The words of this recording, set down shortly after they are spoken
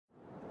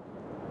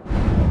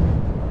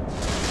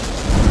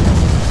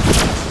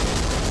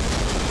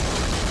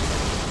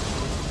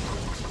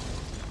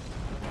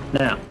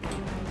Now,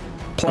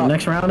 so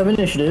next round of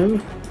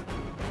initiative.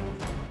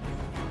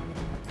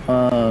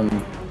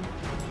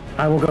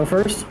 I will go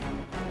first.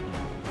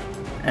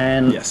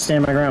 And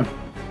stand my ground.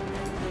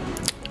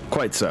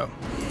 Quite so.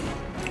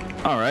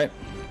 All right.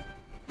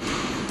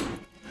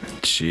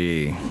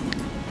 Gee.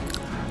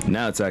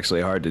 Now it's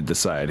actually hard to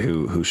decide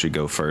who should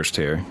go first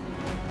here.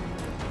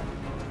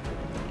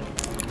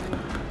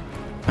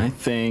 I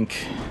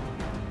think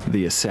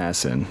the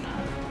assassin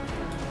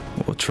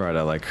will try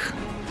to like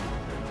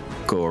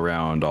go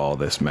around all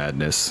this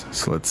madness.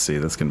 So let's see,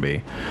 that's gonna be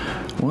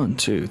 1,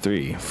 2,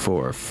 3,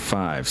 4,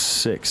 5,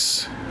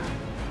 6,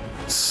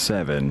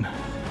 7,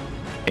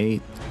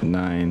 8,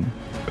 9,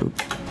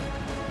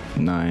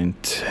 9,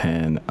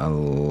 10,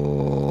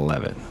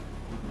 11.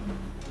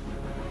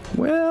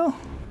 Well,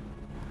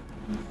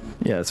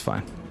 yeah, it's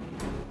fine.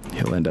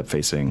 He'll end up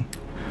facing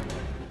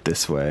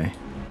this way.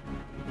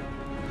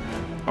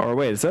 Or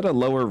wait, is that a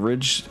lower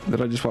ridge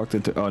that I just walked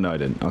into? Oh, no, I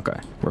didn't. Okay,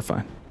 we're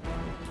fine.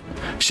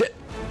 Shit!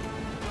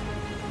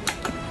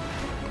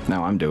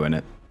 Now I'm doing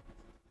it.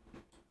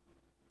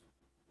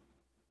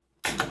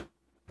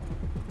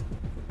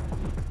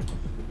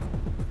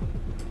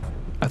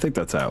 I think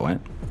that's how it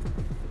went.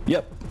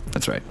 Yep,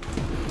 that's right.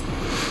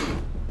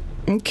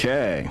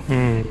 Okay.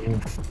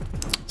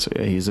 So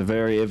yeah, he's a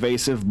very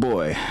evasive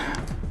boy.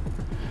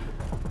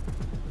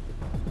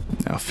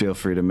 Now feel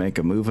free to make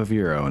a move of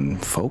your own,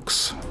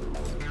 folks.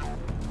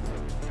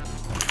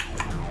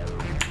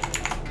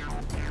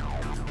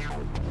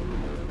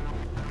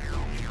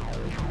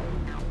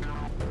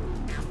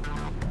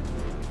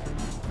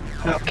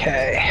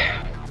 Okay.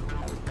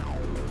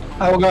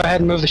 I will go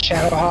ahead and move the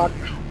Shadow Hawk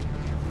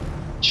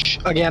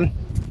again.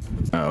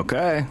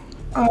 Okay.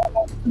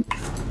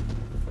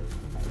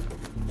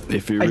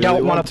 If you I really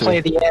don't want to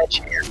play the edge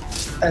here.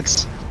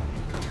 It's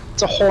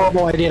a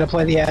horrible idea to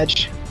play the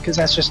edge because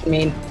that's just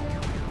mean.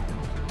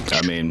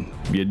 I mean,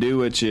 you do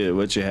what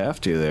you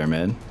have to there,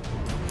 man.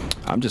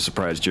 I'm just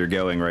surprised you're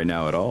going right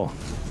now at all.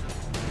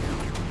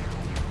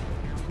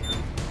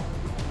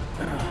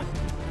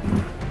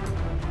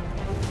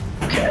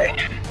 Okay.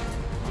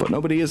 But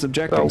nobody is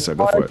objecting, so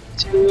go for it. 1,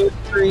 2,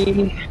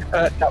 3.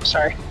 No,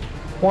 sorry.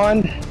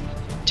 1,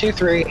 2,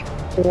 3,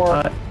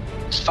 4,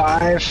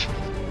 5.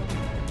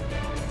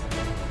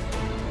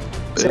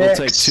 It'll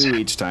take 2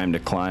 each time to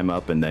climb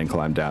up and then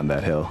climb down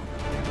that hill.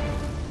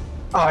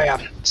 Oh yeah,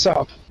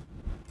 so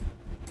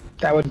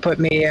that would put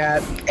me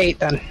at 8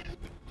 then,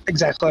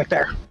 exactly like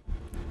there.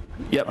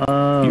 Yep,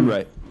 you're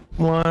right.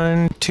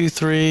 1, 2,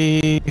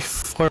 3,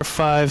 4,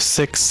 5,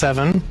 6,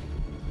 7.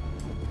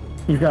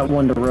 You've got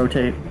 1 to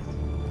rotate.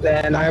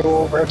 Then I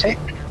will rotate.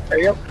 There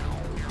you go.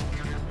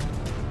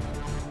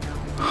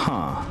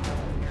 Huh.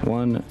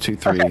 1, 2,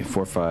 3,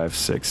 4, 5,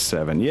 6,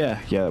 7. Yeah,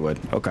 that would.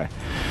 Okay.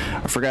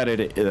 I forgot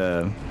it.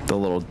 The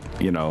little,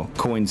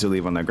 coins you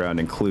leave on the ground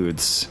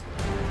includes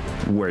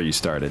where you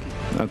started.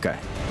 Okay.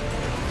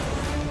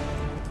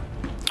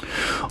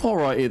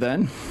 Alrighty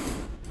then.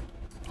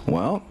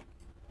 Well,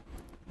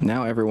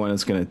 now everyone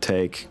is going to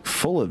take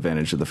full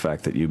advantage of the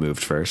fact that you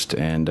moved first,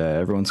 and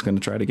everyone's going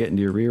to try to get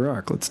into your rear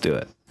arc. Let's do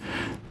it.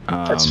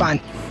 That's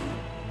fine.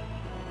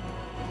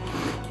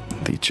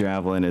 The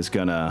javelin is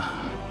going to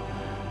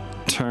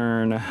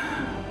turn.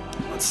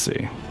 Let's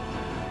see.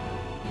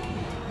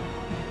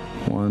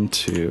 1,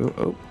 2.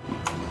 Oh,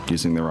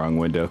 using the wrong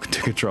window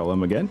to control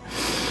him again.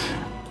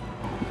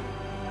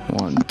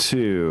 1,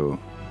 2,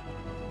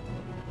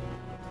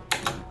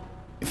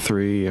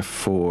 3,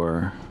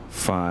 4,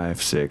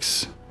 5,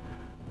 6,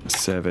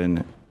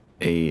 7,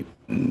 8,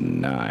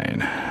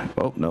 9.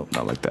 Oh, no,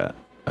 not like that.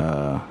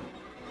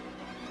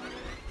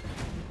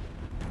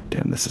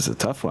 Damn, this is a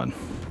tough one.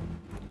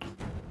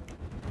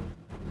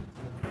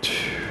 2,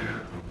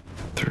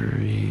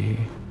 3,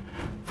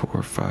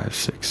 4, 5,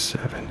 6,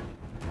 7,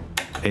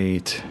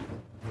 8,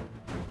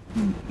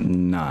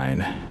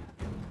 9.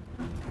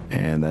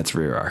 And that's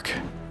rear arc.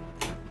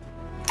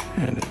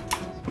 And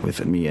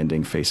with me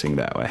ending facing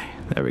that way.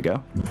 There we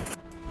go.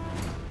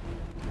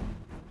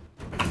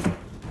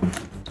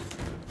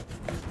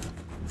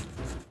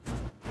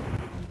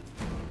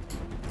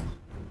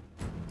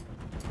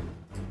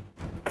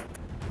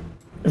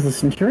 Is the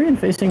Centurion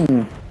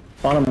facing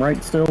bottom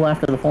right still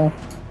after the fall?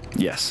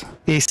 Yes.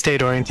 He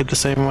stayed oriented the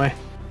same way.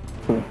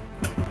 Cool.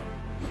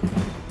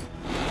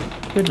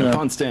 Good to know.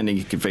 Upon standing,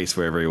 he can face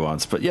wherever he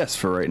wants, but yes,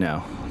 for right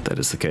now, that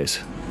is the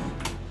case.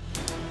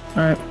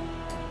 Alright.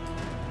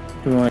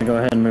 Do we want to go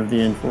ahead and move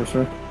the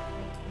Enforcer?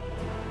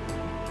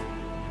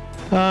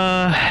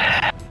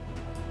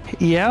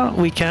 Yeah,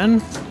 we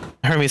can.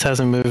 Hermes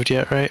hasn't moved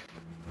yet, right?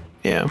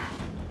 Yeah.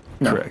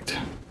 No. Correct.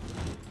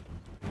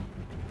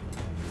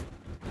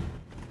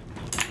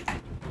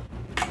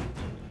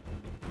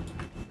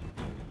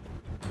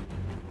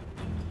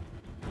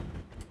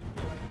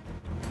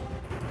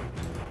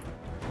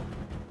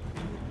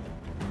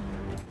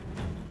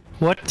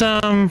 What,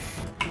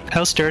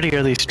 how sturdy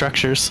are these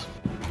structures?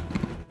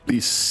 The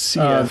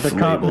CF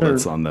label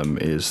that's on them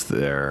is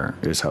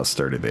how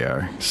sturdy they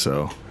are.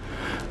 So,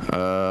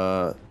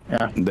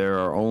 Yeah. there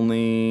are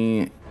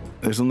only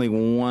There's only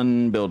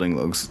one building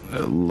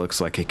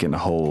looks like it can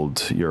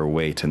hold your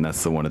weight, and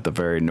that's the one at the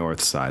very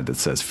north side that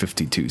says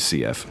 52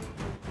 CF.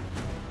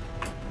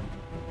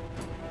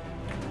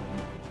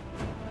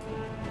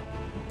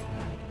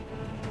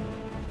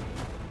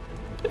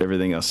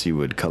 Everything else you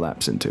would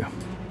collapse into.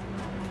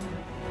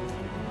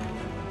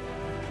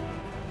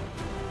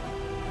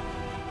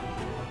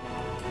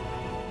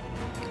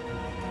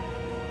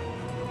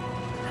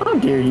 How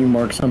dare you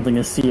mark something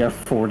as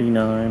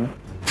CF49?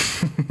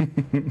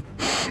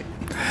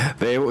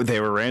 They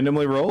were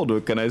randomly rolled,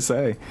 what can I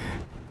say?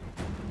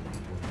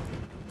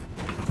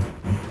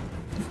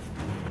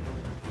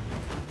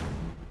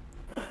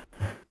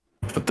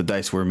 But the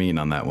dice were mean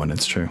on that one,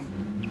 it's true.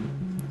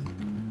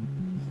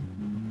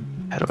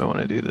 How do I want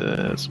to do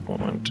this?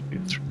 1, 2,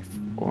 3,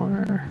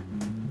 4.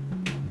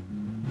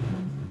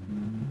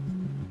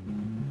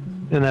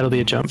 And that'll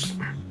be a jump.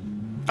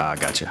 Ah,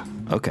 gotcha.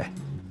 Okay.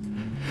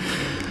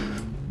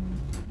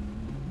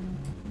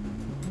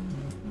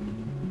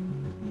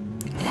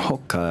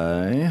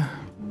 Okay.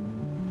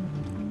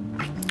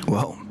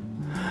 Well,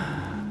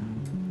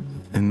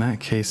 in that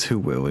case, who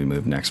will we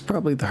move next?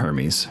 Probably the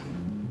Hermes.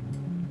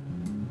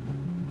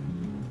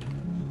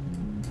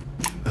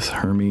 This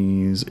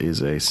Hermes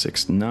is a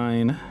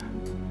 6'9".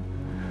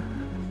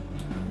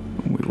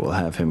 We will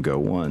have him go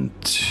 1,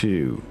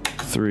 2,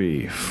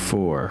 3,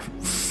 4,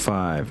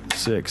 5,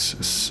 6,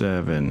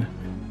 7,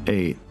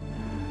 8,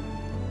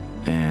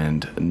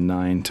 and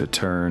 9 to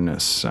turn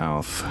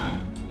south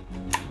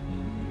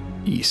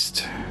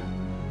east.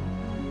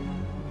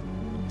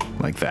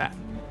 Like that.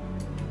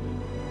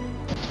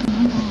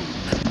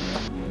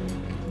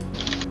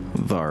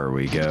 There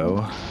we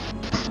go.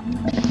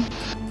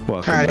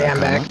 Welcome Alrighty, back.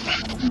 I'm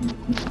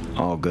back.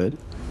 All good.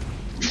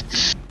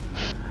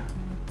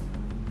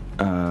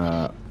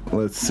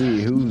 Let's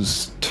see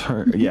whose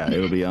turn. Yeah,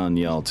 it'll be on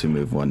y'all to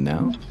move one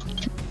now.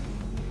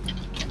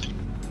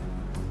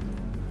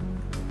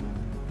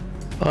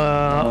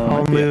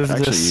 I'll move the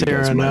actually, you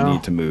guys Sarah might now.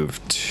 need to move.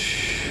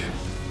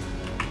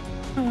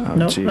 Oh,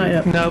 Nope, gee. not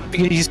yet. No,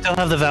 you still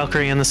have the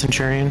Valkyrie and the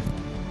Centurion.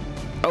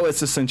 Oh, it's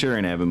the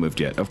Centurion I haven't moved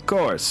yet. Of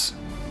course.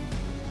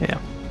 Yeah.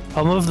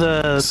 I'll move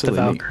the Silly me.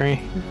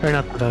 Valkyrie. Or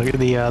not the Valkyrie,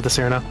 the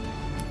Sarah now.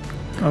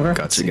 Okay.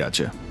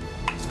 Gotcha.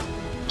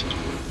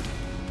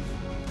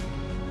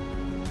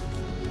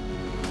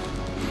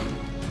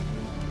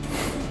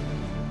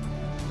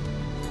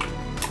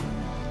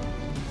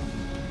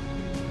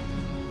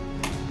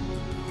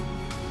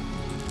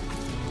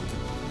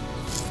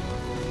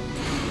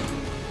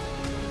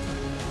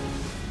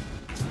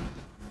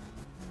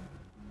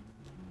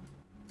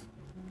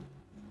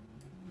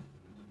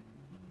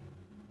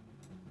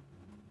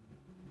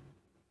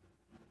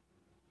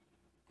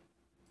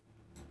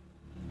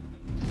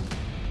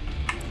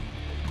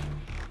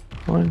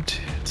 One,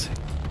 two, three.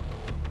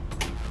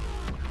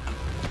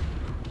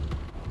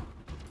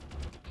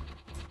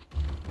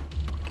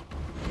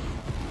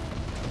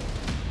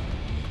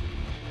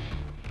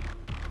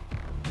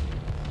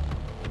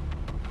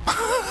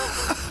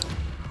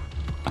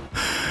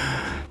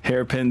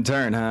 Hairpin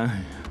turn, huh?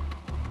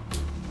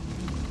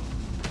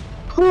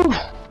 Whew.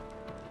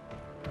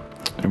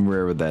 And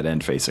where would that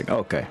end facing?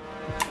 Okay.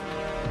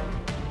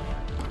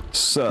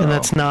 So. And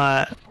that's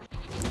not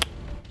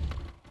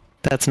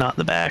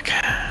the back.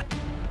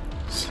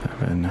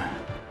 7 and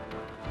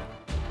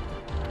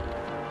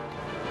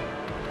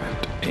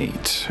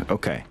 8.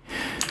 Okay.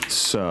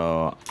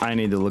 So I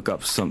need to look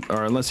up some,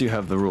 or unless you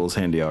have the rules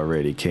handy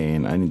already,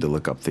 Kane, I need to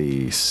look up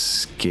the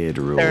skid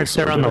rules.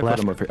 They're Or on did the I put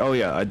them left. over here? Oh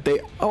yeah,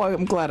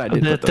 I'm glad I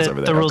did put those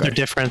over there. The rules Okay. are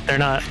different. They're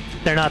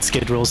not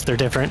skid rules. They're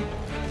different.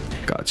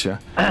 Gotcha.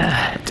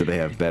 Do they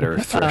have better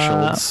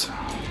thresholds?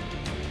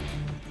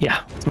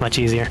 Yeah, it's much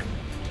easier.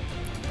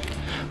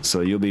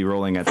 So you'll be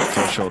rolling at the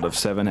threshold of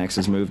 7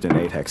 hexes moved and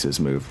 8 hexes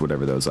moved,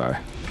 whatever those are.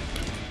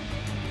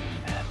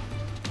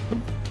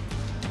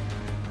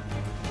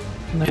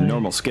 In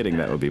normal skidding,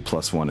 that would be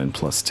 +1 and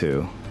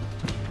 +2.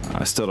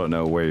 I still don't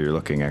know where you're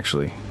looking,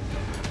 actually.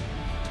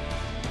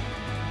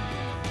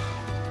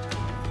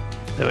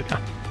 There we go.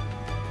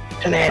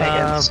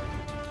 Shenanigans.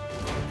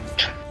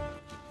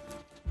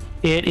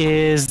 It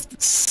is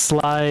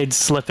slide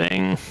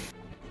slipping.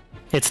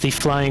 It's the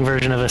flying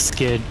version of a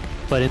skid,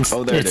 but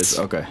Oh, there it is.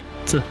 Okay.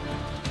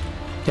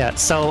 Yeah,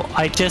 so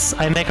I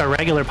make a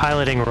regular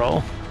piloting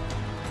roll.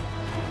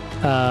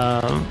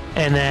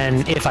 And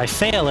then if I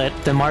fail it,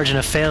 the margin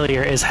of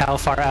failure is how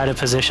far out of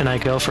position I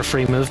go for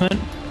free movement.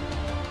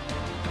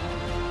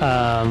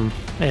 And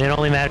it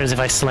only matters if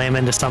I slam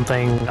into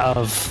something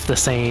of the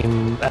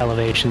same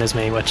elevation as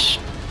me, which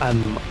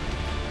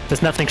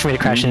there's nothing for me to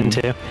crash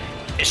into.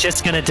 It's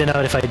just going to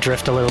denote if I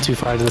drift a little too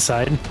far to the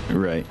side.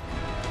 Right.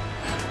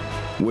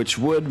 Which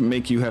would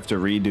make you have to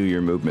redo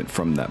your movement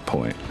from that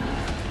point.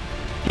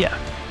 Yeah.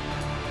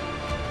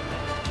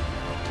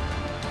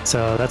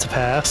 So that's a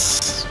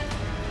pass.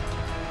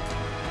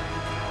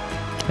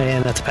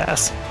 And that's a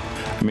pass.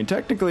 I mean,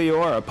 technically you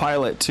are a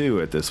pilot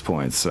too at this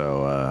point,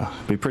 so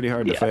it'd be pretty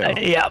hard to fail.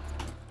 Yeah.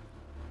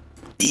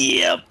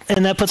 Yep,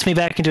 and that puts me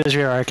back into his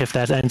rear arc if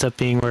that ends up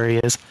being where he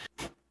is.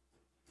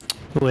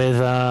 With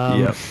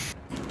Yep.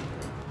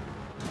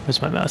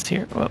 Where's my mouse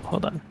here? Oh,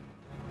 hold on.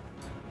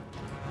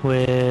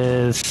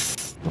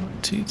 With 1,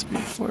 2, 3,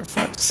 4,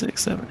 5,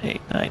 6, 7,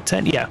 8, 9,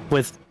 10. Yeah,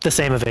 with the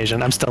same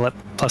evasion, I'm still at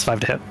 +5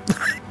 to hit.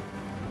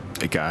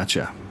 I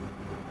gotcha.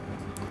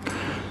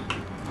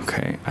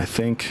 Okay, I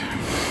think.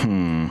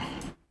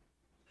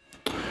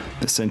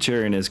 The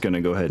Centurion is going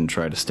to go ahead and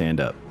try to stand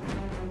up.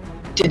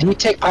 Did he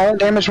take pilot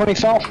damage when he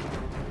fell?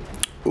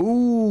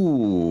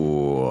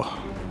 Ooh.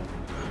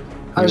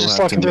 I was just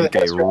looking through make the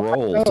a history.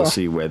 roll to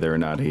see whether or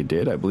not he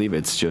did. I believe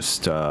it's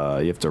just you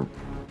have to.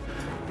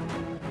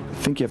 I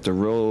think you have to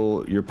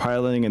roll your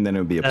piloting, and then it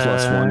would be a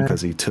 +1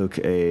 because he took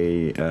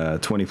a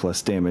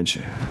 20+ damage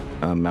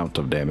amount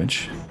of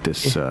damage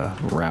this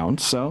round.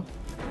 So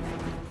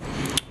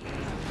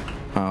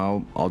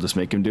I'll just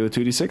make him do a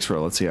 2d6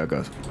 roll. Let's see how it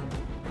goes.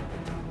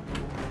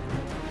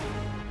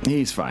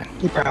 He's fine.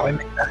 He probably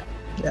made that.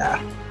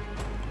 Yeah.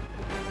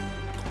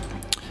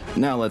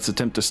 Now let's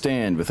attempt to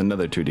stand with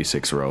another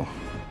 2d6 roll.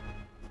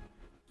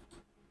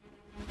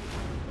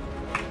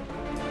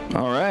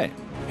 All right,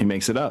 he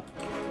makes it up.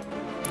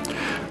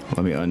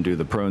 Let me undo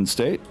the prone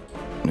state.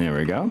 There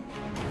we go.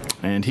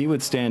 And he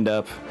would stand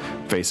up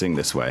facing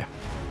this way.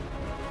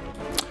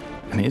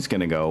 And he's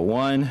gonna go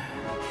 1,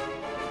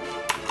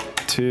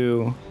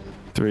 2,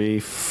 3,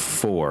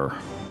 4.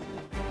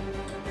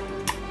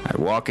 At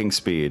walking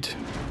speed.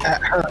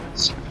 That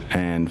hurts.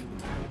 And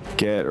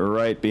get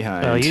right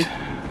behind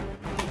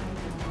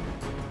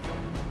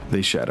the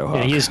Shadowhawk.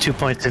 Yeah, use 2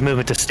 points of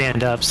movement to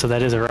stand up, so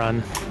that is a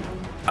run.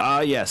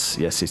 Yes.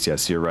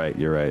 You're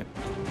right.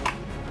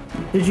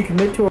 Did you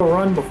commit to a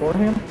run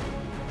beforehand?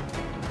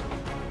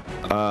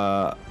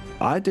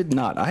 I did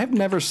not. I have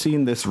never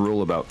seen this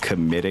rule about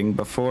committing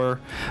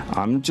before.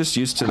 I'm just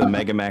used to the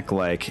Megamech,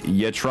 like,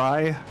 you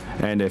try,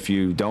 and if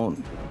you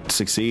don't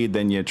succeed,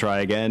 then you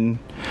try again,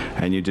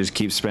 and you just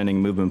keep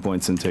spending movement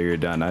points until you're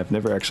done. I've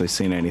never actually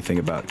seen anything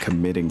about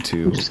committing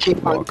to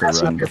walk or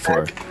run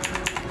before.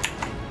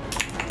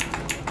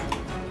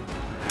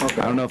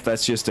 Okay. I don't know if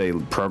that's just a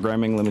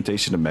programming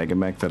limitation of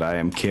Megamech that I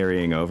am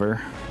carrying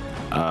over.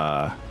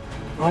 I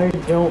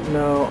don't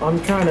know.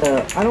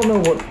 I don't know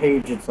what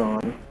page it's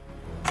on.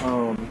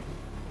 I'll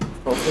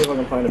see if I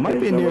can find a It might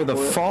page be near number the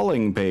for it.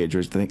 falling page,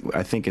 which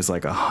I think is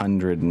like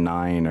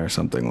 109 or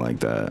something like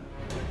that.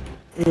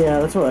 Yeah,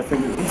 that's what I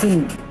figured. It's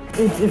in,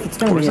 if it's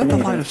gonna Or be is that in the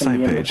anything, line of it's gonna sight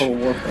be in page? Total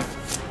Warfare.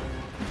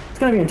 It's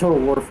gonna be in Total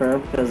Warfare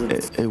because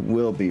it's It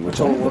will be, which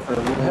I Total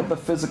Warfare. have the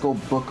physical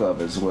book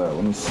of as well.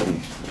 Let me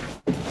see.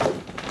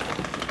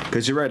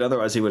 Because you're right,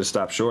 otherwise he would have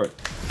stopped short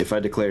if I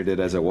declared it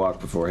as a walk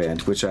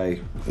beforehand, which I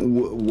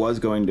was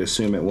going to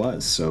assume it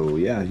was. So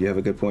yeah, you have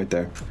a good point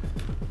there.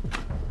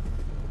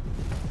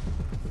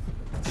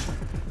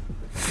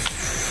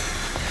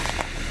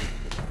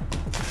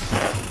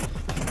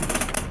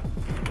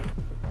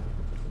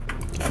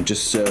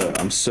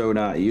 I'm so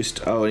not used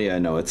to, oh yeah,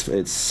 no,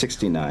 it's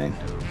 69.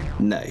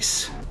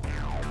 Nice.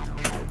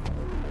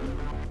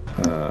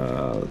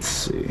 Let's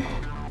see.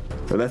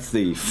 So that's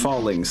the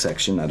falling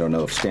section. I don't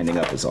know if standing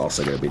up is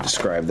also going to be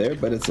described there,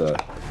 but it's a,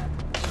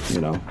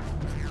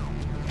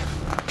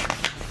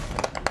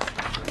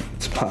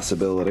 it's a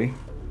possibility.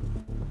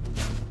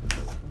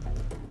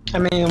 I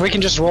mean, we can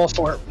just roll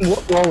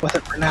with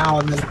it for now,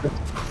 and then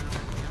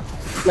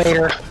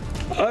later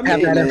have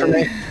that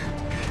information.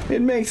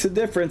 It makes a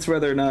difference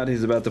whether or not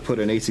he's about to put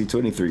an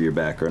AC-20 through your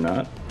back or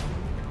not.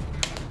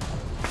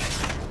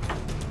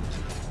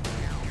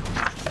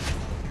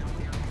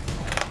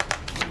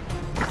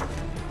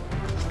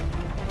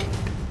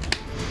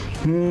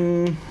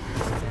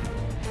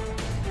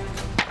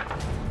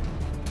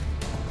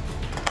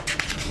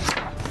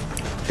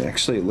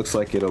 Actually, it looks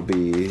like it'll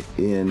be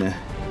in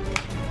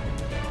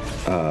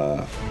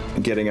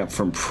getting up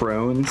from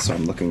prone, so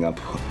I'm looking up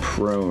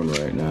prone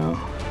right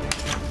now.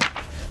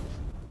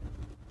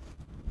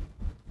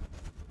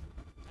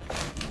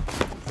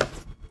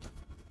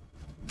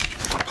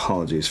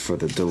 Apologies for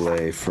the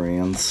delay,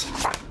 friends.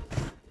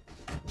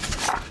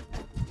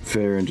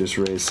 Farron just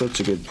raised such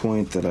a good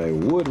point that I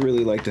would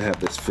really like to have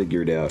this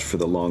figured out for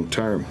the long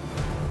term.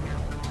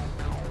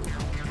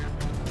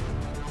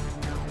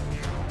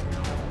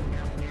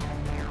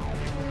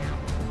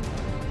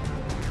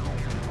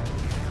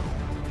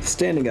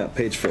 Standing up,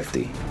 page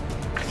 50.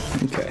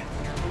 Okay.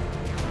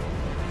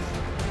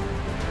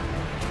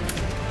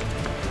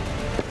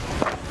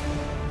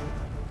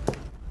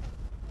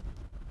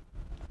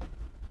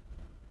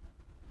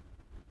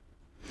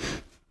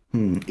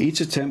 Each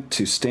attempt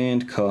to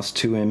stand costs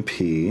 2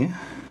 MP.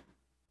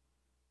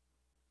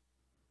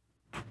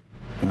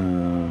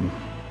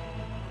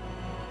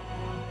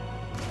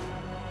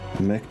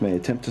 Mech may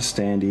attempt to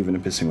stand even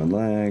if missing one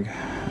leg.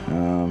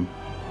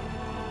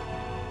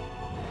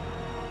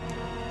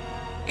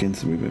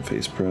 Begins the movement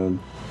phase prone.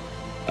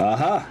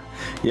 Aha!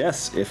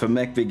 Yes, if a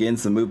mech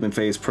begins the movement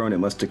phase prone, it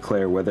must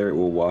declare whether it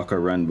will walk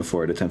or run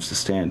before it attempts to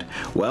stand.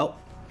 Well,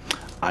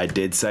 I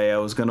did say I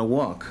was going to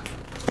walk.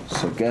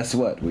 So guess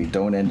what? We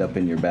don't end up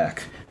in your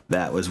back.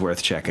 That was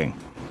worth checking.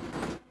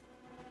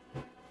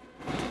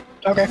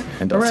 Okay.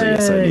 And also,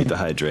 yes, I Hooray! need to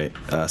hydrate.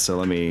 So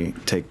let me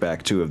take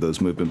back 2 of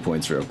those movement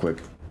points real quick.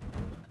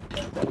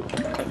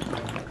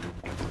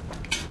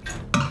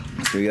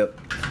 Here we go.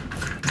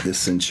 This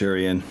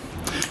Centurion,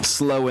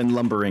 slow and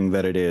lumbering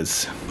that it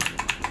is,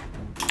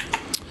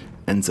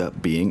 ends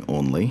up being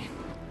only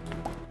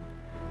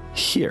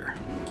here.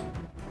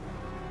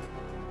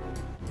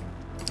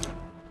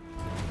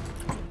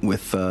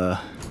 With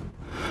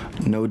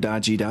no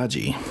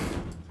dodgy.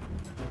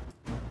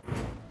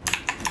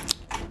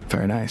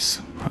 Very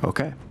nice.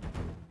 Okay.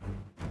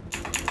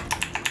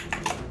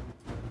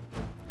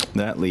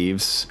 That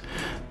leaves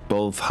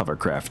both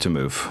hovercraft to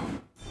move.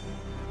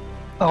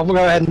 We'll go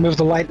ahead and move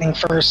the lightning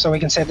first so we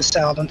can save the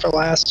Saladin for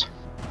last.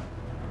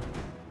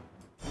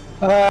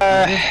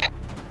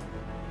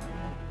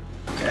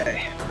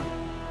 Okay.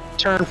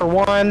 Turn for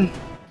 1,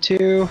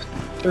 2,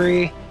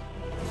 3,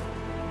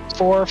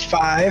 4,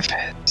 5.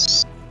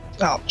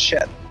 Oh,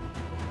 shit.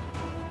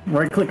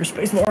 Right click or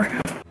space bar.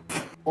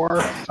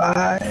 4,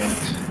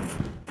 5,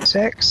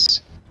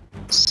 6,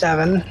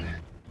 7,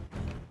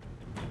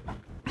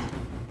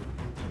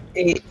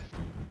 8,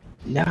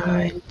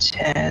 9,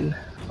 10.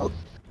 Oh.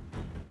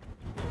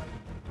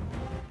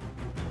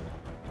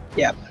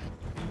 Yep.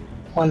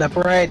 Wound up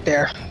right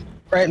there.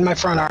 Right in my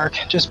front arc,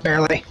 just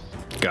barely.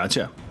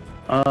 Gotcha.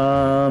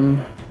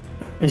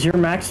 Is your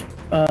max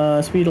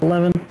speed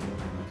 11?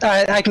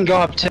 I can go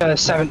up to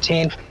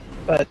 17,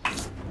 but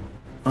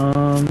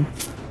I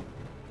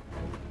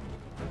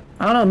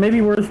don't know,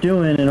 maybe worth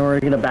doing in order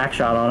to get a back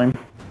shot on him.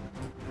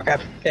 okay.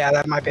 Yeah,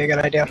 that might be a good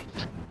idea.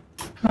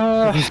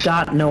 He's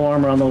got no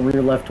armor on the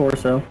rear left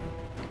torso.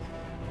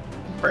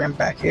 Bring him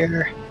back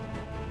here.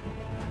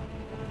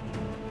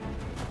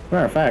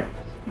 Matter of fact,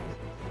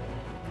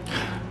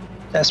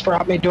 That's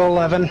brought me to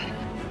 11.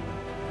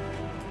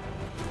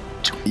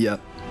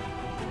 Yep.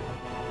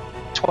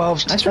 12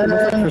 to actually, it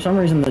looks like turn. for some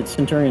reason the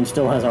Centurion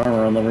still has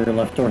armor on the rear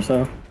left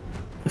torso.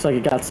 Looks like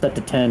it got set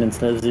to 10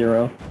 instead of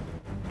 0.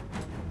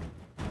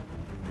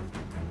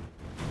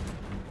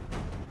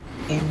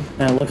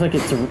 And it looks like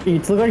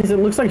it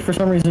looks like for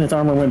some reason its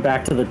armor went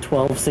back to the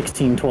 12,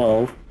 16,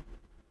 12.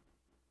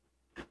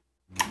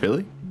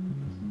 Really?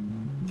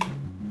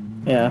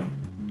 Yeah.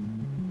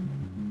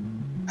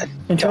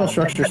 Internal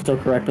structure is still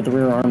correct, but the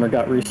rear armor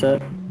got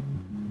reset.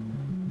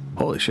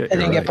 Holy shit. It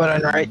didn't you're get put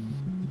in right.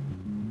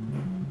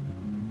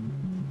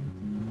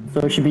 So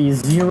it should be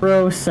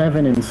 0,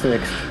 7, and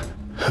 6.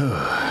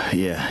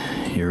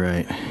 Yeah, you're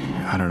right.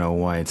 I don't know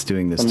why it's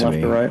doing this From to left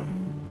me. to right.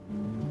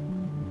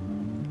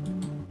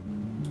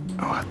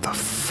 What the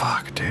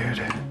fuck,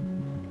 dude?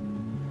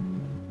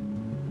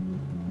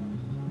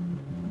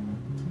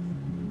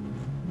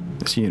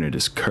 This unit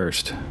is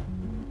cursed.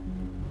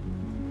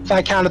 If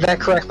I counted that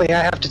correctly,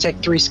 I have to take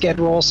 3 skid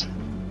rolls.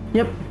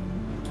 Yep.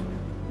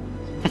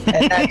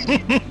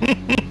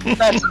 And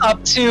that's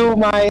up to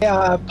my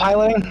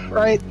piloting,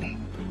 right?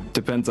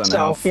 Depends on So,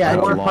 how Yeah,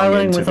 how you're long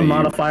piloting into with a the-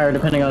 modifier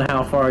depending on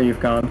how far you've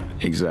gone.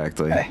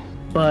 Exactly. Okay.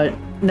 But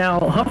now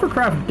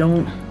hovercraft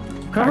don't.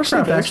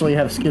 Hovercraft that's- actually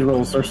have skid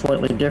rolls. They're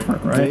slightly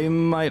different, right? They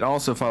might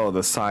also follow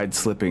the side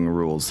slipping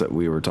rules that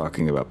we were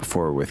talking about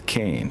before with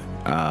Kane.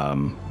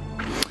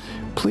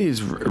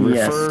 Please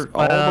refer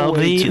all Well, the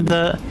way to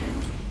the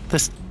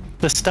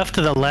stuff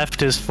to the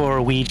left is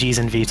for Ouija's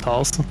and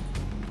VTOLs.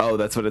 Oh,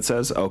 that's what it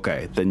says?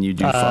 Okay, then you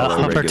do follow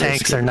Upper regular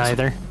tanks are schedules.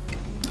 neither.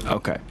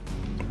 Okay.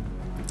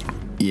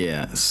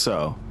 Yeah,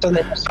 so So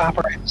they just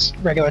operate as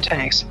regular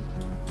tanks.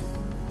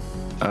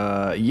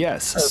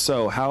 yes.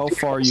 So how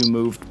far you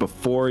moved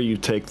before you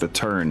take the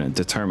turn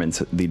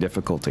determines the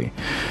difficulty.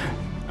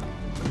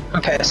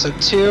 Okay, so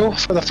 2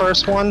 for the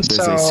first one.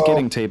 There's so a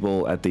skidding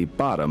table at the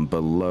bottom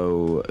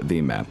below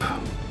the map.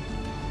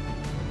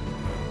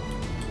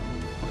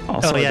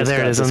 Also, Oh, yeah, I just there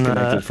it got is on the-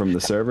 disconnected from the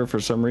server for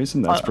some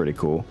reason. That's pretty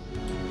cool.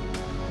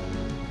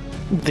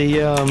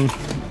 The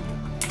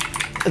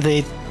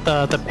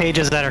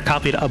pages that are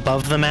copied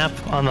above the map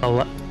on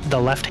the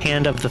left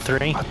hand of the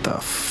 3 What the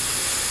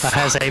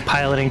has a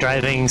piloting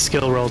driving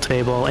skill roll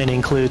table and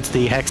includes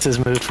the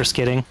hexes moved for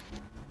skidding,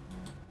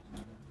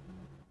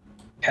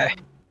 okay.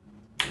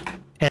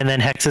 and then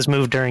hexes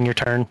moved during your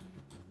turn.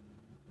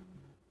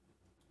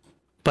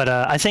 But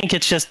I think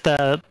it's just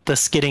the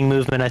skidding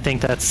movement. I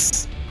think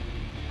there's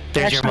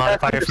your Actually,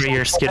 modifier for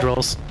your skid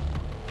rolls.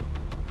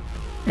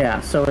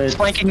 Yeah. So it's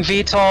Flanking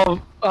VTOL,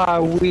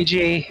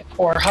 Ouija,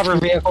 or hover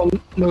vehicle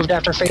moved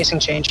after facing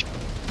change.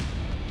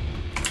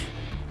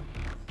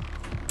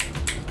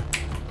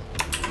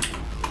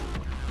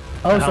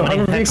 so How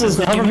many hexes did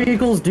you hover move?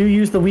 vehicles do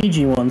use the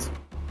Ouija ones.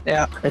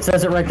 Yeah. It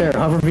says it right there.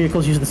 Hover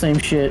vehicles use the same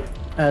shit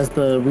as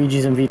the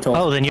Ouijas and VTOLs.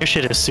 Oh, then your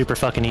shit is super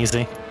fucking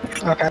easy.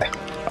 Okay.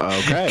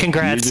 Okay. You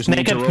Congrats. just need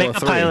Make to a roll make a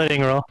 3.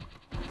 piloting roll.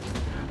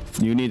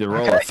 You need to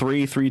roll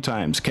Okay. a 3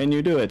 times. Can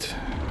you do it?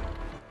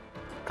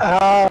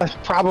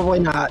 Probably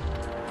not.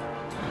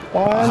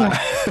 1,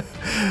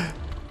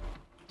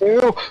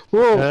 2,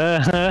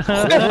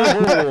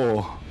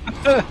 whoa.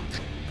 Oh,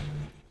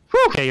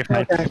 Okay, you're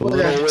fine. Okay, we're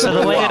good. So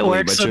the way it wobbly,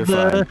 works but with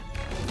you're the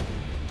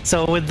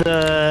So with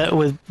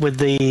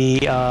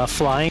the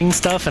flying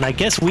stuff, and I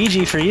guess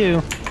Ouija for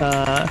you,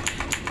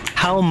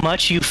 how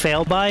much you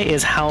fail by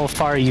is how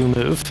far you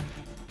move,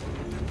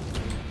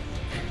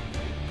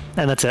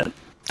 and that's it.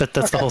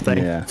 That's the whole thing.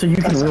 Yeah. So you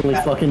can really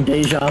fucking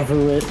deja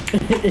vu it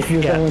if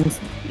you're going.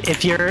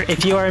 If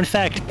you are in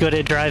fact good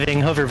at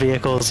driving hover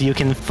vehicles, you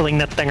can fling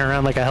that thing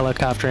around like a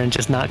helicopter and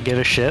just not give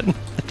a shit.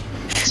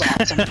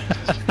 That's awesome.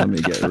 Let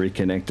me get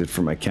reconnected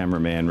for my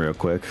cameraman real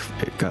quick.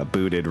 It got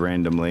booted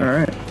randomly. All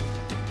right.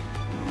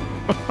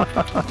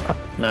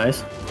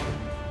 Nice.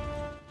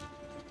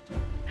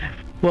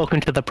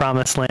 Welcome to the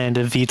promised land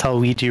of VTOL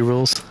Ouija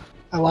rules.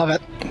 I love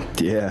it.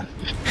 Yeah.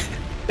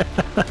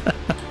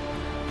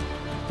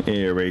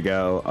 Here we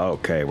go.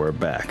 Okay, we're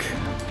back.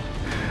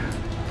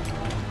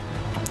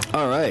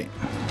 All right.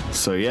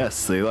 So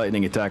yes, the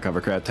lightning attack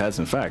hovercraft has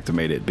in fact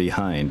made it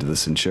behind the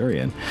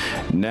Centurion.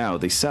 Now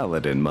the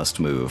Saladin must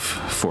move,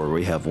 for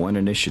we have one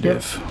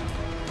initiative.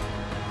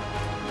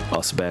 Yep.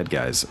 Us bad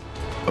guys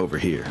over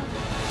here.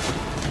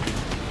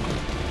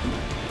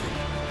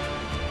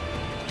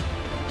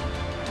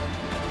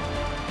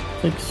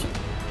 Six,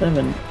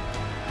 7.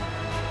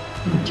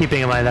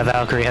 Keeping in mind that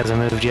Valkyrie hasn't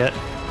moved yet.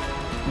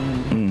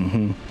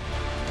 Mm-hmm.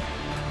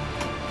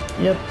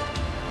 Yep.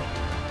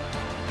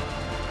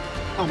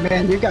 Oh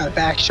man, you got a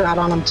back shot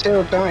on him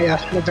too, don't you,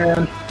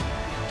 Navarran?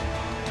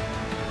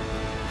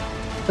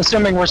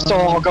 Assuming we're still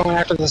all going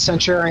after the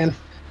Centurion.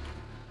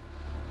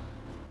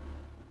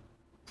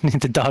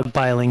 The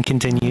dogpiling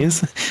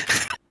continues.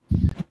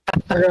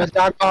 They're gonna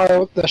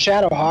dogpile the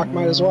Shadowhawk,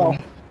 might as well.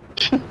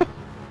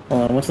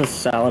 Hold on, what's the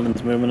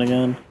Saladin's movement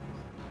again?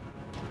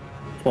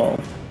 12.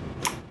 I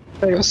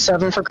think it was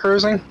 7 for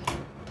cruising.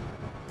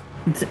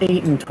 It's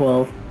 8 and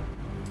 12.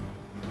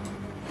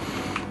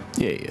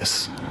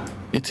 Yes,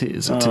 it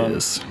is. It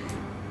is.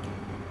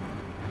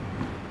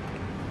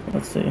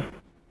 Let's see.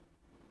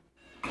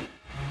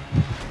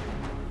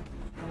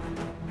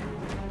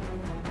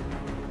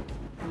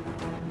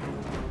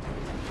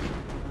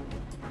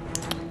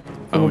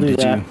 Oh, We'll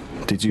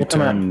did you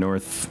turn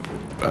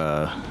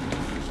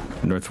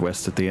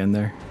northwest at the end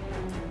there?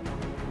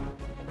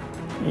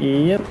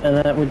 Yep, and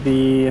that would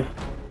be.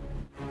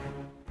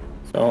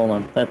 So hold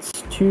on, that's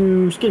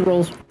 2 skid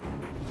rolls.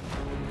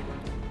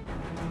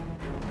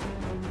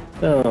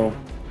 So.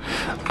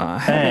 I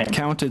had it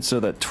counted so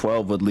that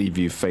 12 would leave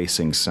you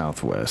facing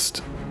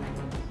southwest.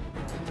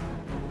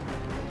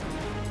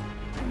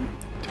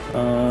 3,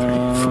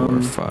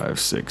 4, 5,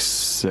 6,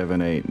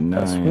 7, 8,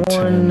 9,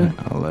 10,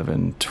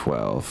 11,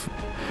 12.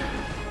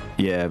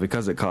 Yeah,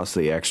 because it costs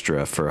the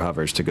extra for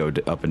hovers to go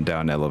up and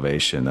down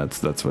elevation.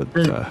 That's what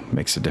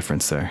makes a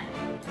difference there.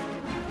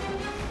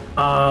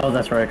 Oh,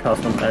 that's right. It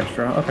costs them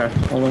extra. Okay.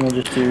 Well, then we'll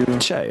just do.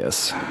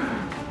 Chas.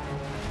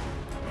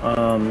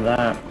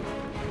 That.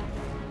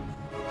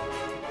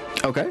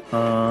 Okay.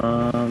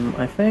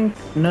 I think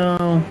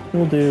no.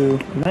 We'll do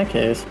in that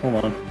case.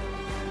 Hold on.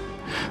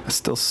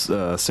 Still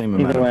same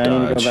amount Either way, of dodge. I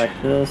need to go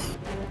back to this.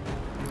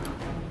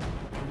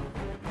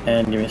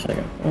 And give me a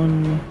second.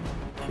 1,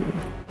 2.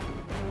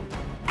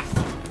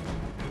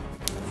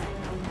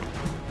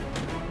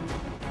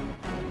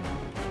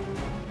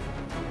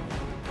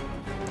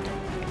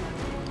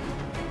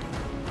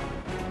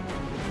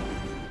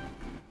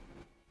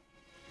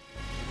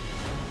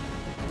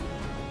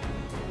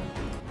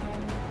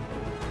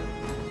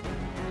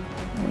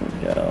 There we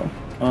go.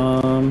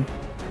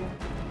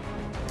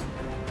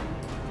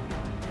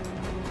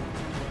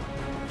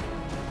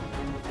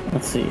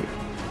 Let's see.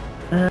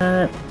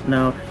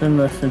 No, then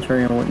the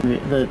Centurion wouldn't be.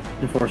 The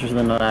Enforcers are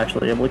then not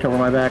actually able to cover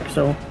my back,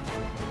 so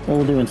what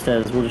we'll do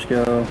instead is we'll just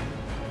go.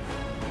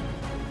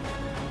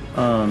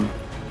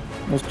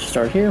 We'll just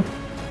start here.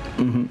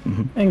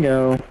 And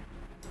go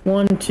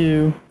 1,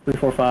 2, 3,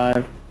 4,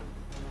 5.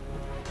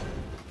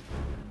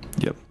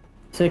 Yep.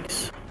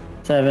 6,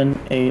 7,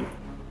 8,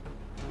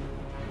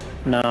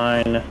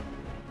 9,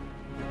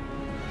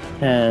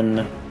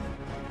 10.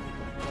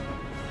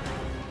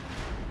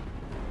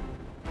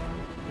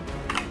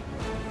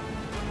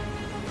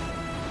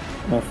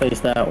 We'll face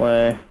that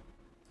way.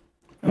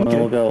 And Okay.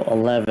 we'll go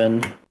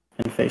 11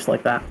 and face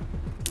like that.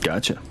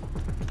 Gotcha.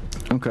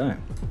 Okay.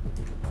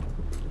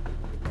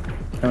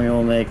 And we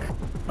will make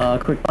a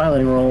quick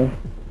piloting roll,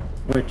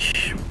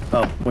 which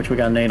we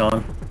got an 8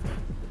 on.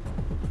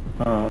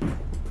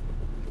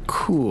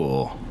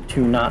 Cool.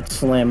 To not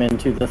slam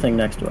into the thing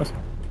next to us.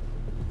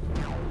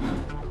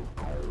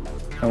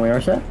 And we are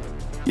set.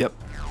 Yep.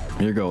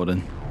 You're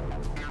golden.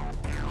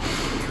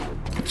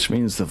 Which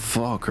means the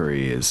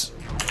Valkyrie is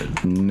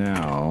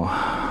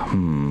now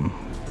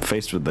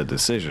faced with the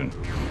decision.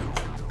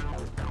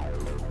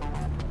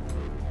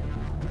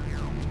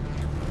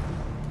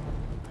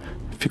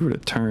 If you were to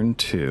turn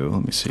to,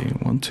 let me see,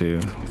 1,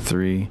 2,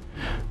 3,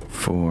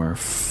 4,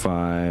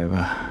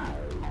 5,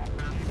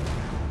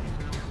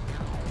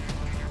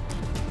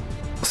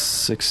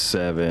 6,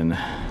 7,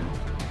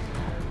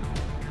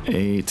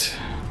 8,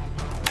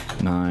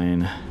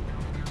 9,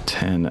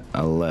 10,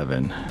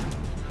 11.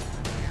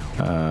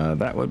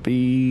 That would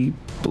be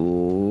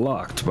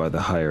blocked by the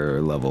higher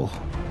level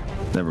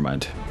never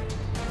mind.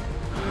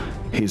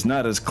 He's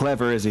not as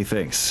clever as he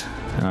thinks.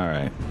 All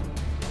right.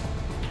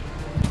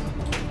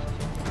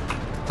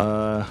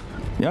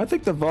 Yeah, I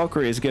think the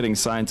Valkyrie is getting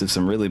signs of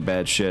some really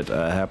bad shit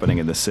happening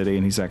in the city,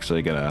 and he's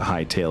actually gonna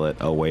hightail it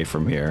away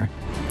from here.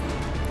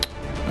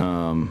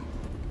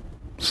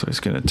 So he's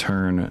gonna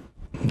turn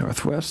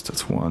northwest.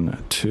 That's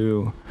 1,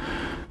 2,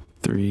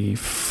 3,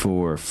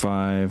 4,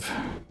 5,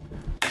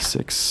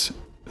 6,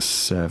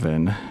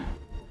 7.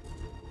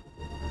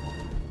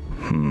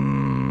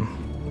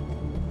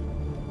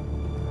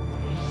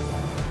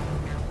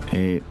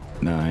 8,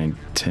 9,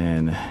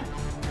 10,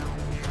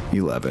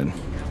 11.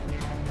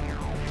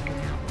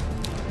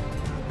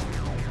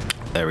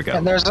 There we go.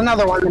 And there's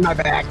another one in my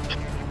back.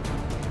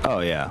 Oh,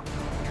 yeah.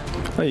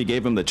 Well, you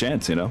gave him the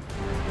chance, you know?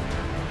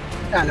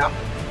 I know.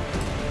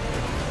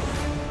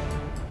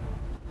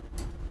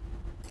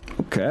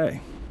 Okay.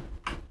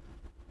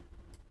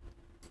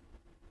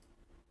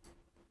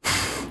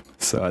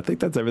 So I think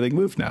that's everything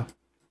moved now.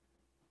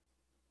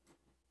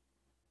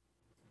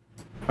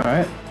 All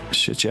right.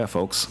 Shit, yeah,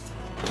 folks.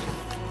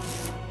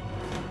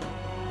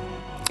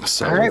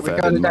 So All right, with we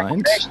that got in the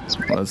mind, declarations,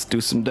 right? let's do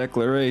some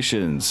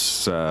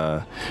declarations.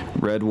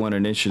 Red won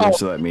initiative,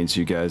 so that means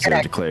you guys are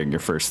Okay. declaring your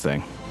first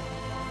thing.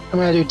 I'm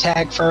gonna do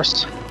tag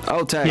first.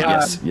 Oh, tag, Yeah.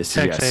 yes, yes,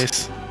 Tag yes.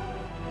 face.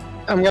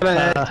 I'm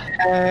gonna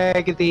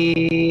tag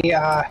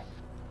the.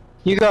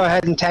 You go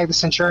ahead and tag the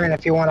Centurion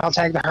if you want. I'll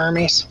tag the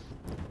Hermes.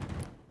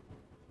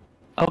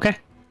 Okay.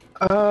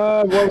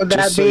 What would that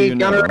Just so be? you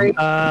know, Gunnery?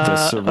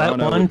 the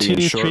Serrano one, would be in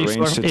two, short three, range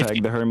four. to If-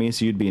 tag the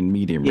Hermes. You'd be in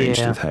medium range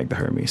Yeah. to tag the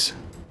Hermes.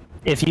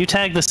 If you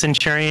tag the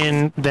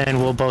Centurion, then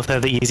we'll both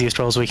have the easiest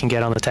rolls we can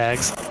get on the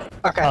tags.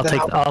 Okay, I'll then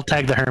I'll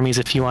tag the Hermes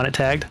if you want it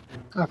tagged.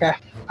 okay,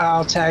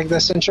 I'll tag the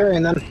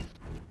Centurion then.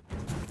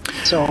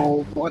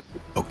 So what?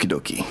 Okie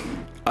dokie.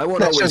 I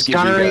won't That's always just give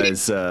gunnery. you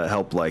guys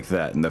help like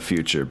that in the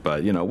future,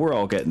 but you know, we're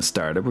all getting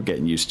started. We're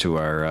getting used to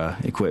our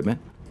equipment.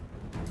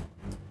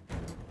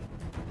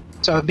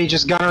 So it'd be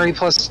just gunnery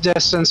plus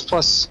distance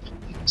plus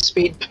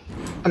speed.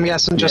 I'm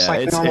guessing just yeah,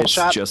 like it's, a normal it's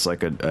shot. just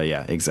like a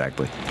yeah,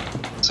 exactly.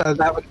 So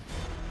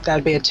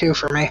that'd be a 2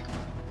 for me.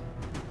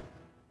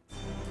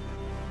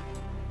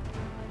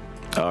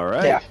 All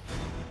right. Yeah.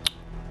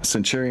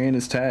 Centurion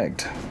is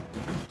tagged.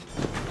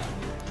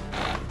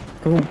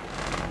 Cool.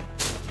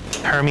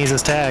 Hermes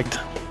is tagged.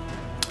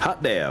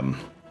 Hot damn.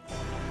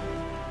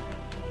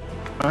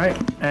 All right,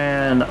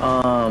 and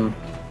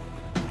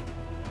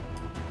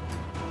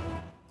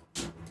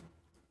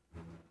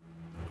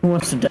who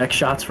wants to deck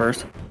shots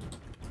first?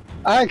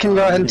 I can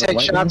go ahead and The take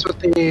lightning? shots with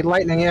the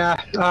lightning. Yeah.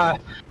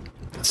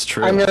 That's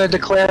true. I'm gonna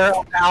declare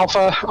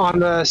alpha on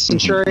the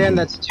Centurion.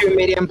 That's 2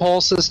 medium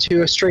pulses, 2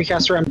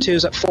 Streetcaster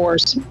M2s at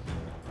 4s.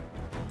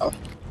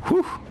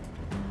 Whew.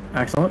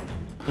 Excellent.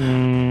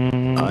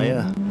 Oh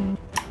yeah.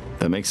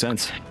 That makes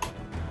sense.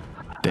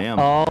 Damn.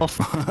 I'll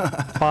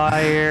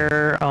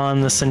fire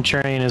on the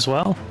Centurion as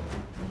well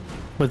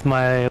with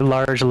my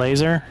large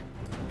laser.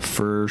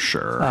 For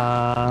sure.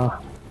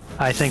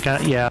 I think,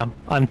 yeah,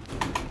 I'm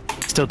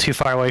still too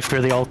far away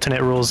for the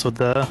alternate rules with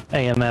the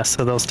AMS,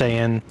 so they'll stay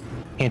in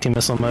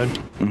anti-missile mode.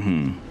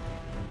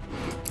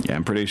 Yeah,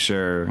 I'm pretty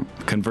sure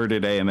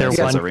converted AMS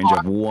They're has a one. range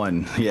of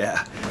 1.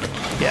 Yeah.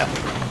 Yeah.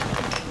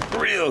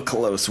 Real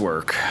close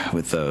work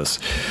with those.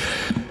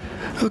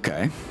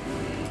 Okay.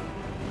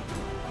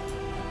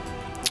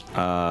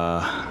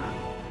 Now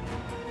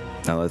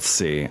let's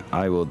see.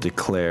 I will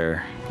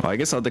declare. Well, I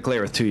guess I'll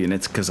declare with 2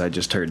 units because I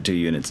just heard 2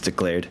 units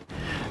declared.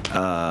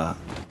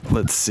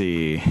 Let's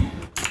see.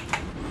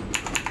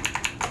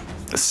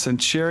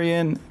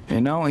 Centurion,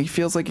 you know, he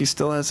feels like he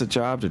still has a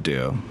job to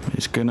do.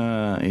 He's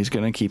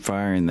gonna keep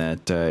firing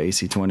that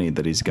AC-20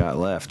 that he's got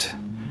left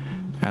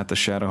at the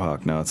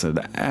Shadowhawk. Now it's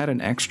add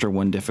an extra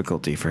 1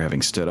 difficulty for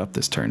having stood up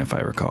this turn, if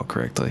I recall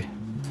correctly.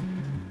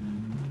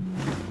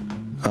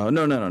 Oh,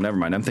 no, never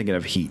mind. I'm thinking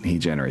of heat. He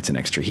generates an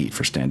extra heat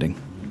for standing.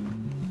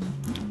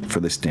 For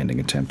the standing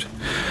attempt.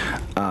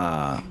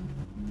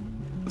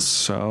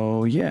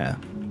 So, yeah.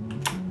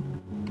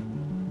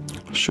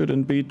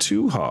 Shouldn't be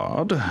too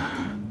hard.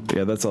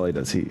 Yeah, that's all he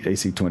does. He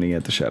AC-20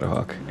 at the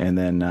Shadowhawk. And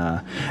then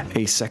a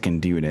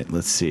second unit.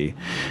 Let's see.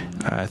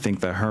 I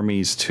think the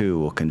Hermes 2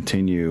 will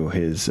continue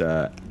his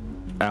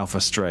Alpha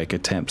Strike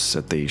attempts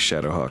at the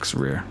Shadowhawk's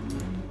rear.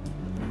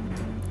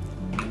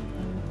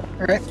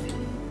 Alright.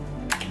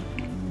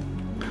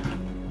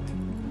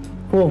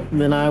 Cool.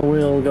 Then I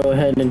will go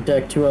ahead and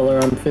deck 2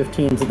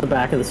 LRM-15s at the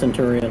back of the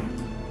Centurion.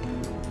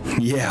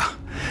 Yeah,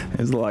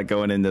 there's a lot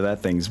going into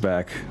that thing's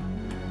back.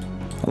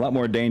 A lot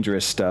more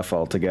dangerous stuff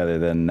altogether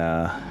than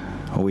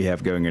what we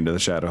have going into the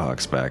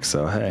Shadowhawk's back,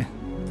 so hey,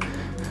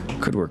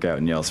 could work out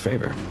in y'all's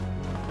favor.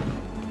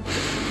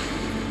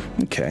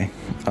 Okay,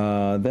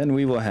 then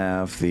we will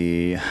have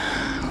the,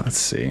 let's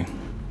see.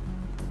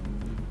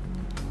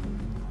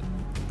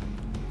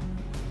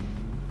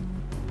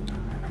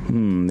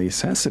 The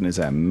assassin is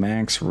at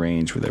max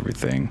range with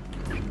everything.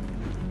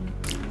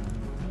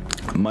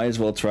 Might as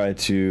well try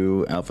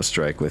to Alpha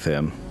Strike with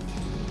him.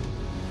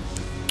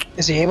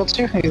 Is he able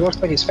to? He looks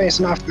like he's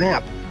facing off the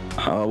map.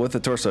 With the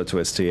torso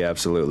twist, he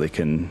absolutely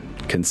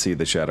can see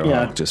the Shadow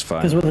Hawk just fine.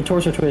 Because with the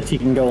torso twist, he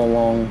can go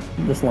along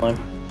this line.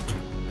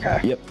 Okay.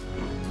 Yep.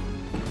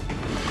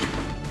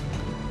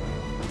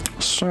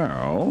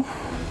 So...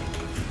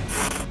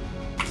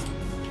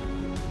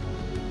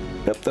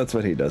 Yep, that's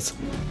what he does.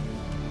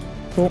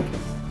 Cool.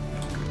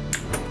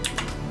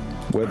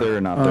 Whether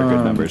or not they're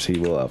good numbers, he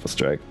will Alpha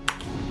Strike.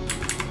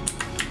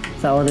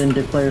 Saladin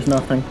declares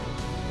nothing.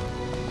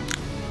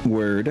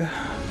 Word. Yeah,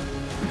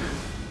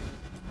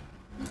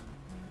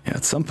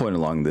 at some point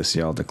along this,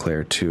 y'all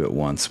declare 2 at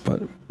once,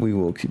 but we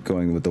will keep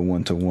going with the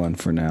 1-to-1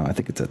 for now. I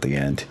think it's at the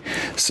end.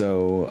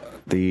 So,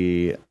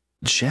 the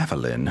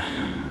Javelin...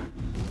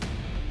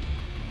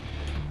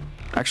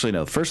 Actually,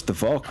 no. First, the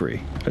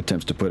Valkyrie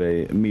attempts to put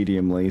a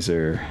medium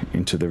laser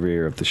into the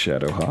rear of the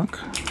Shadow Hawk.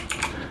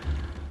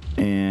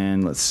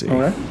 And let's see. All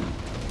right.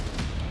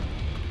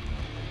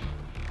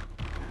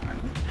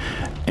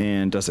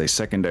 And does a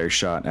secondary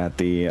shot at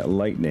the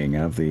lightning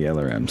of the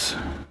LRMs.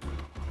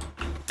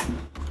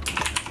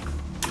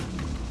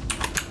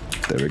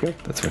 There we go.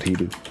 That's what he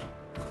do.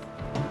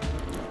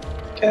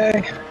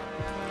 Okay.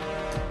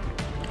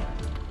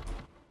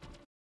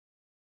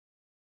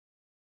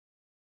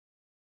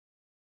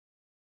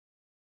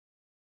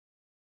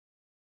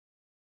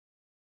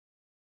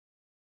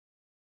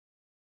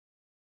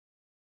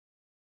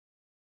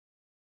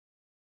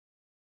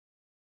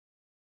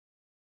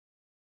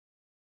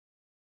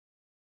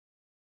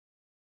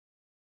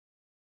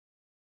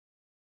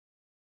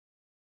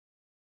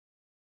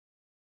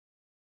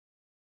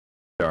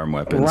 Arm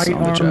weapons. Right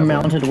on the arm Javelin.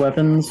 mounted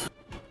weapons.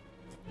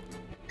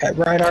 Okay,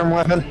 right arm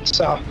weapon.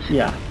 So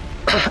Yeah.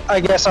 I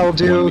guess I'll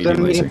do One the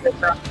medium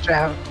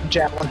medium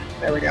javelin.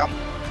 There we go.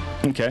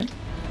 Okay.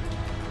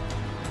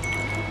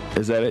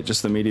 Is that it?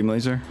 Just the medium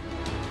laser?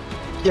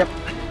 Yep.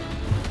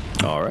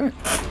 All right.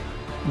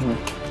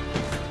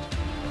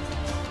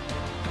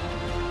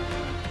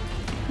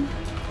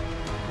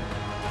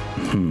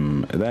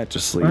 That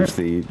just leaves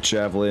the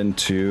Javelin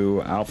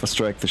to Alpha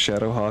Strike the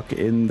Shadow Hawk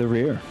in the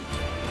rear.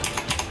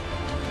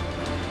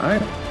 All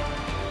right.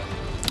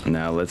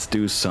 Now let's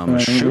do some And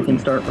we can shooting.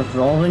 start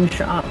resolving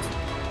shots.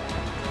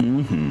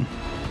 Mm-hmm.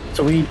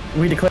 So we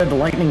declared the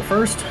lightning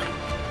first.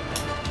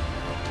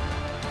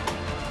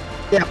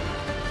 Yep.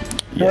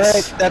 Yes. All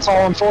right, that's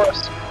all on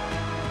force.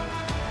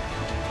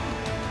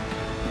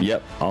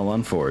 Yep. All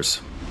on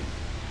 4s.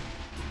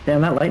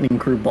 Damn, that lightning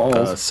crew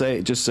balls.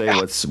 Just say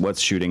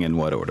what's shooting in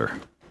what order.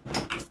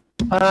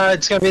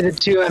 It's going to be the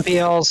 2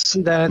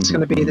 MPLs, then it's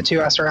going to be the 2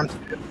 SRM,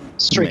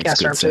 streak Makes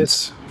good SRM2s.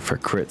 sense for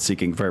crit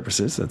seeking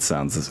purposes. That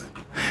sounds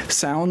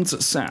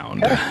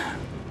sound. Okay.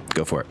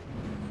 Go for it.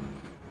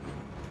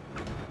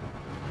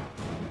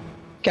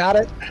 Got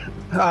it.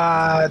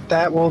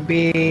 That will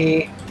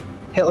be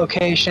hit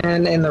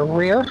location in the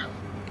rear.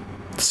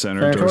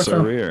 Center torso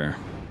torso. rear.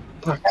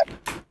 Okay.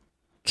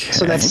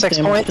 So that's 6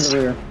 Damage points. to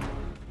the rear.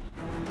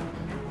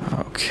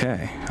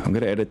 Okay, I'm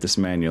gonna edit this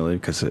manually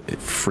because it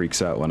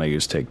freaks out when I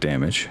use take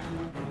damage.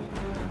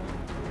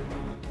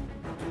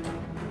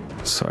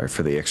 Sorry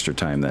for the extra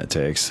time that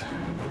takes.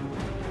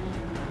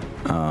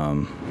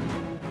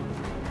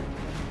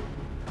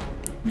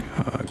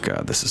 Oh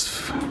god, this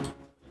is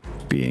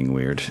being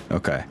weird.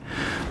 Okay,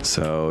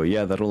 so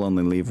yeah, that'll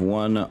only leave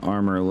 1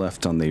 armor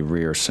left on the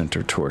rear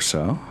center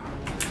torso.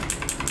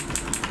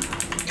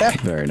 Okay.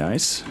 Very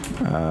nice.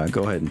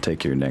 Go ahead and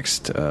take your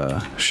next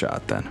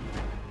shot then.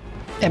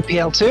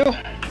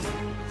 MPL2.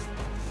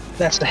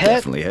 That's the hit.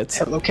 Definitely hits.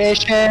 Hit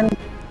location.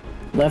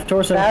 Left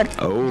torso. Back.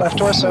 Oh, Left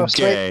torso.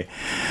 okay.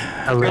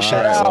 Straight. Good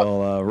shot Alright, out.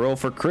 well, roll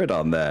for crit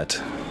on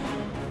that.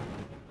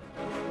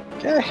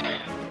 Okay.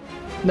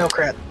 No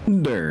crit.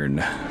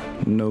 Darn.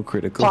 No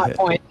critical Plot hit.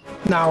 point.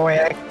 No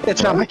way.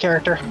 It's not my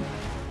character.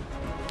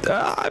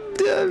 Uh,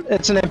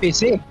 It's an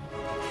NPC.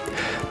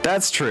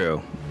 that's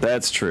true.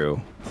 That's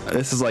true.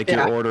 This is like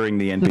Yeah. you're ordering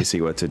the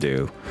NPC what to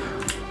do.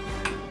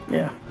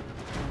 Yeah.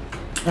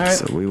 All right.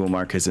 So we will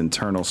mark his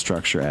internal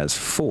structure as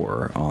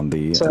 4 on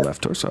the So-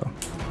 left torso.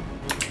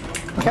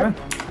 Okay.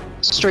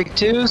 Streak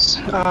 2s.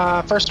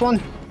 First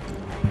one.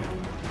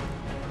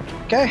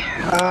 Okay.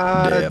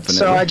 Definitely.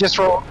 So I just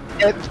roll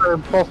hit for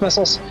both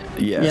missiles.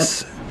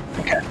 Yes.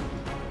 Okay.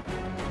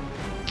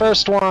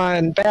 First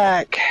one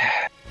back.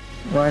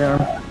 Right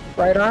arm.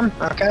 Right arm.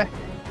 Okay.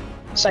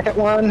 Second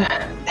one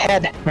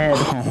head. Head.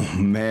 Oh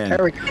man.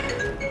 There we go.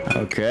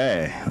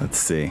 Okay. Let's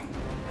see.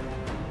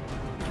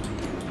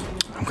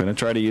 I'm gonna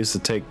try to use the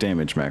take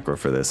damage macro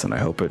for this, and I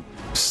hope it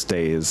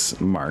stays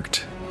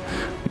marked.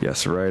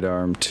 Yes, right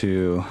arm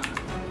 2,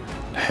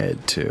 head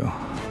 2.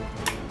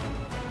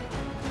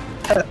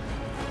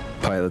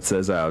 Pilot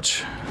says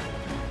ouch.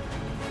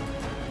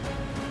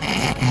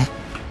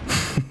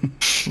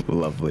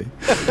 Lovely.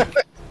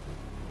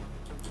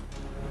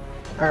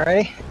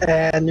 Alrighty.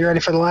 And you ready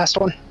for the last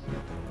one?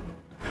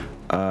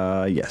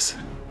 Yes.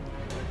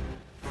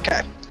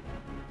 Okay.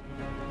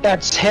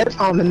 That's hit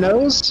on the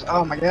nose.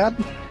 Oh my god.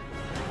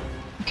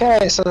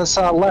 Okay, so that's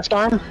left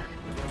arm.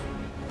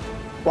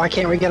 Why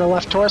can't we get a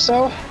left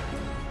torso?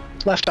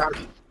 Left arm.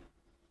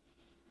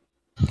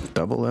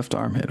 double left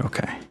arm hit.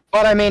 Okay.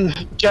 But I mean,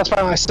 just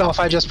by myself,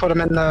 I just put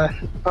him in the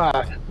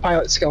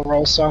pilot skill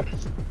roll, so.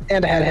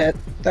 And a head hit.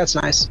 That's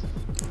nice.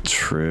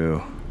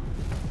 True.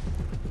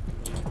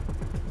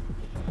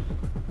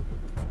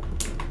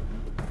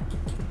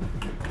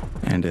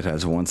 And it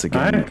has once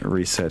again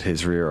reset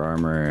his rear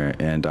armor,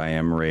 and I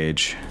am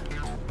rage.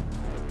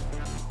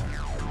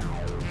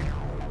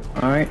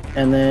 Alright,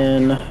 and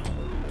then...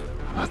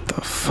 What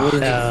the fuck?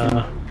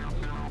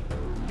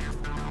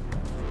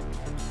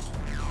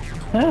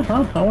 Yeah,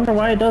 huh? I wonder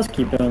why it does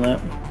keep doing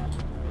that.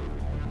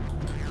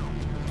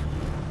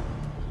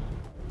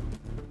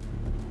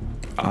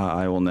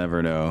 I will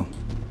never know.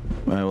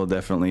 I will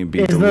definitely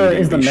be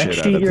Is the mech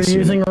sheet you're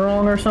using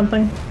wrong or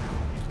something?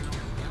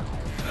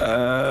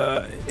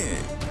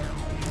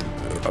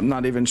 I'm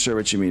not even sure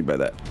what you mean by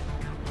that.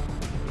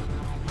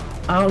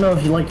 I don't know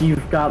if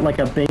you've got like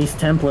a base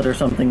template or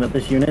something that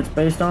this unit's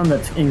based on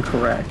that's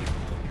incorrect.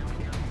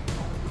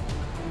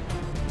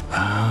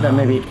 That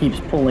maybe it keeps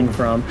pulling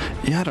from.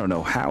 Yeah, I don't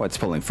know how it's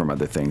pulling from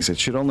other things. It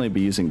should only be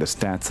using the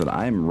stats that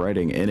I'm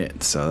writing in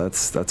it. So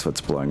that's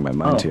what's blowing my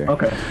mind here.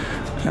 Okay.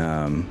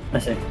 I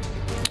see.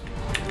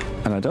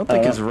 And I don't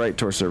think his right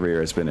torso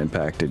rear has been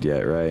impacted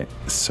yet, right?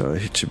 So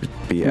it should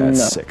be at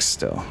 6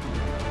 still.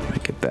 Let me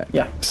get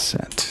that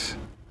set.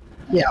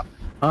 Yeah.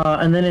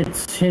 And then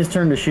it's his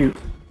turn to shoot.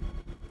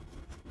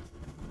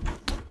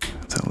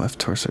 The left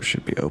torso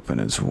should be open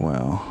as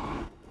well.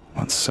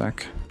 1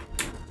 sec.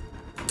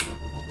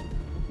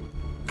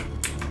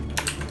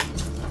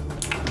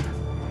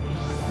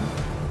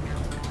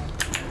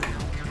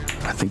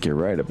 I think you're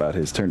right about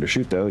his turn to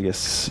shoot, though.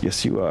 Yes,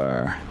 you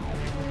are.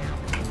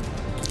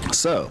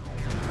 So,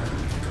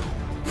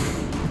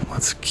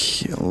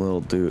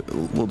 we'll do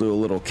a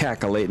little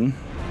calculating.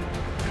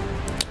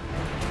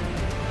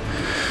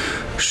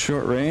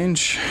 Short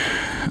range,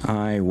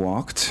 I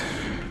walked,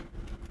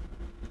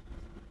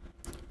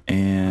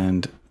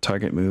 and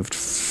target moved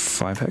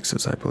 5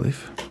 hexes, I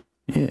believe.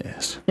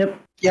 Yes. Yep.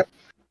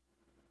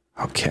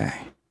 Okay.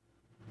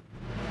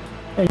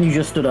 And you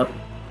just stood up.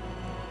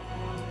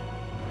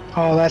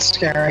 Oh, that's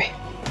scary.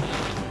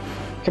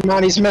 Come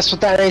on, he's messed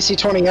with that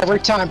AC-20 every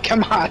time.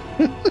 Come on.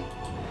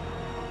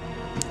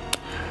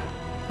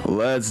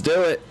 Let's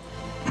do it.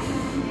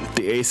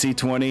 The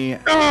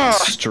AC-20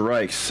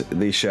 strikes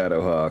the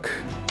Shadowhawk.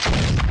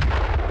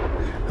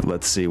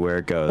 Let's see where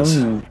it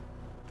goes.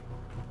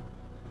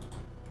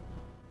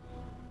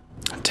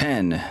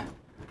 10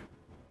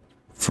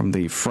 from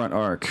the front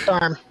arc.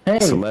 Arm. Hey,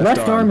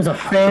 left arm is a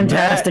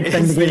fantastic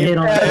thing to get hit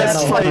on.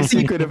 Best place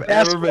you could have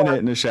ever been hit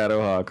in a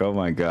Shadowhawk. Oh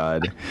my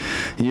god.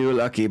 You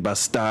lucky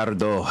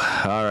bastardo.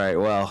 Alright,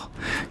 well,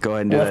 go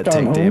ahead and do that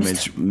take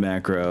damage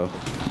macro.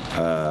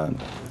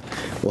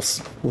 We'll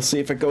see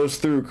if it goes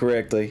through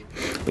correctly.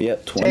 But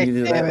yep, 20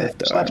 to that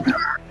left arm.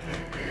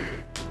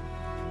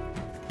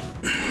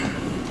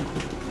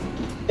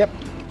 Yep.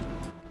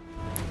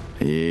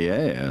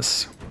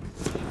 Yes.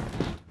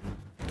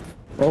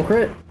 Roll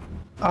crit.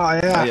 Oh,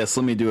 yeah. Oh, yes,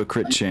 let me do a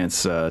crit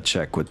chance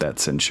check with that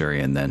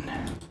Centurion then.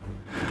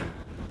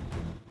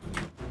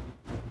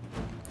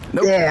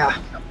 Nope. Yeah.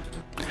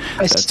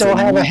 I still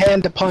have a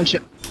hand to punch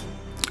it.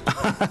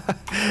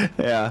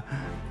 Yeah.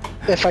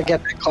 If I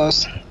get that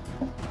close.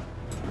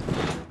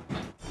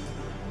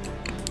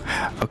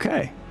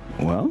 Okay.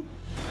 Well,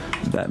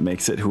 that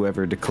makes it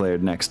whoever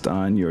declared next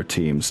on your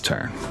team's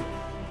turn.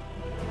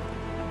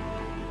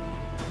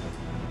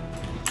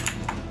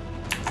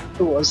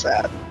 Who was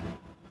that?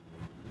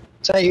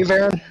 Is that you,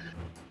 Varen?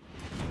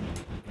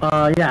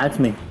 Yeah, it's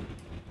me.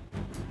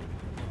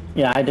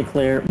 Yeah, I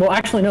declare... Well,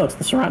 actually, no, it's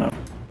the Serrano.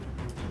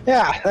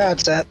 Yeah,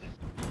 that's it.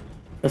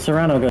 The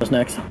Serrano goes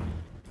next.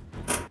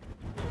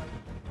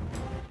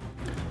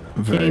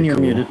 Very and you're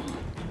cool. muted.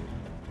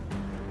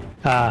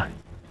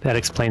 That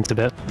explains a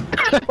bit.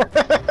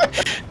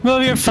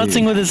 Well, you're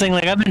futzing with this thing.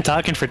 Like, I've been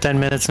talking for 10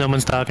 minutes. No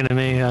one's talking to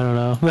me. I don't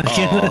know.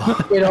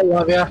 We don't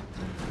love you.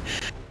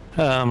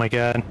 Oh my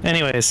god.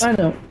 Anyways. I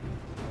know.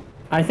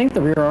 I think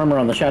the rear armor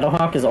on the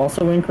Shadowhawk is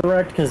also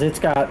incorrect because it's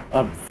got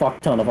a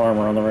fuck ton of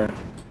armor on the rear.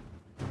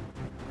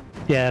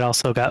 Yeah, it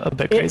also got a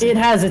bit crazy. It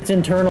has its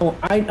internal...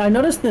 I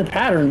noticed the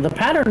pattern. The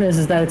pattern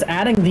is that it's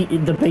adding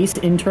the base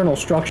internal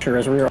structure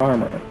as rear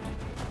armor.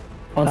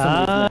 On some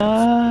of these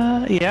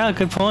maps. Yeah,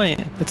 good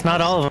point. It's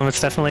not all of them.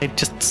 It's definitely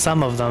just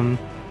some of them.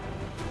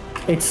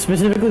 It's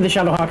specifically the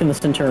Shadowhawk and the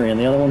Centurion.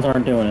 The other ones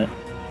aren't doing it.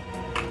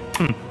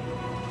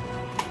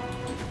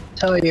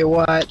 Tell you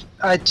what,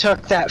 I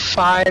took that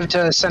 5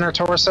 to center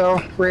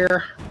torso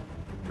rear.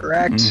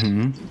 Correct?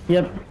 Mm-hmm.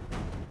 Yep.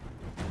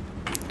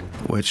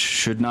 Which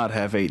should not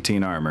have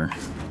 18 armor.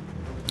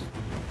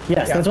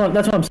 Yes, yeah.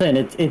 That's what I'm saying.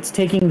 It's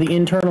taking the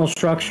internal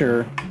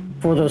structure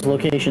for those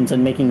locations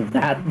and making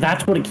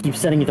that's what it keeps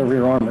setting the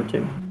rear armor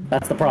to.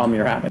 That's the problem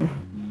you're having.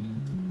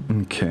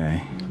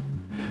 Okay.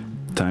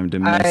 Time to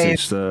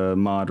message the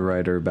mod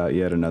writer about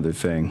yet another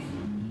thing.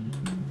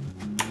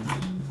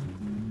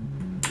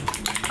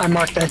 I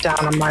marked that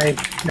down on my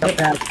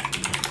notepad.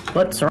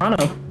 But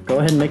Serrano, go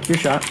ahead and make your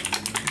shot.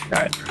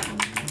 Alright.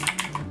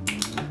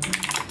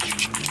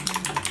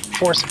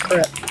 Force a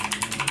crit.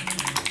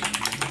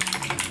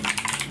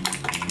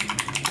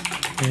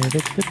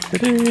 What's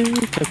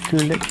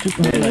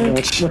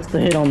the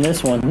hit on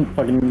this one?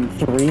 Fucking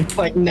 3?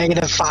 Like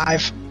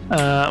 -5.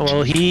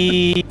 Well,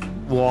 he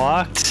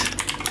walked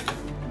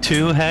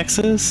 2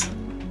 hexes.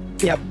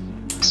 Yep.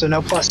 So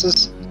no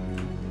pluses.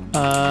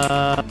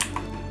 I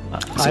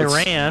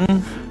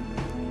ran.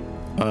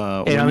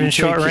 I'm in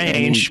short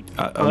range.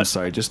 I'm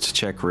sorry, just to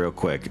check real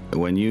quick.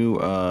 When you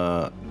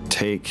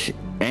take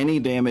any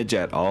damage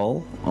at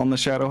all on the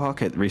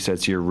Shadowhawk, it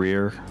resets your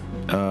rear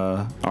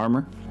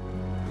armor?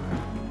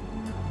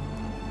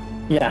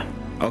 Yeah.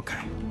 Okay.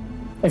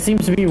 It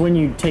seems to be when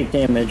you take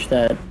damage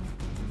that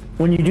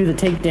when you do the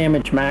take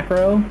damage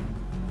macro,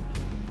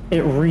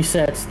 it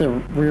resets the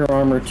rear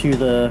armor to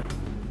the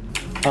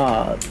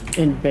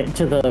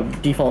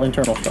default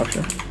internal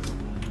structure.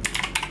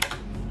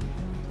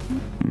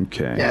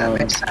 Okay. Yeah, that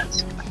makes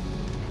sense.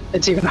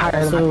 It's even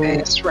higher than my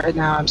base. Right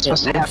now I'm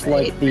supposed to have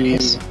 8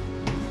 base.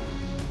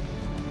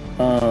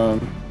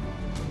 And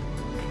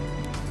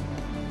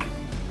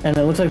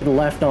it looks like the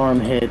left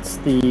arm hits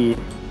the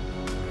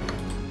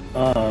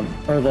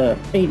or the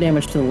 8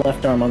 damage to the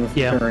left arm on the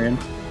Centurion.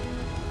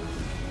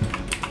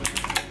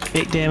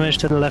 8 damage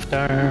to the left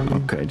arm.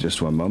 Okay,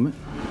 just one moment.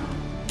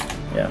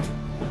 Yeah.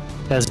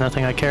 There's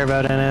nothing I care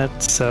about in it,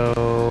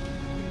 so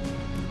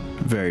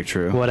Very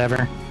true.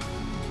 whatever.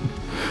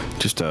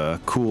 Just a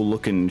cool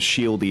looking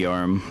shieldy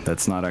arm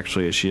that's not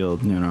actually a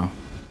shield, you know.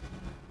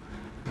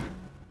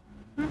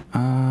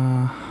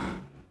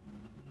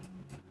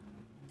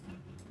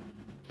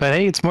 But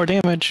hey, it's more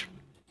damage.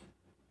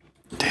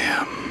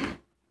 Damn.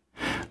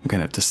 I'm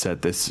gonna have to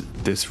set this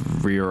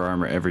rear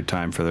armor every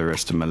time for the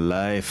rest of my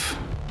life.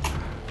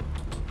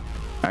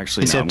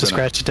 Actually, You no, have to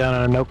scratch it down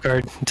on a note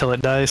card until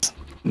it dies.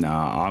 No,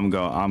 I'm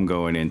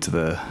going into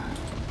the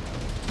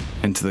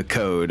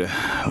code.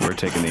 We're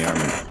taking the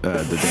armor,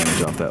 the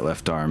damage off that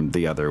left arm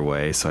the other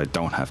way, so I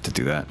don't have to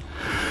do that.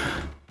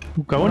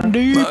 Going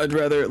deep. I'd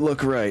rather it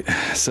look right.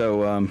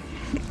 So,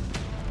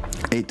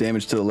 8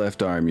 damage to the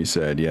left arm, you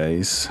said,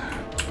 yes.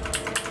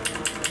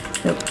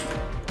 Yep.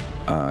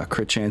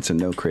 Crit chance and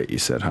no crit, you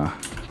said, huh?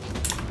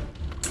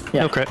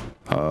 Yeah. No crit.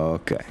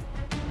 Okay.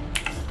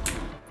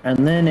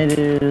 And then it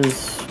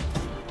is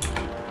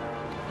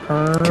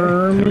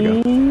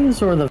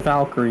Hermes or the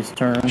Valkyrie's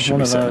turn. Should One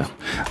be of set those.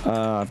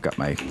 now. I've got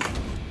my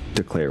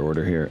declare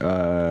order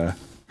here.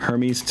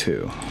 Hermes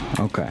 2.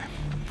 Okay.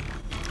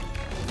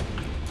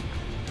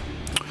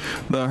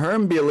 The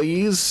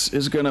Hercules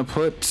is gonna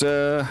put,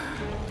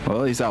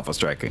 well, he's alpha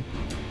striking.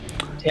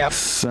 Yep.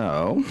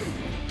 So,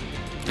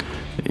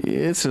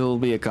 it'll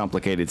be a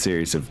complicated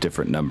series of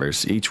different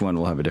numbers. Each one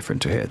will have a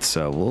different to hit.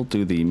 So we'll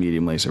do the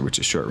medium laser, which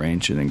is short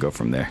range, and then go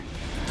from there.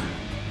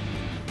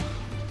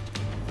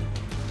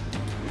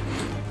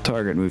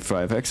 Target moved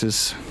 5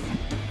 hexes.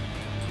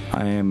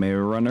 I am a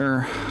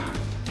runner.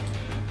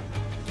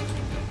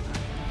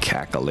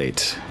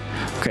 Calculate.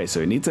 Okay, so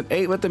he needs an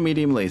 8 with the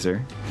medium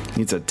laser.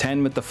 Needs a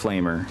 10 with the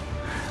flamer.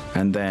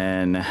 And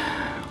then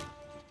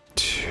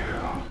 2.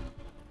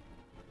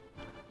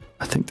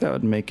 I think that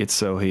would make it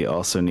so he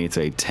also needs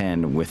a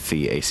 10 with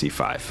the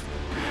AC5.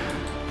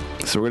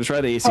 So we're going to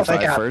try the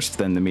AC5 first,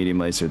 then the medium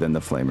laser, then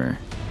the flamer.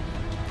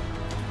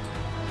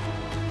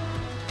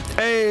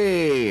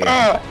 Hey!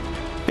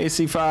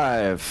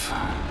 AC5.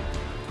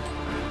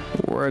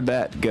 Where'd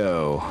that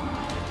go?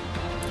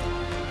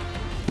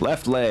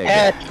 Left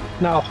leg.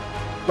 No.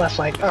 Left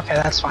leg. Okay,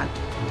 that's fine.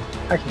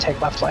 I can take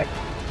left leg.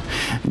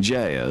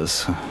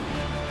 Jazz.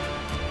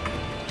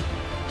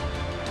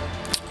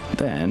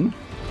 Then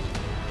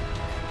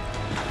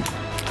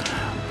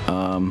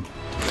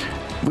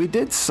we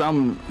did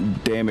some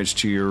damage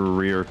to your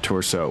rear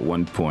torso at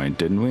one point,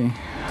 didn't we?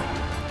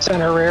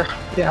 Center rear.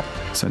 Yeah.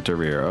 Center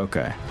rear,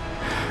 okay.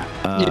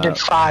 You did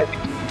 5.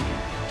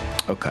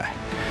 Okay.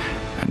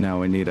 Now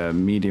we need a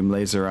medium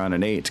laser on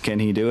an 8. Can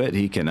he do it?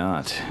 He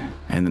cannot.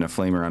 And then a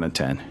flamer on a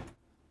 10.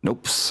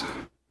 Nopes.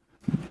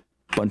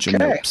 Bunch of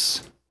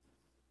nopes.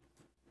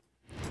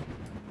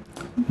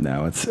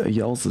 Now it's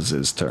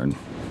Yulz's turn.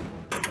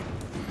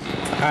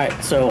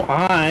 Alright, so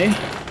I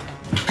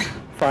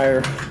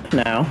fire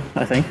now,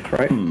 I think,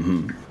 right?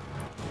 Mm-hmm.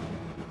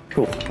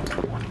 Cool.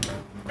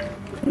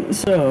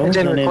 So, It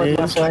didn't then record it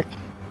left is leg.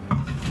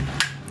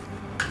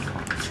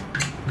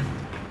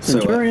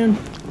 Centurion.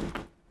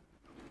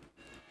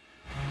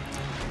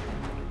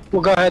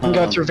 We'll go ahead and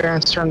go through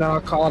Varen's turn, then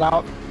I'll call it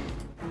out.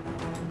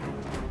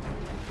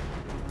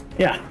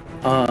 Yeah.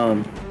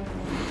 So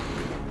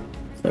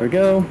there we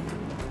go.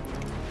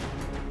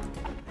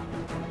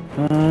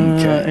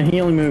 Okay. And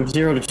he only moves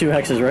 0 to 2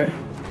 hexes, right?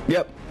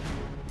 Yep.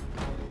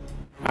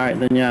 Alright,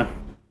 then yeah.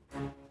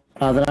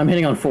 Then I'm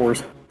hitting on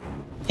 4s.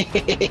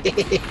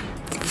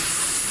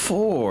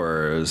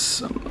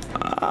 4s.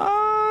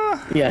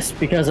 Yes,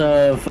 because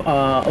of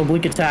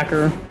oblique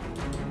attacker.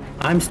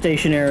 I'm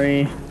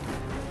stationary.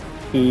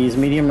 He's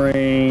medium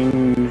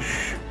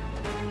range.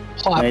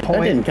 Plot Wait, point.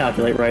 that didn't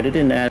calculate right. It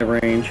didn't add a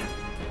range.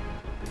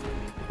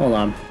 Hold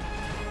on.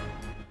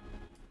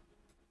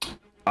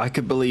 I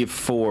could believe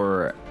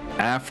 4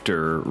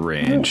 after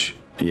range.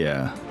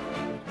 Yeah.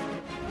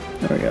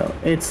 There we go.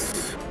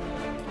 It's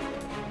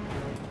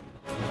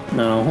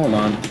No, hold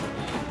on.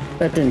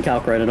 That didn't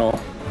calculate at all.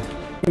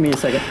 Give me a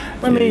second.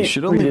 You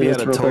should only be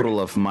at a total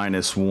of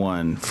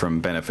 -1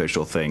 from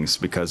beneficial things,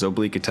 because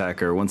Oblique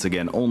Attacker, once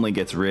again, only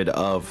gets rid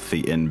of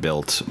the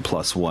inbuilt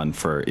 +1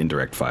 for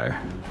indirect fire.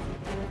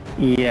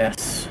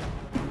 Yes.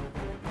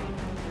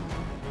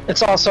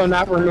 It's also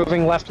not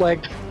removing left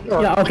leg.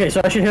 Yeah, okay,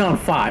 so I should hit on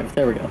 5.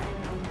 There we go.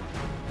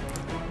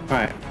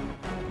 Alright.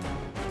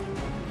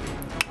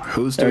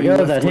 Who's There doing we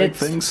go, left that leg hits.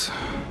 things?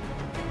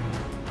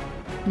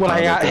 What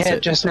I got that's hit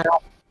it. just now.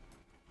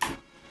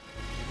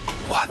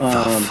 What the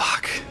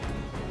fuck?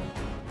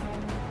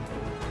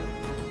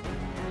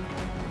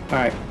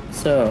 Alright,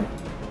 so...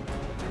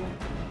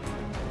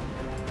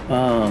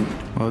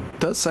 Well, it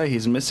does say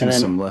he's missing and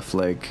then- some left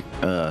leg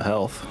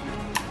health.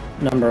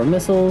 number of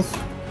missiles.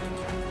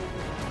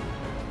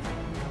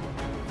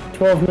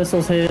 12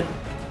 missiles hit.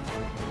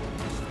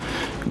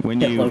 When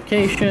Hit you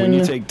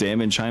location. take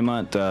damage,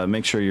 Heimat,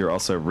 make sure you're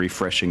also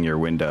refreshing your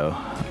window.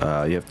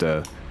 You have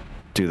to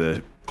do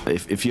the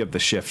if you have the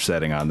shift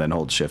setting on, then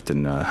hold shift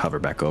and hover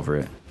back over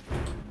it.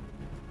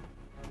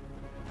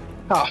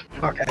 Oh,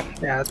 okay.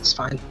 Yeah, that's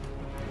fine.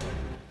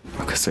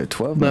 Okay, so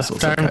 12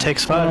 missiles. Left arm okay.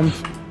 takes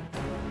 5.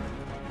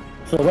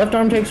 So left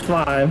arm takes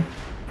 5,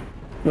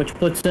 which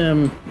puts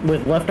him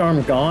with left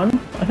arm gone,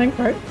 I think,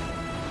 right?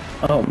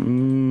 Oh,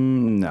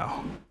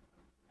 No.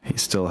 He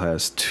still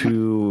has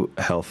 2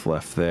 health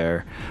left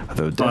there.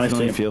 Although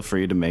definitely see. feel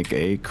free to make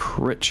a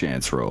crit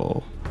chance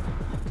roll.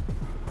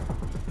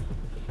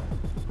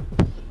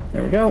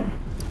 there we go.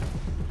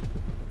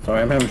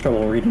 Sorry, I'm having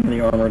trouble reading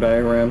the armor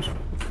diagrams.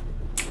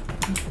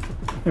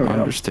 There we go.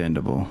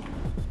 Understandable.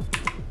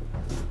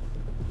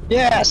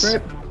 Yes!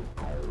 Great.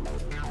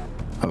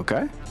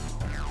 Okay.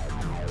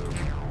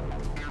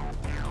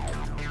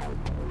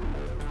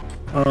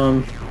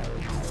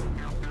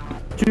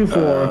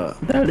 2-4.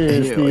 That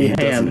is he the doesn't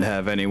hand.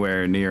 have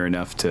anywhere near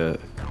enough to,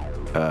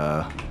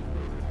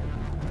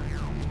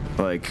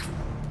 like,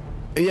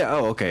 yeah.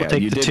 Oh, okay. We'll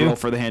take You the did 2. roll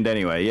for the hand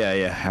anyway.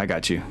 Yeah, I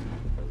got you.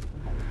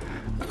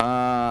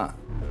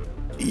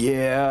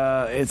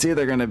 Yeah, it's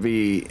either gonna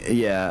be.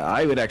 Yeah,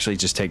 I would actually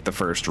just take the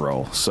first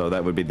roll. So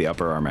that would be the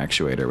upper arm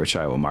actuator, which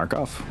I will mark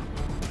off.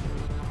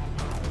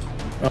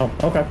 Oh,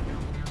 okay.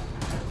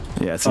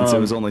 Yeah, since it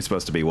was only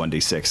supposed to be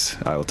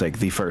 1d6, I will take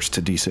the first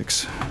to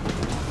d6.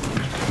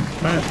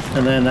 Alright,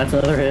 and then that's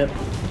another hit.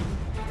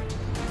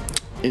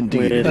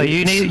 Indeed. With- Oh,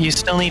 you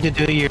still need to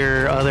do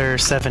your other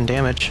 7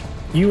 damage.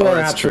 You are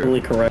that's true.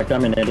 absolutely correct.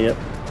 I'm an idiot.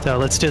 So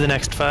let's do the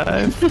next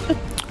 5.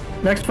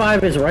 Next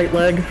 5 is right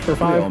leg for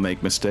We all 5.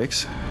 make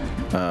mistakes.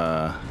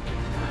 Right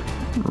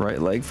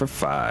leg for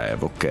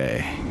 5.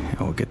 Okay,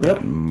 I will get Yep.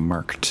 that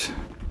marked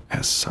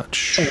as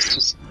such. It's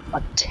just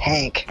a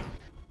tank.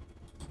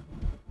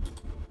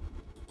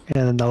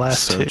 And then the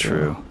last So 2.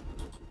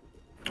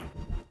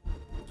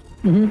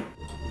 true.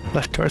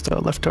 Left torso,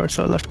 left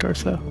torso, left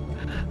torso.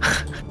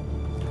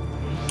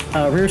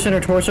 Rear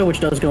center torso,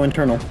 which does go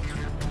internal.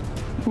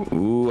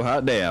 Ooh,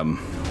 hot damn.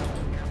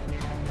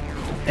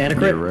 And a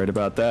crit. You're right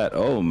about that.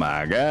 Oh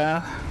my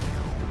god.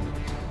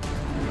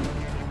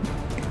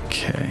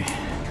 Okay.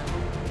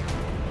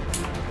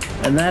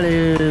 And that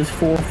is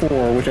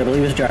 4-4, which I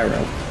believe is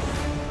gyro.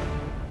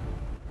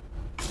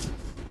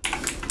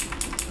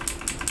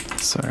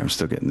 Sorry, I'm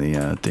still getting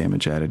the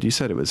damage added. You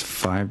said it was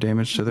 5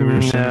 damage to the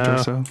rear center No.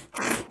 torso?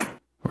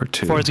 Or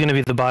 2? 4 is going to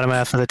be the bottom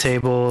half of the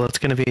table. It's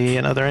going to be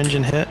another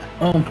engine hit.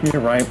 Oh,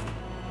 you're right.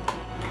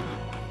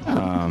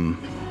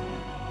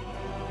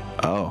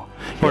 Oh.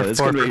 Or Yeah, it's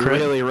going to be crit.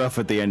 really rough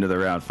at the end of the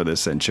round for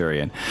this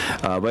Centurion.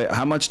 But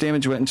how much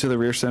damage went into the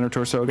rear center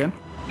torso again?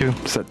 2.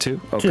 Is that 2?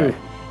 Okay.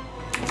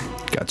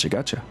 2.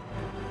 Gotcha.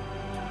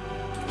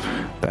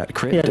 That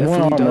crit He had one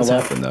definitely armor does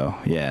left. happen, though.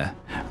 Yeah.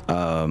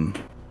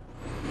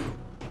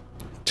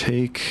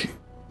 Take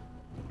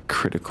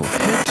critical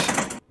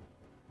hit.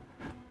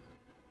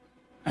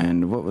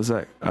 And what was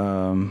that?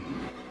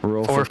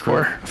 Roll for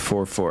 4-4.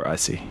 4-4. I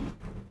see.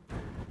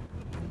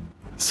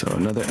 So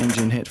another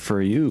engine hit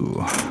for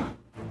you.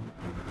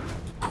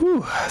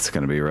 Whew, that's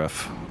gonna be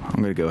rough.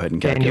 I'm gonna go ahead and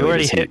calculate. And you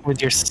already his hit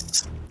with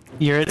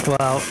your...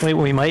 Well, wait,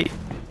 we might...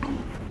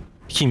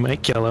 He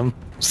might kill him,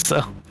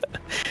 so...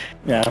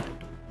 Yeah.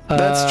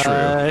 That's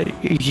true.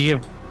 You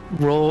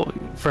roll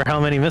for how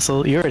many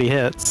missiles? You already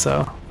hit,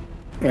 so...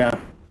 Yeah.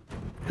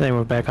 Then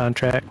we're back on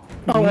track.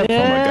 Oh, Oh my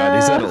god,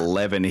 he's at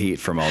 11 heat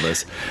from all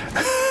this.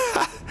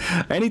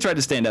 And he tried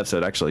to stand up, so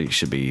it actually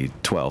should be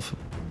 12.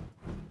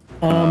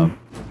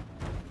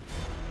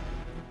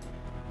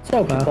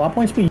 So, can plot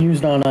points be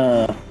used on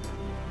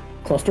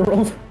cluster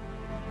rolls?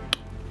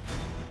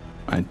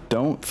 I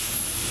don't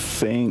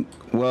think.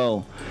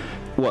 Well,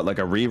 what, like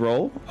a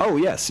re-roll? Oh,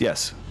 yes.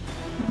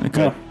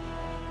 Okay. Yeah.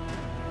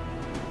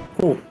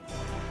 Cool.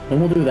 Then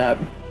we'll do that.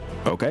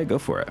 Okay, go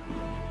for it.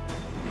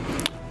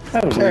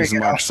 That was Please you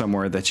go. mark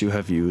somewhere that you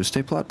have used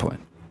a plot point.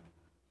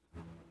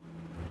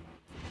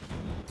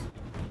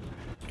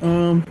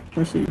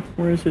 let's see.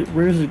 Where is it?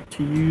 Where is it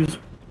to use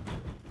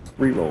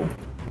reroll?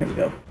 Here we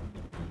go.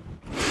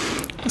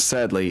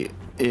 Sadly,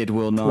 It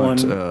will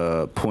not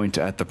point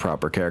at the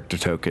proper character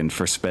token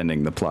for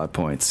spending the plot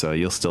points, so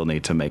you'll still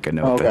need to make a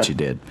note that you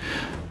did.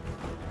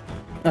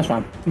 That's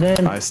fine.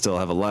 Then I still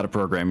have a lot of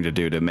programming to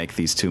do to make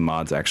these two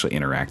mods actually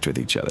interact with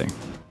each other.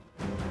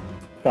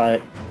 Got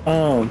it.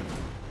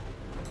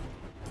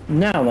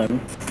 Now then,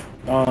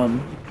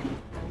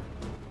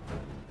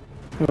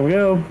 here we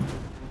go.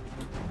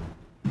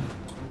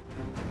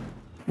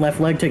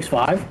 Left leg takes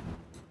 5.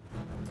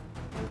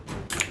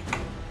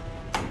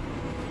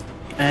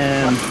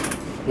 And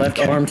left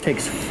arm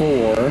takes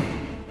 4,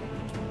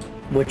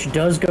 which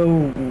does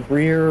go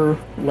rear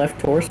left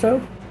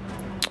torso.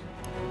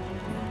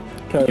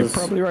 You're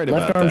probably right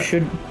left about arm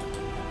that.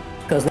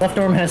 Because left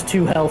arm has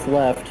 2 health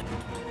left,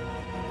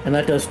 and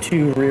that does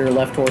 2 rear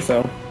left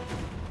torso.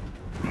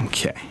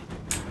 Okay.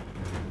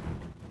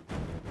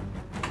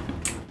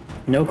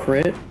 No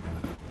crit.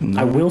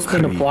 No I will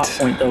spend crit. a plot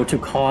point though to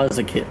cause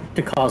a crit.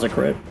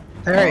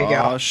 There you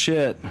go. Oh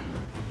shit.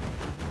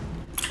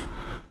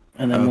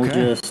 And then we'll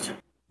just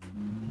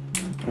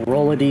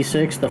roll a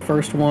d6. The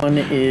first one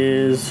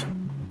is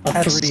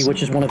a 3,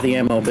 which is one of the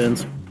ammo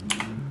bins.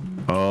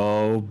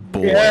 Oh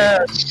boy.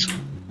 Yes.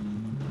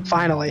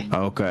 Finally.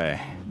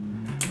 Okay.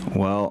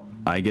 Well,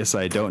 I guess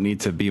I don't need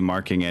to be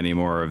marking any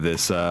more of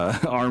this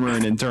armor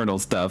and internal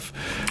stuff.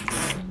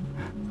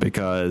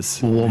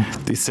 Because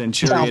the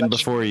Centurion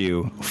before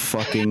you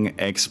fucking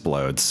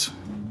explodes.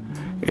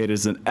 It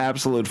is an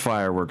absolute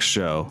fireworks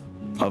show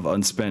of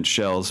unspent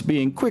shells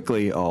being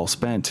quickly all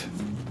spent.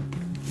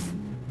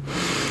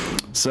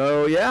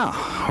 So yeah,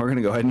 we're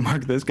gonna go ahead and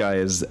mark this guy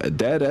as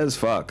dead as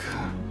fuck.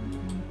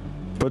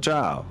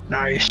 Pachow.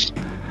 Nice.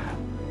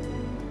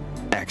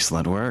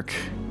 Excellent work.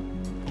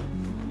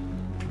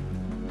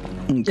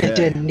 It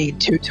didn't need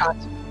 2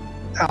 tons of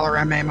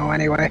LRM ammo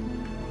anyway.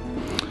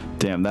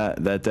 Damn,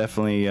 that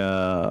definitely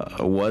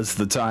was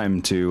the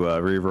time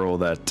to re-roll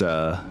that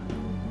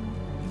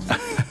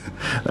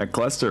that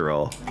cluster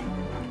roll.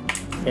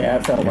 Yeah,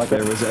 it felt If like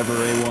there it. was ever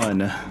a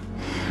one,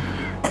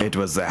 it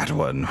was that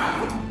one.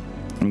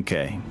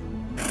 Okay.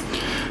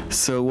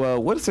 So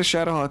what does the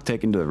Shadowhawk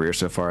take into the rear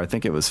so far? I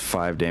think it was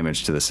 5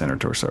 damage to the center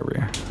torso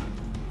rear.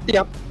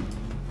 Yep.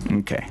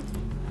 Okay.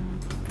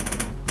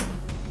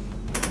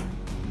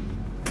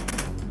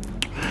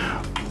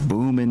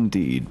 Boom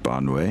indeed,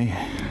 Bondway.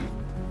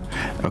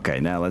 Okay,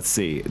 now let's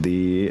see.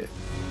 The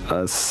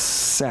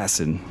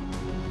assassin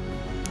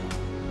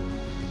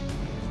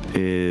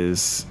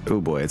is... Oh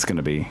boy, it's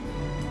gonna be...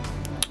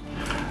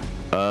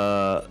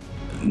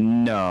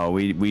 No,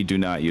 we do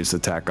not use the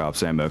TAC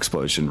Ops ammo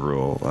explosion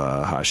rule,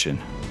 Hashin.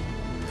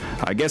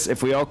 I guess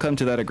if we all come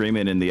to that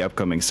agreement in the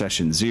upcoming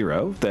session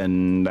 0,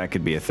 then that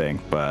could be a thing,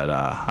 but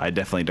I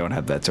definitely don't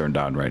have that turned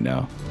on right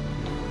now.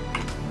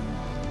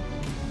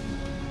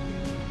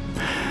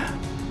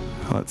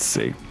 Let's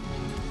see.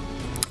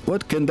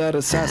 What can that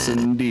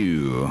assassin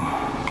do?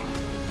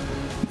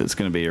 It's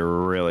going to be a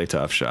really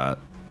tough shot.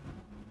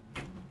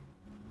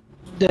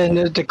 Didn't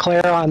it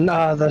declare on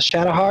the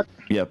Shadowhawk?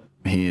 Yep,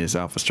 he is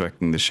alpha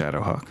striking the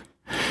Shadowhawk.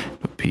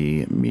 It'll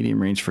be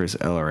medium range for his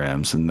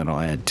LRMs, and then I'll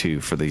add 2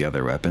 for the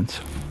other weapons.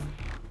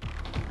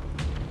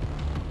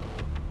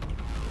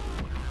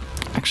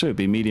 Actually, it'll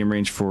be medium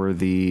range for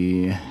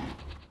the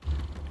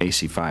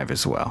AC5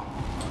 as well.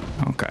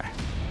 Okay.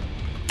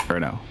 Or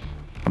no,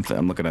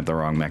 I'm looking at the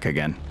wrong mech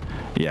again.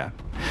 Yeah,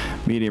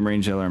 medium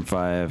range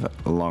LRM5,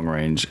 long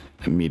range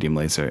medium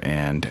laser,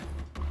 and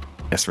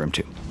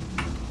SRM2.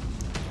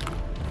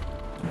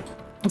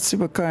 Let's see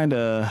what kind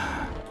of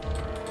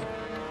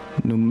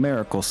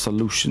numerical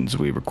solutions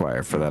we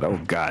require for that. Oh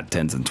god,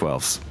 10s and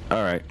 12s.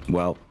 All right,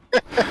 well,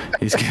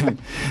 he's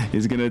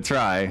gonna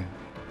try.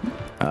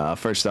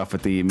 First off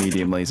with the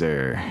medium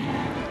laser.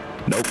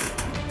 Nope.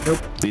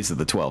 These are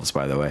the 12s,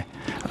 by the way.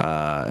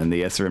 And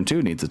the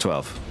SRM2 needs a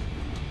 12.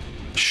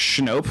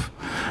 Nope.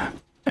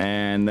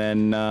 And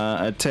then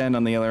a 10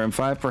 on the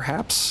LRM5,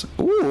 perhaps.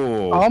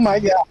 Ooh. Oh my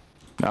god.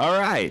 All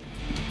right.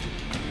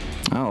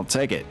 I'll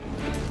take it.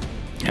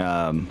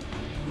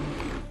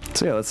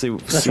 So yeah, let's see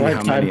right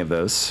how time. many of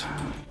those.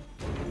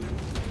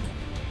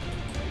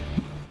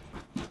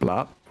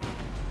 Blop.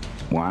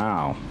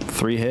 Wow.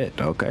 3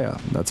 hit. Okay,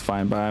 that's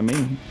fine by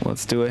me.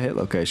 Let's do a hit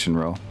location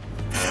roll.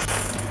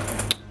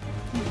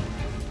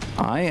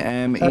 I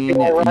am in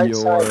your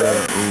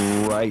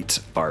right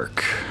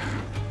arc.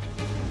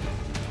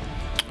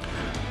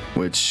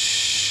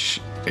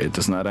 Which it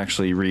does not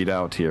actually read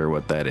out here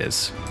what that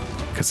is,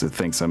 because it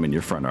thinks I'm in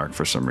your front arc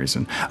for some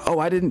reason. Oh,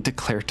 I didn't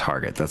declare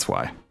target, that's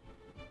why.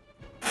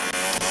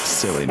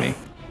 Silly me.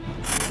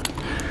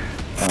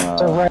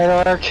 The right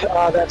arc,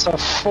 that's a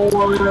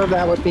 4.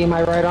 That would be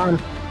my right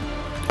arm.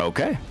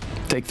 Okay.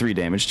 Take 3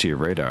 damage to your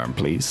right arm,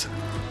 please.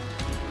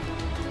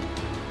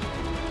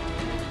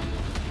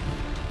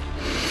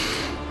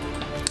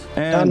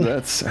 And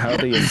that's how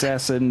the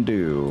assassin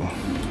do.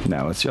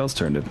 Now it's y'all's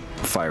turn to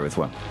fire with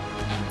 1.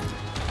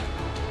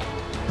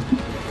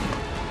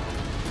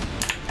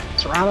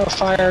 Serrano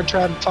fired,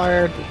 Tread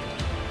fired,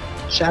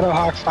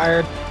 Shadowhawk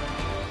fired.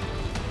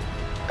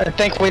 I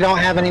think we don't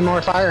have any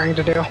more firing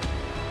to do.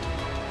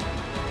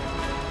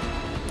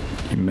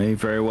 may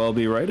very well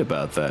be right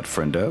about that,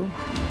 friendo.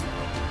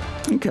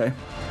 Okay.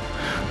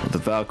 Well, the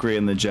Valkyrie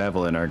and the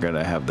Javelin are going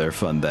to have their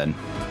fun then.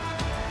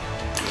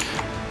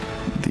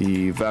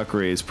 The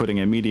Valkyrie is putting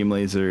a medium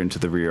laser into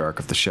the rear arc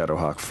of the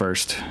Shadowhawk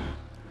first.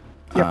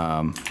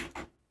 Yep.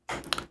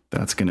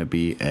 That's going to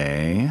be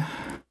a...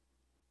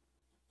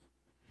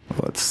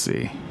 Let's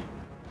see.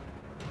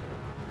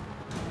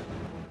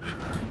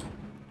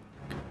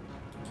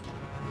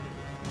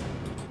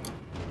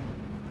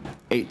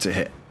 Eight to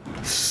hit.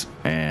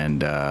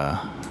 And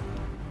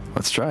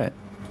let's try it.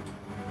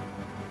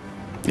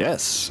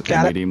 Yes,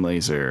 a medium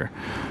laser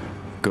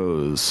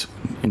goes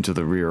into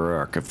the rear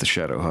arc of the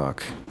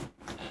Shadowhawk.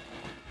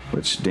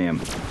 Which, damn,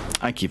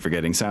 I keep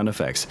forgetting sound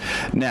effects.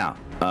 Now,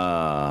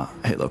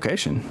 hit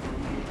location.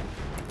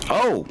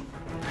 Oh!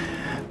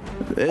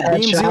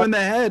 It beams you in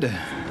the head.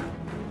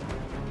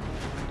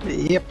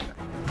 Yep.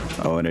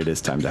 Oh, and it is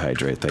time to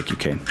hydrate. Thank you,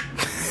 Kane.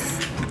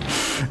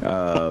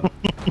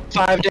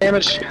 5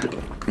 damage.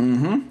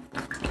 Mm-hmm.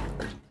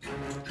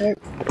 Okay.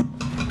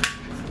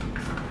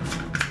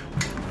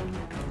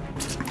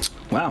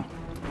 Wow.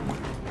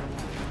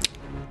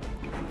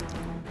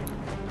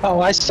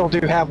 Oh, I still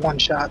do have one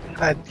shot.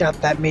 I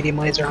got that medium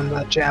laser on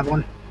the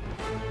Javelin.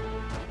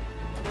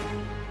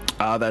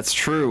 That's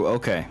true.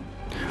 Okay.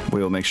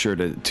 We will make sure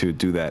to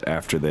do that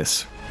after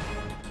this.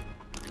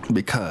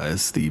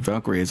 Because the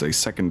Valkyrie has a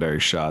secondary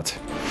shot.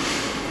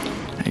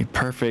 A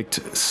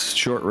perfect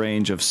short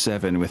range of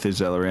 7 with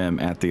his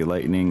LRM at the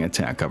lightning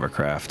attack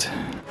hovercraft.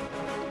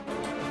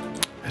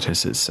 It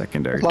is his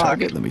secondary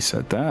target. Let me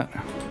set that.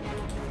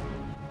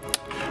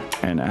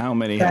 And how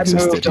many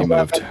hexes did he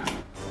move?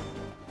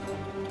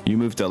 You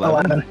moved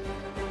 11?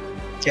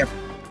 Yep.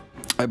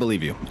 I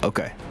believe you.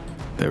 Okay.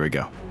 There we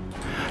go.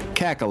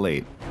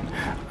 Calculate.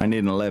 I need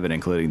an 11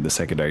 including the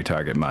secondary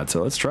target mod,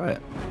 so let's try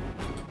it.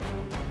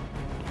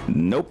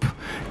 Nope.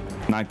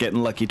 Not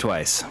getting lucky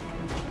twice.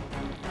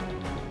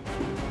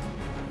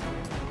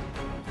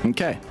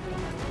 Okay.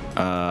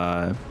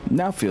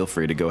 Now feel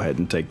free to go ahead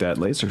and take that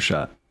laser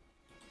shot.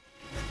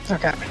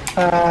 Okay.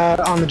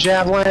 On the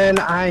Javelin,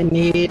 I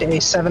need a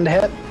 7 to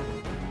hit.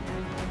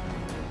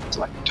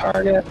 Select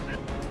target.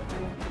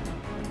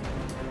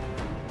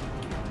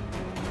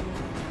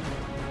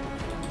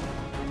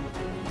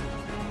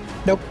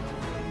 Nope.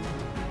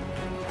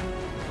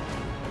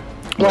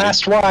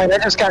 Blast wide. I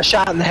just got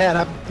shot in the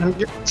head.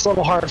 It's a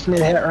little hard for me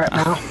to hit right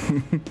now.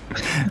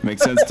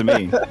 Makes sense to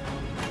me.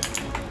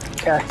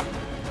 Okay.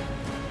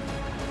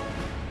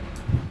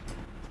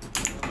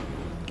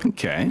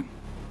 Okay.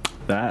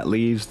 That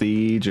leaves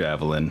the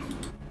Javelin.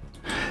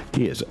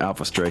 He is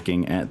alpha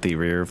striking at the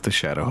rear of the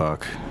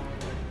Shadowhawk.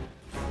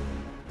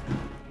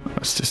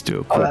 Let's just do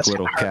a quick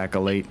little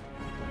calculate.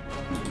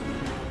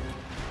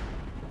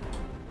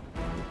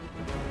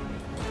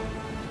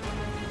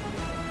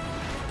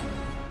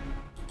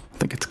 I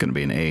think it's going to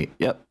be an 8.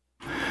 Yep.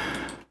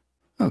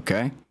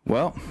 Okay.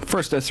 Well,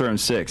 first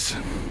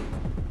SRM6.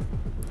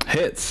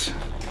 Hits.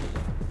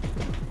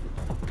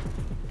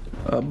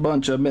 A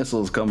bunch of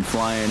missiles come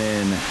flying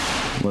in.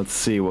 Let's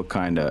see what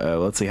kind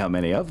of, let's see how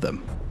many of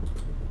them.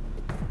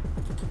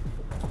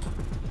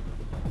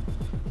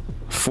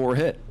 4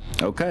 hit.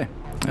 Okay.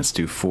 Let's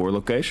do 4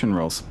 location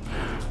rolls.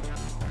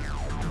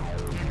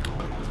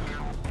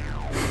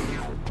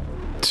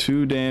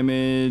 2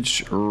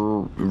 damage,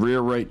 rear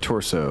right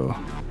torso.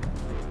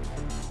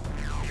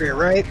 Rear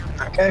right,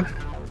 okay.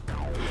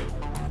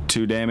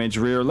 2 damage,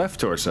 rear left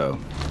torso.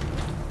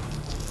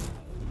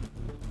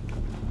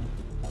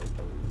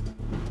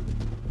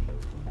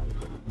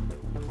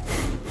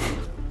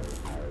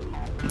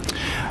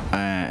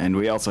 And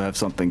we also have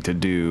something to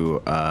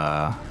do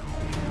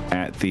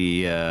at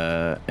the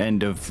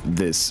end of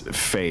this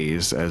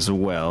phase as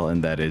well,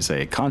 and that is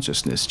a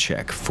consciousness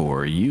check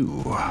for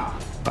you.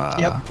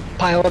 Yep,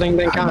 piloting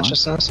the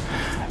consciousness.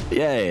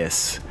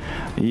 Yes.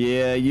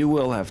 Yeah, you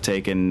will have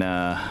taken...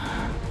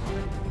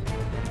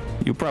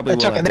 you probably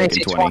will have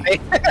taken 20.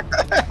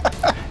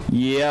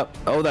 Yep.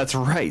 Oh, that's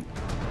right.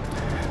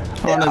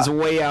 Yeah. On his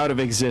way out of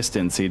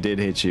existence, he did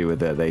hit you with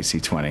that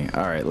AC-20.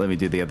 All right, let me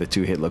do the other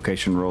 2 hit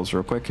location rolls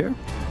real quick here.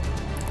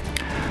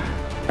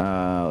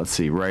 Let's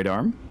see, right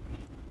arm.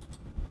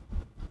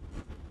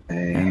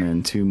 And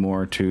then 2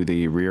 more to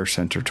the rear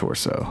center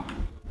torso.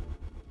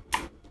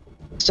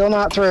 Still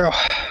not through.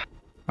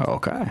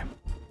 Okay.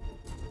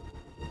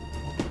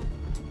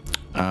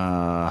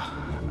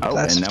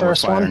 That's and now we're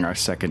firing our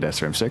second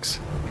SRM6.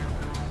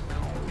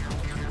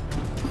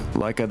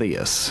 Like a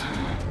this.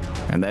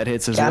 And that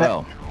hits as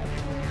well.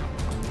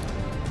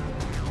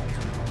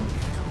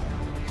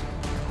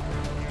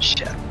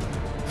 Shit.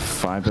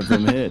 5 of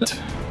them hit.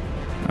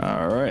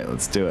 All right,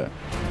 let's do it.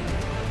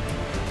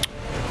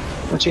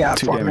 What you got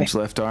 2 for damage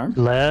me? left arm.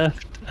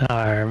 Left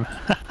arm.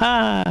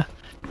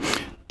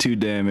 2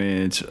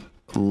 damage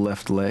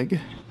left leg.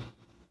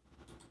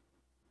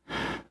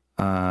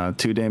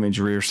 2 damage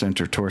rear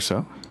center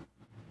torso.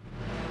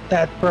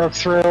 That broke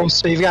through,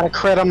 so you've got a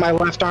crit on my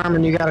left arm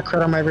and you got a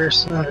crit on my rear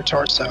center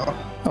torso.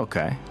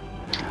 Okay.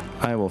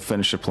 I will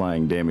finish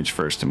applying damage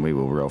first and we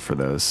will roll for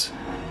those.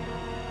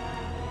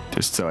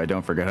 Just so I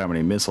don't forget how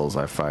many missiles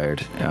I fired.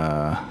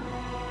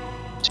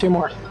 2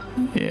 more.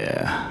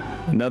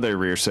 Yeah. Another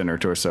rear center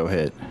torso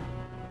hit.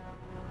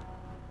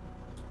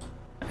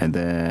 And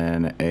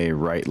then a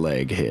right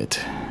leg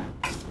hit.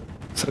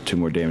 So 2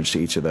 more damage to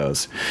each of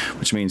those,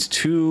 which means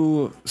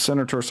 2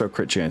 center torso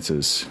crit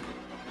chances.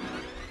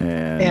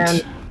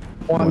 And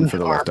 1 for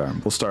the left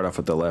arm. We'll start off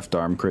with the left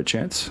arm crit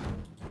chance.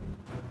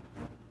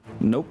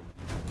 Nope.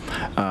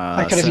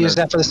 I could have used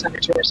that for the center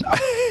torso.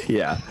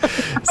 Yeah.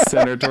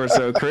 Center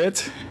torso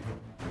crit.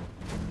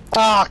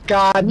 Oh,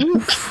 God.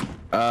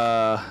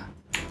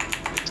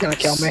 It's going to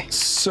kill me.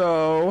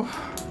 So,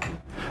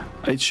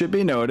 it should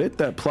be noted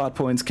that plot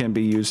points can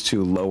be used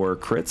to lower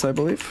crits, I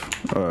believe.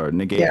 Or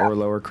negate or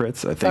lower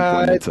crits. I think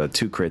when it's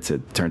 2 crits,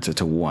 it turns it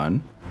to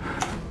 1.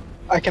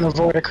 I can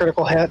avoid a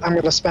critical hit. I'm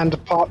going to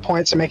spend plot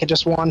points and make it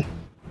just 1.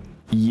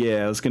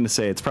 Yeah, I was going to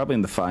say, it's probably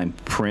in the fine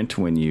print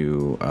when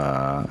you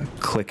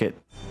click it.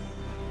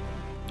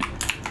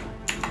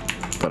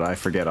 But I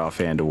forget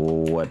offhand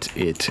what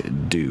it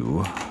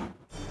do.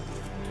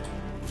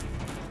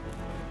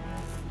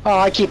 Oh,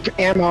 I keep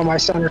ammo on my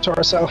center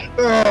torso.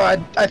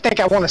 Oh, I think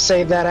I want to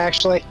save that,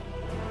 actually.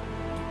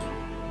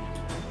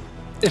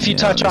 If you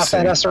touch off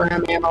that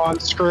SRM ammo, I'm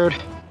screwed.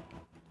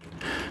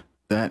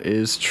 That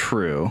is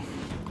true.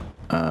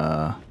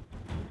 Yeah,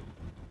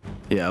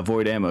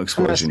 avoid ammo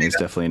explosion is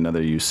definitely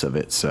another use of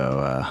it,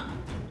 so...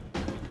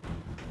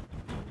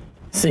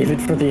 Save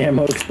it for the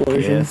ammo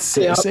explosion.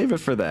 Yeah, save it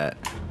for that.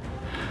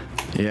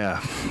 Yeah,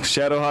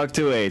 Shadowhawk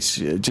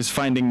 2H, just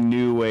finding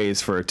new ways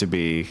for it to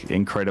be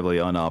incredibly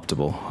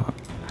unoptimal.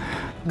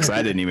 Because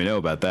I didn't even know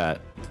about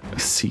that.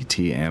 CT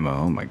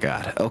ammo, oh my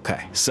god.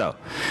 Okay, so,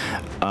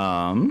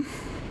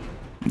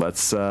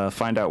 let's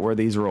find out where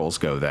these rolls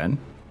go then.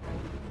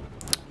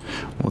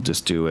 We'll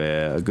just do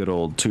a good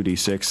old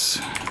 2d6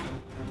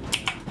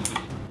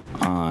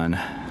 on,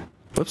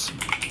 whoops,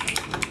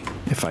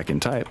 if I can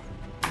type.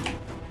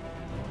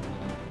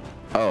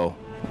 Oh.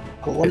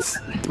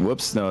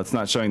 Whoops, no, it's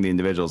not showing the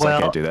individuals. I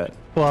can't do that.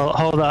 Well,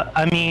 hold on.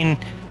 I mean,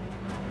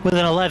 with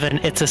an 11,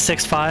 it's a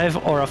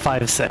 6.5 or a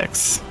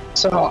 5.6.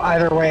 So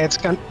either way, it's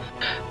going to...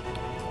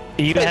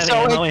 You have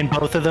ammo in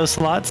both of those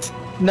slots?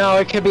 No,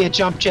 it could be a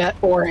jump jet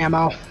or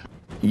ammo.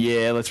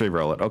 Yeah, let's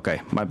re-roll it. Okay,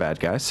 my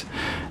bad, guys.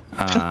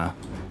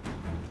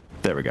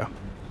 There we go.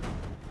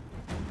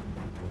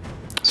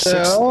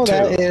 So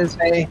that is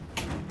a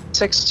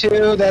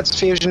 6.2. That's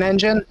fusion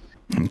engine.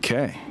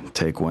 Okay.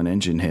 Take 1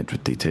 engine hit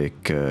with the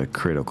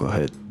critical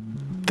hit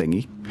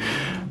thingy.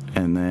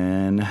 And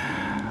then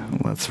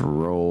let's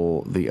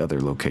roll the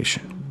other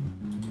location.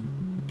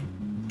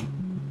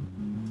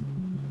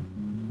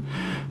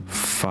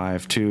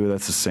 5.2,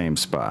 that's the same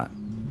spot.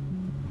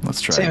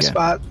 Let's try again. Same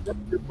spot.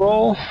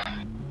 Roll.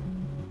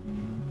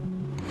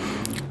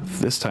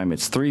 This time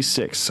it's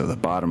 3.6, so the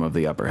bottom of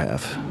the upper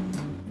half.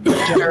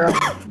 Gyro.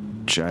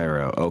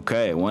 Gyro.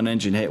 Okay, 1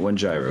 engine hit, 1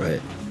 gyro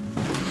hit.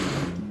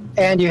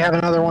 And you have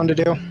another one to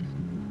do.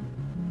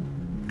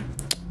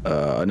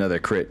 Another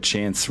crit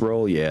chance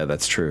roll. Yeah,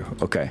 that's true.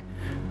 Okay.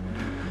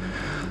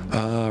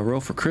 Roll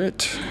for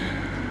crit.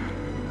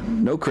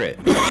 No crit.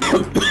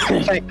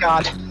 Thank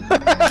God.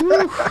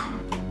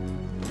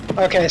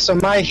 Okay, so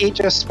my heat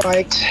just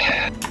spiked,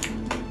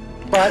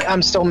 but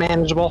I'm still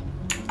manageable.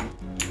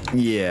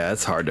 Yeah,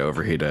 it's hard to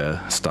overheat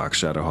a stock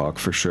Shadowhawk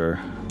for sure.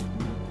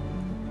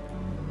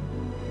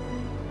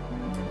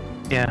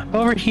 Yeah,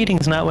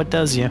 overheating's not what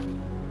does you.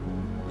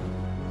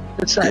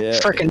 It's that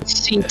frickin'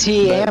 CT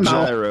ammo.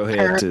 That gyro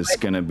hit is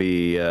going to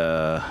be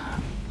a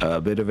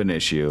bit of an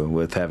issue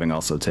with having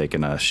also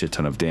taken a shit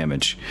ton of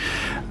damage.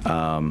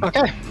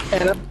 Okay,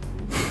 and I'm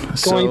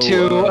going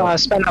to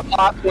spend a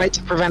plot point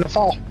to prevent a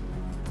fall.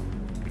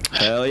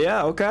 Hell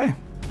yeah, okay.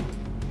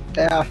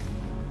 Yeah.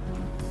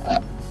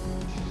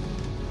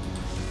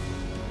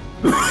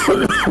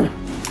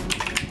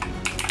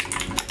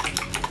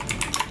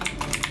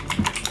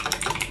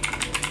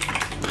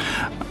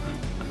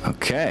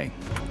 Okay.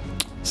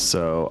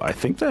 So I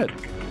think that...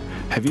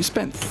 Have you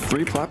spent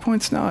 3 plot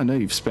points now? I know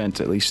you've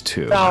spent at least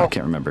 2. No, I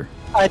can't remember.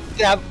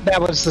 That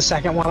was the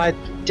second one.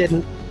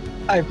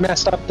 I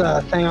messed up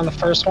the thing on the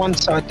first one,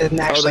 so I didn't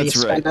actually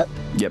spend it.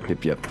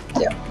 Yep.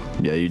 Yeah.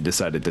 Yeah, you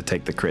decided to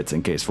take the crits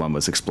in case one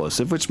was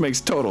explosive, which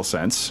makes total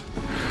sense.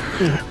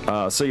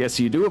 So yes,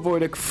 you do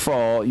avoid a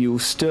fall. You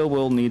still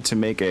will need to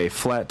make a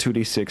flat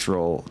 2d6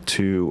 roll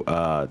to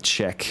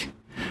check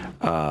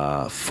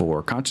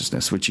for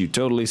consciousness, which you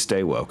totally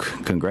stay woke.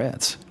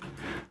 Congrats.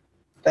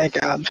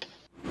 Thank God.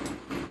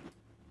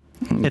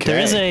 Okay. If there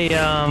is a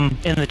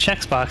in the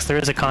checks box, there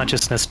is a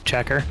consciousness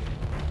checker,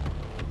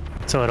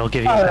 so it'll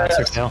give you a pass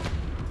or fail.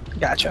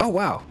 Gotcha. Oh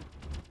wow,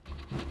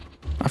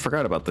 I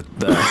forgot about the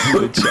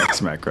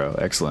checks macro.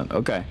 Excellent.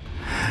 Okay.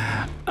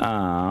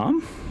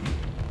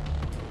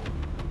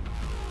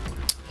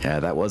 Yeah,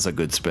 that was a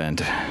good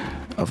spend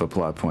of a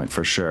plot point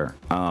for sure.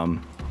 I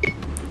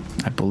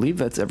believe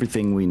that's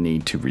everything we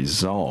need to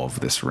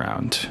resolve this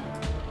round.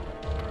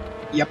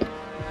 Yep.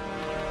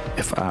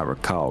 If I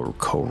recall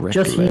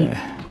correctly. Just heat.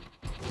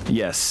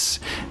 Yes,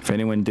 if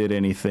anyone did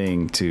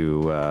anything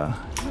to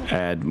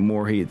add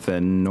more heat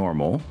than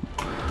normal,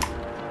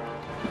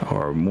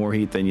 or more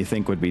heat than you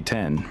think would be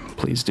 10,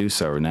 please do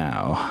so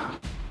now.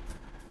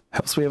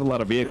 Helps we have a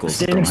lot of vehicles.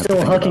 Standing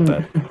still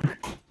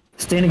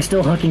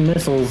hucking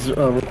missiles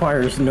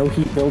requires no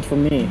heat build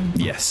from me.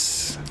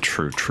 Yes,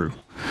 true.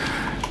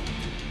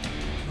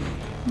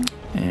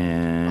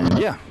 And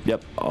yeah,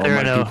 yep, all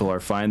my people are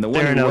fine. The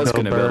one who was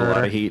going to build a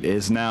lot of heat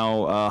is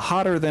now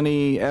hotter than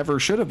he ever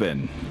should have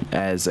been,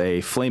 as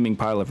a flaming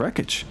pile of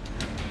wreckage.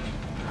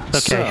 Okay,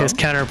 so, his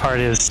counterpart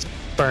is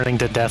burning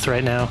to death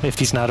right now, if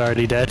he's not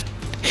already dead.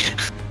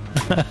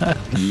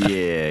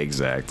 Yeah,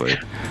 exactly.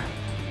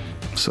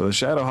 So the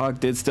Shadowhawk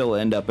did still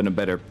end up in a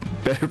better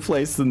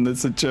place than the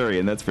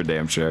Centurion, that's for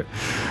damn sure.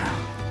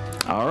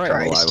 All right,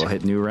 well, I will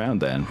hit new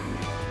round then.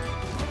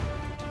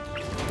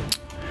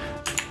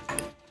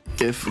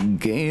 If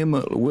game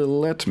will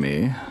let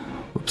me.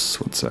 Whoops,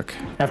 1 sec.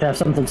 Have to have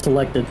something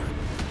selected.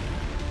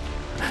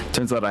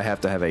 Turns out I have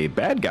to have a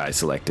bad guy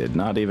selected.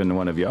 Not even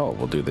one of y'all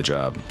will do the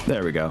job.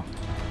 There we go.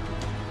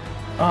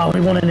 Oh, we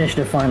won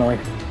initiative finally.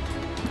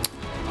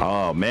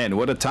 Oh man,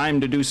 what a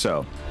time to do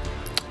so.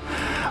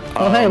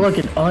 Oh hey, look,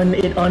 it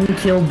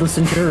unkilled the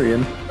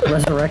Centurion.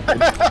 Resurrected.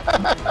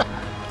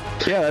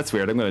 Yeah, that's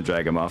weird. I'm gonna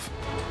drag him off.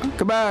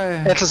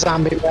 Goodbye. It's a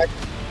zombie wreck.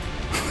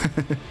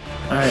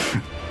 Alright.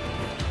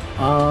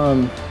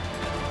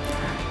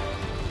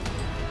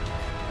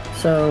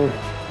 So,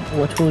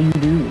 what will you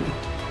do?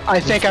 I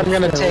think I'm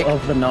gonna take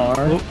of the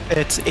Gnar.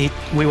 It's 8.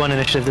 We won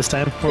initiative this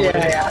time.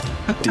 Yeah.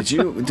 Did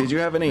you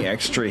have any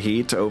extra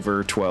heat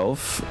over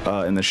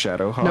 12 in the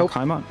Shadowhawk? Nope.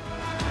 Haimon?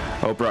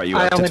 Oh, brought you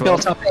I up to only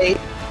 12? built up 8.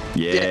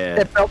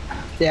 Yeah.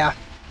 Yeah.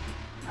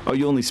 Oh,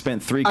 you only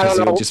spent 3 because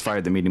you just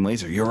fired the medium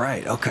laser. You're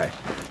right. Okay.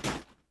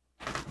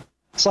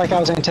 It's like I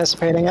was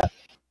anticipating it.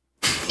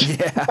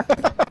 Yeah.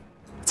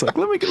 It's like,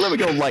 let me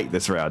go light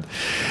this round.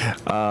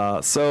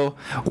 So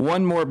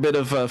one more bit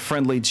of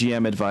friendly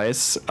GM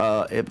advice.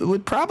 It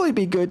would probably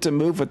be good to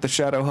move with the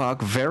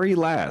Shadowhawk very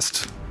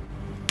last.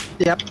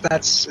 Yep,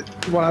 that's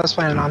what I was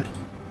planning on.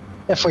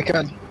 If we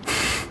could.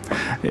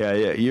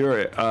 Yeah,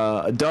 you're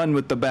done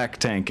with the back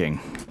tanking.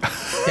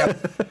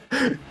 Yep.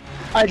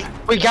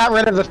 We got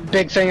rid of the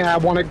big thing and I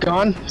wanted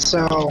gone,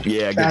 so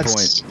yeah, good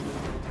point.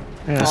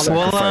 Yeah, the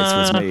sacrifice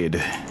was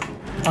made.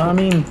 I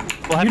mean,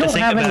 we'll have to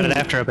think about it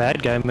after a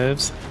bad guy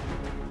moves.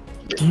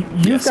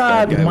 You've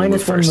got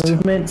 -1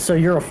 movement, so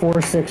you're a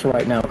 4/6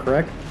 right now,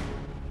 correct?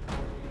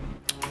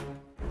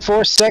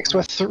 4/6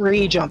 with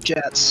 3 jump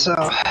jets,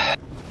 so.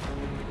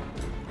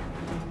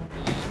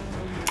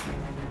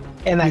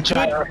 And that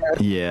gyro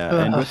hit. Yeah,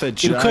 and with a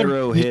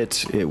gyro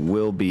hit, it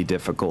will be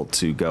difficult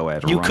to go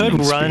at You running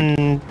could run.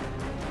 speed.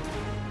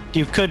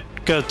 You could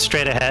go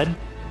straight ahead,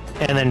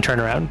 and then turn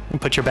around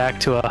and put your back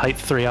to a height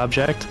 3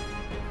 object.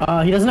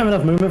 He doesn't have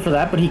enough movement for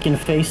that, but he can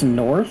face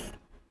north.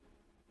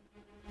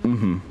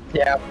 Mm-hmm.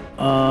 Yeah.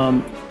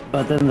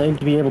 But then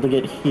they'd be able to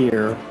get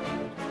here.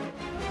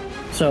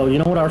 So, you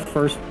know what our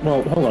first...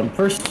 Well, hold on.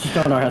 First,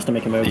 StowGnar has to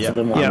make a move. Yep.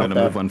 So then I'm going to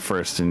move one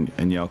first,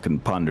 and y'all can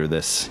ponder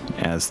this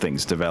as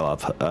things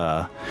develop.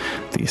 The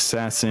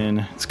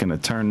assassin is going to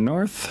turn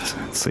north.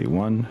 Let's see,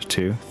 1,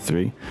 2,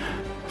 3,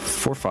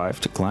 4, 5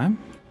 to climb.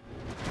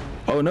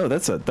 Oh, no,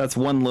 that's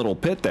one little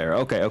pit there.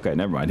 Okay,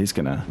 never mind. He's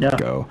going to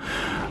go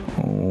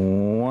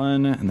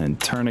 1, and then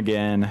turn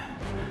again.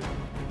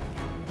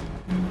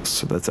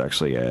 So that's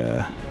actually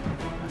a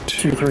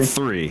 2, 3.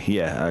 3,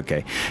 yeah,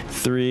 okay.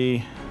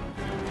 3,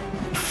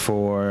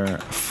 4,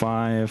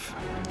 5,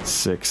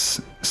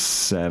 6,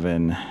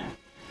 7,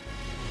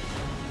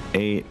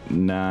 8,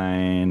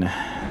 9.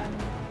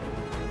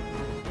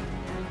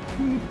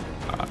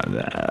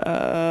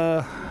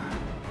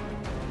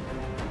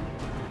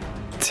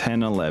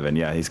 10, 11.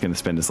 Yeah, he's going to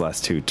spend his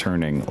last 2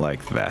 turning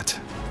like that.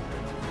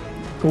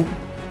 Cool.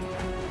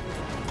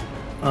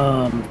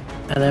 And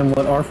then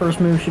what our first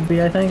move should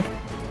be, I think,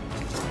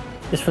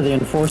 is for the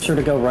Enforcer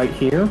to go right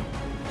here.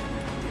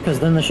 Because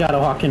then the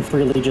Shadowhawk can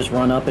freely just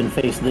run up and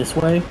face this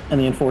way, and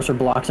the Enforcer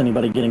blocks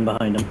anybody getting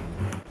behind him.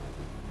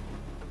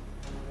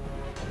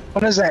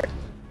 What is that?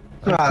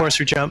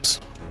 Enforcer jumps.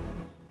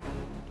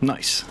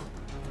 Nice.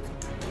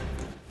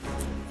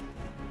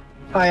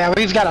 Oh yeah,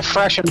 we've got a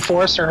fresh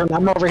Enforcer, and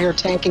I'm over here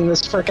tanking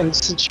this frickin'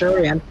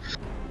 Centurion.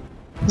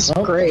 This is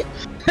great.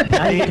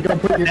 Now you can go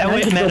put your, that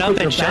went met up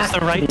at just the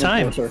right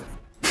time.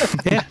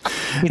 Yeah.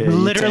 He's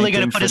literally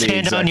going to put his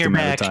hand on your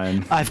back.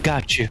 I've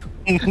got you.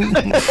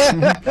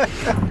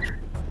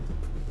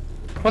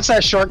 What's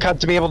that shortcut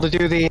to be able to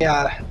do the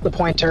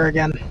pointer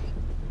again?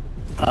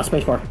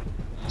 Spacebar.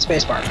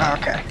 Spacebar. Oh,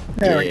 okay.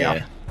 There we go.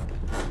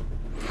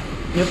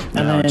 Yep. And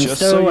Now, then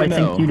so I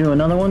think you do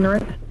another one,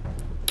 right?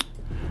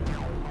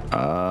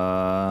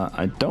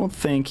 I don't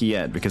think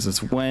yet, because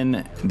it's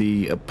when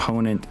the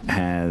opponent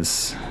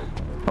has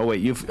Oh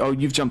wait,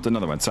 you've jumped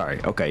another one. Sorry.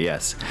 Okay,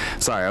 yes.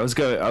 Sorry, I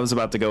was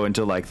about to go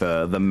into like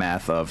the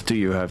math of do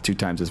you have 2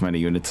 times as many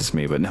units as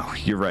me, but no,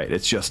 you're right.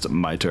 It's just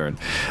my turn.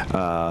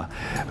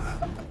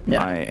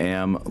 Yeah. I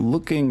am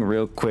looking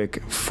real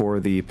quick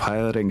for the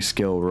piloting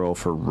skill roll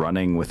for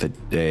running with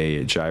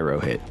a gyro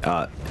hit.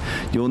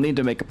 You'll need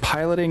to make a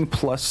piloting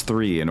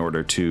 +3 in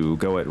order to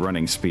go at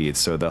running speed.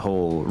 So the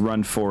whole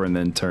run 4 and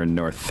then turn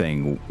north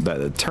thing,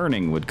 the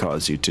turning would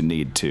cause you to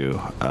need to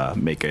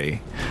make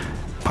a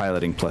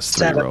piloting +3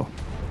 7. roll.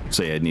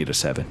 So yeah, I'd need a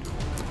 7.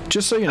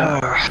 Just so you know,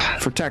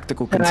 for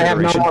tactical And I have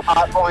consideration. no more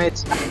pot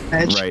points.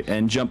 Edge. Right,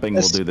 and jumping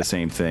will do the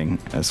same thing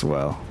as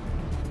well.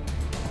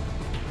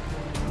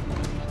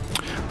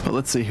 But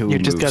let's see who You're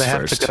just moves gonna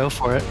have first. to go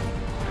for it.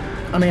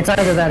 I mean, it's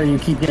either that or you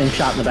keep getting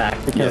shot in the back,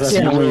 because Yes,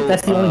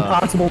 that's the only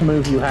possible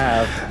move you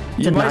have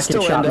to You might not get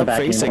still shot end in the up back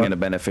facing anymore. in a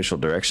beneficial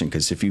direction,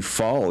 because if you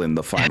fall in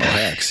the final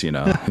hex, you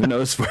know, who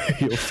knows where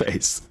you'll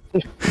face.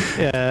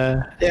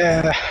 Yeah.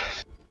 Yeah.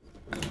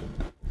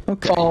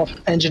 Okay. Fall.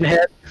 Engine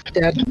hit.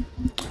 Dead.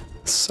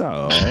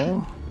 So,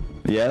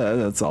 yeah,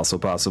 that's also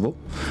possible.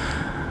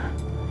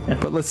 Yeah.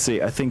 But let's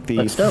see. I think the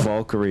But still.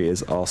 Valkyrie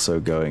is also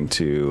going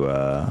to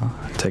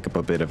take up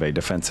a bit of a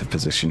defensive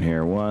position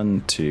here.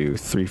 1, 2,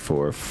 3,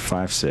 4,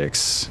 5,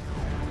 6,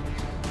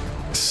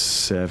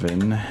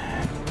 7,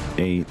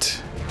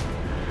 8,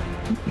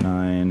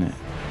 9.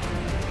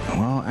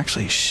 Well,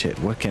 actually, shit.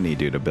 What can he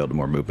do to build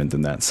more movement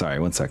than that? Sorry,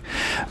 1 sec.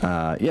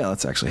 Yeah,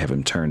 let's actually have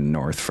him turn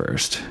north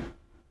first.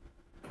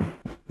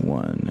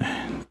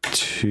 1,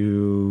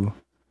 2,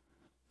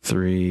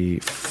 3,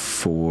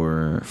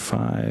 4,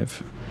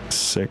 5,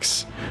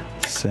 6,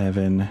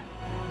 7,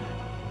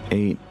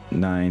 8,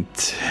 9,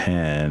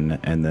 10,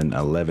 and then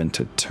 11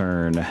 to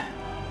turn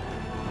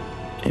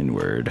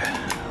inward.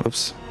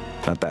 Whoops,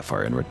 not that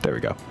far inward. There we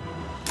go.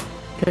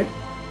 Okay.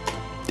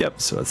 Yep,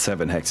 so it's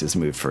 7 hexes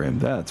moved for him.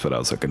 That's what I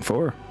was looking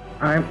for.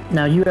 Alright,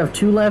 now you have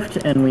 2 left,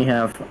 and we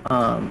have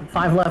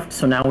 5 left,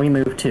 so now we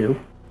move 2.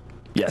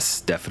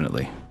 Yes,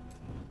 definitely.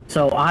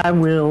 So I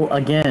will,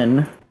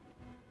 again,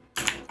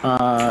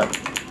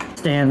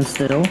 stand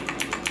still.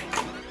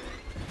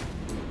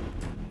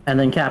 And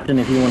then, Captain,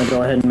 if you want to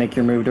go ahead and make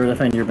your move to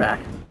defend your back.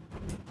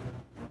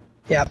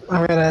 Yep,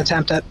 I'm gonna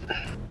attempt it.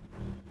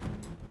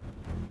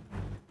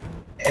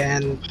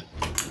 And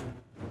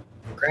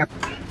crap.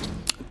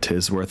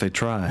 'Tis worth a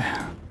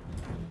try.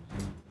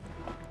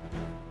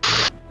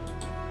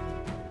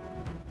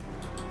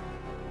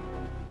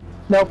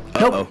 Nope.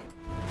 Uh-oh.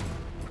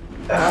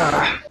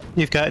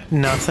 You've got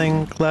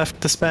nothing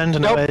left to spend.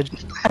 No Nope. edge.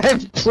 I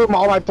blew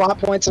all my plot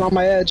points and all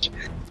my edge.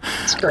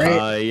 It's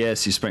great.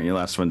 Yes, you spent your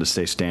last one to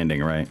stay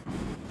standing, right?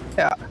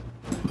 Yeah.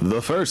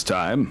 The first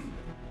time.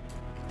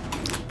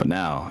 But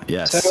now,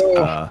 yes.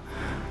 So-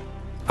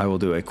 I will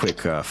do a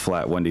quick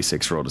flat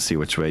 1d6 roll to see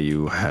which way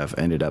you have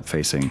ended up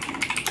facing.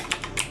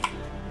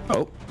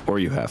 Oh, or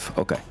you have.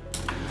 Okay.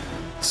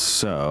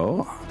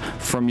 So,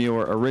 from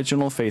your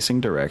original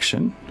facing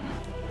direction,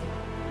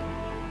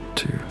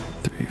 2,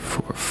 3,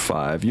 4,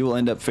 5, you will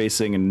end up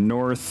facing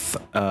north,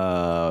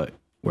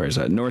 where is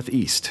that?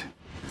 Northeast.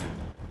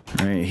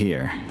 Right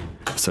here.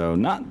 So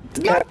not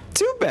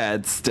too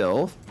bad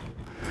still.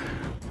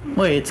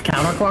 Wait, it's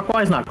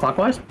counterclockwise, not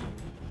clockwise?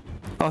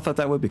 Oh, I thought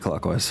that would be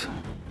clockwise.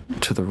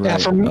 To the right. Yeah,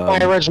 from my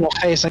original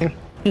facing.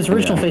 His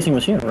original Yeah. facing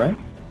was here, right?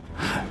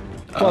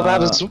 Well, that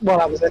was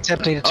what I was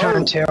attempting to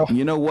turn to.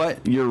 You know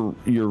what? You're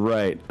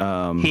right.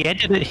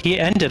 He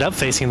ended up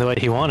facing the way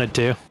he wanted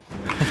to.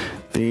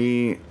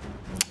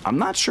 I'm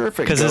not sure if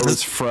it 'Cause this goes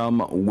is- from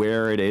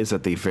where it is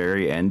at the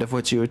very end of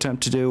what you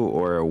attempt to do,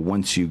 or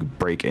once you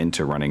break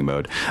into running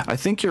mode. I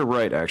think you're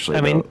right, actually.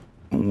 I mean,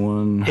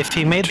 one. If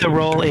he made the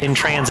roll in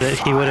transit,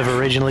 he would have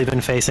originally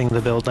been facing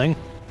the building.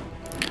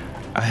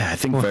 I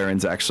think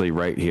Varen's actually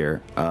right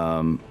here.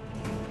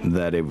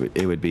 That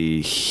it would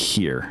be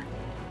here.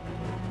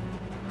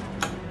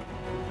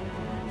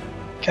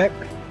 Okay.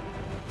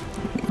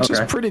 Which is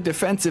Okay. pretty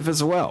defensive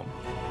as well.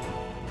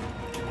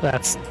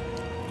 That's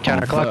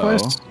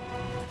counterclockwise. Although,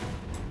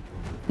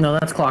 No,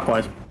 that's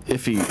clockwise.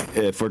 if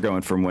we're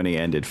going from when he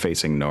ended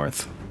facing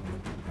north,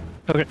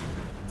 Okay.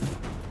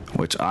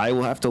 which I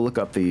will have to look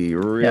up the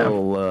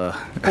real Or-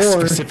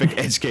 specific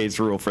edge case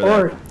rule for that.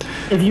 Or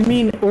if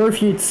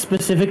you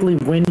specifically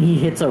when he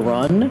hits a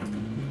run,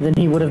 then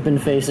he would have been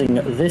facing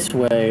this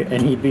way,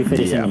 and he'd be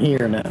facing Yeah.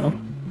 here now.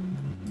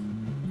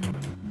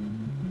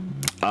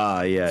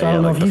 Yeah, So I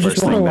don't know like if the you first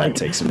just wanna, thing that like-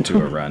 takes him to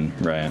a run,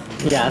 right?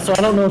 Yeah, so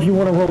I don't know if you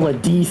want to roll a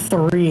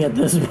D3 at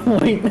this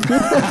point.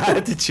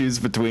 To choose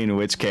between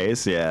which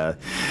case, yeah.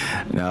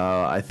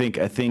 No, I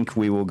think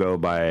we will go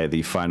by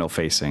the final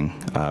facing,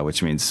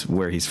 which means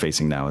where he's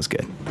facing now is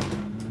good.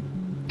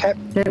 Okay.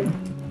 Okay.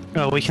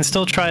 Oh, we can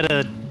still try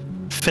to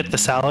fit the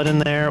Saladin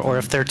there, or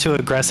if they're too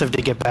aggressive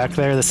to get back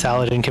there, the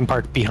Saladin can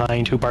park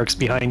behind who parks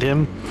behind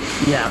him.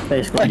 Yeah,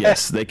 basically.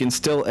 Yes, they can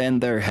still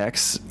end their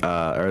hex,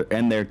 or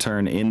end their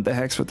turn in the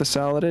hex with the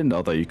Saladin,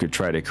 although you could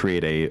try to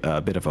create a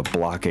bit of a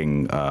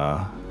blocking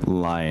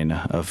line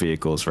of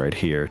vehicles right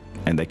here,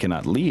 and they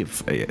cannot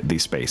leave the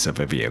space of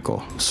a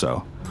vehicle.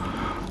 So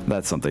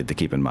That's something to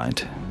keep in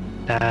mind.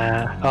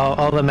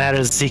 All that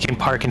matters is he can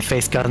park and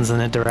face guns in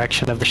the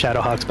direction of the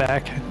Shadowhawk's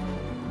back.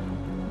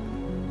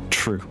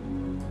 True.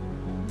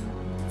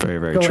 Very,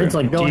 very true. It's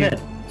like, go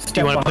ahead.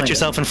 Do you want to put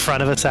yourself in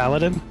front of a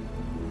Saladin?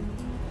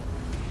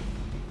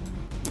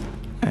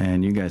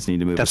 And you guys need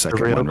to move That's a second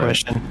the real one, right?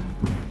 question.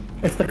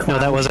 It's the No,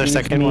 that was our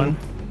second one.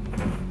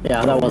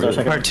 Yeah, that was our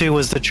second Part 2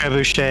 was the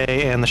Trebuchet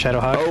and the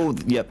Shadowhawk. Oh,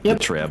 yep, the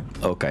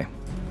Treb. Okay.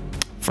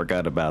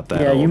 Forgot about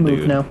that. Yeah, you old move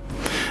dude. now.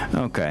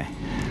 Okay.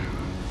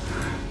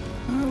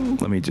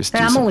 Let me just do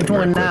Hey, I'm only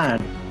something right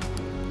 29.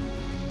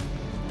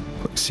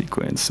 quick.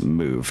 Sequence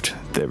moved.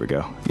 There we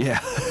go. Yeah.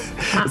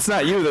 It's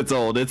not you that's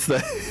old, it's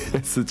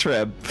the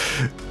Treb.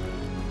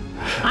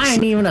 I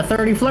ain't even a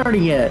 30 flirty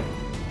yet.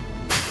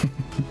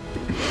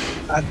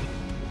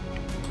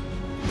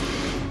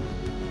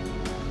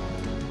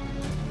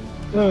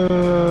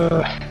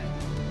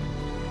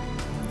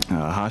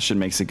 Hashin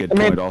makes a good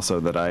point also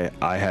that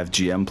I have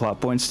GM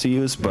plot points to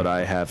use, but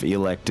I have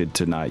elected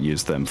to not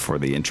use them for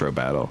the intro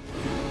battle.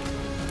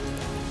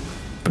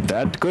 But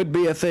that could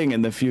be a thing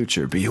in the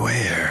future.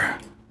 Beware.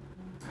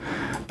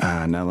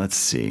 Now let's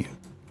see.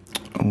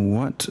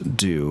 What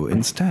do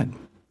instead?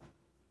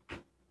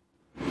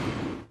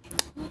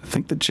 I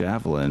think the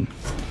javelin.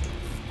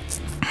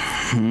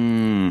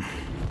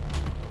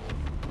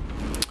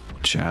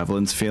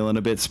 Javelin's feeling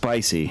a bit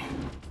spicy.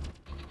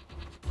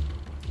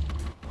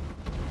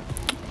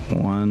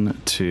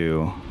 1,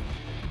 2.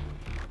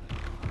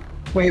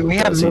 Wait, we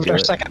haven't moved our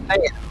second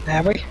thing,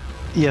 have we?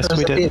 Yes,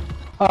 we did.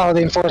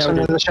 The enforcement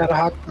of the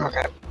Shadowhawk?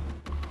 Okay.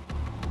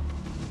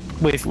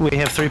 We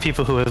have 3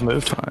 people who have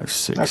moved. 5,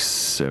 6,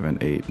 7,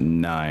 8,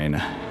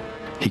 9.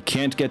 He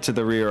can't get to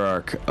the rear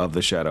arc of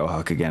the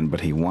Shadowhawk again,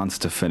 but he wants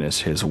to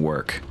finish his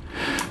work.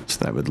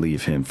 So that would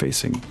leave him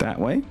facing that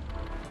way.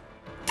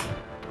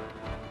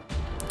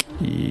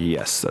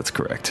 Yes, that's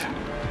correct.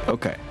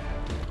 Okay.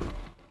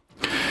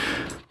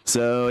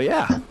 So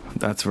yeah,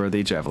 that's where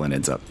the javelin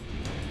ends up.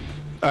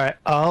 Alright,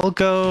 I'll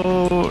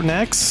go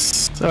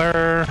next.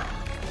 Or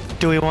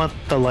do we want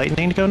the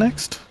lightning to go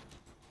next?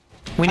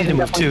 We need to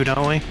move 2,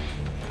 don't we?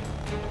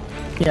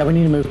 Yeah, we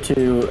need to move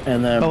 2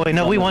 and then... Oh wait,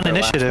 no, we want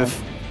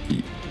initiative.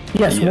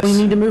 Yes, we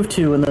need to move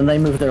 2 and then they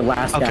move their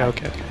last guy.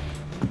 Okay.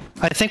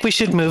 I think we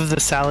should move the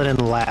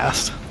Saladin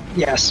last.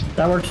 Yes.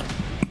 That works.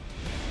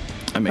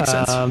 That makes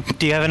sense.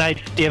 Do you have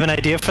an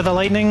idea for the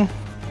lightning?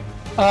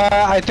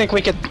 I think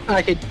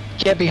I could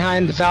get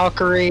behind the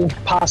Valkyrie,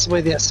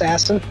 possibly the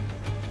assassin.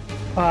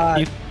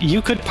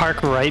 You could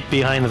park right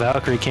behind the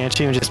Valkyrie, can't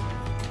you, and just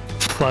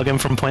plug him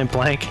from point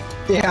blank?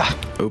 Yeah.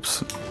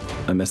 Oops.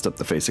 I messed up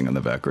the facing on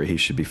the Valkyrie. He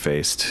should be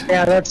faced.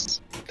 Yeah,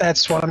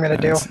 that's what I'm gonna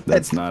do.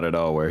 That's not at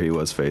all where he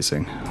was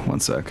facing. 1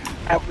 sec.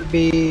 That would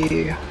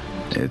be...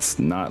 It's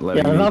not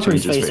letting the me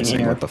Valkyrie's change his facing facing.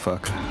 here. What the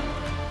fuck?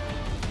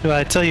 Well,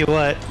 I tell you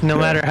what, no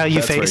matter how you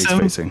That's where face he's him,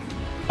 facing.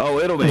 Oh,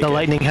 it'll make the it.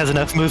 lightning has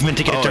enough movement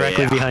to get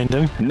directly behind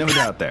him. No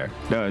doubt there.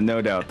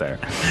 No doubt there.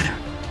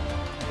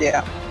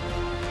 Yeah.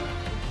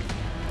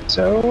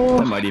 So...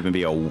 That might even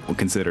be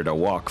considered a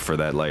walk for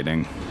that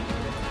lightning.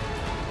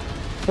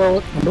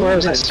 Well, where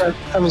does that start?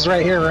 I was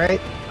right here,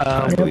 right?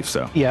 I believe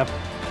so. Yep.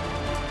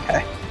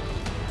 Okay.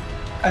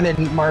 I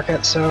didn't mark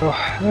it, so...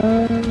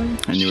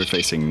 And you were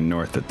facing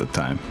north at the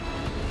time.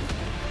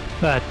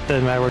 That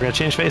doesn't matter, we're gonna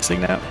change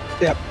facing now.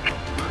 Yep.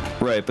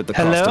 Right, but the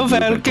Hello, cost of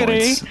movement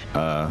Valkyrie.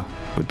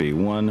 points would be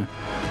 1,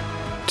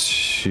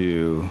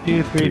 2,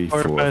 2, 3,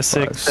 4, 5,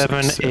 6,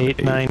 7,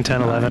 8, 9,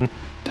 10, 11.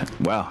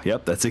 Wow,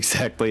 yep, that's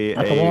exactly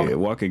a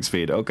walking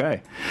speed.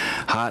 Okay.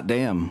 Hot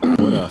damn.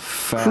 What a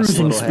fast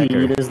Cruising little speed,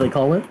 hacker. as they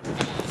call it.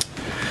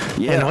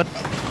 Yeah. And what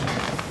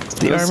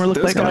the armor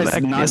look like on the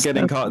back? Not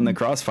getting caught in the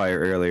crossfire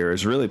earlier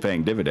is really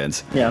paying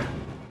dividends. Yeah.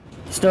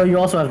 Stow, you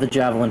also have the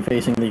javelin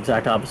facing the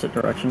exact opposite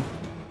direction.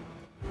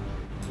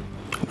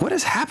 What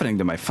is happening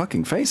to my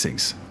fucking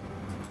facings?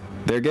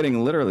 They're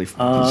getting literally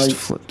just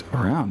flipped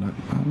around.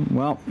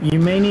 Well, you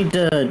may need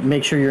to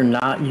make sure you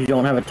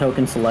don't have a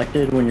token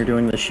selected when you're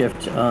doing the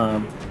shift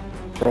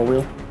roll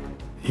wheel.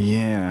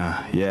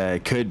 yeah,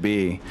 it could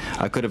be.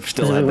 I could have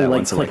still had that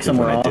one selected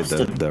when I did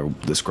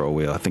the scroll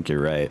wheel. I think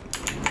you're right.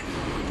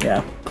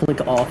 Yeah,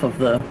 click off of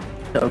the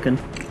token.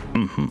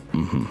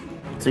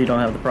 So you don't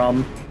have the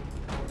problem.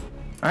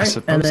 All right, I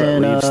suppose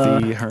that leaves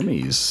the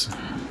Hermes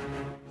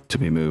to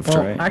be moved,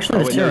 right?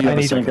 Actually, the Tyranid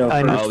is going to go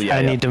first.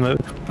 I need to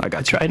move. I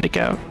got you. Trying to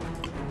go.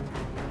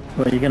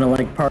 Well, you're going to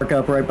like park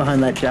up right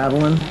behind that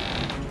javelin.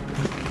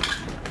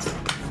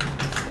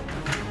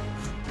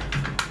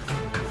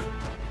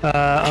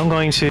 I'm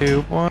going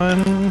to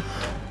 1,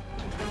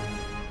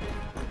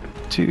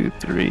 2,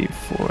 3,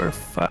 4,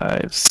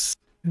 5, 6.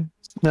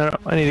 No,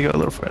 I need to go a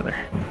little further.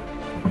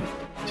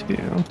 2,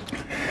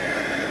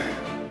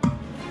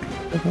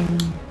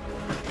 7.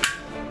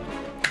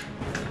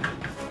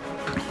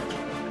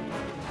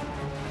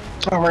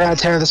 Oh, we're gonna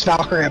tear this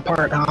Valkyrie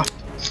apart, huh?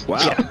 Wow.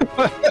 Yeah.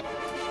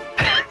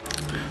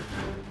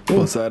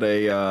 Was that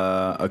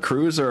a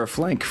cruise or a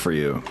flank for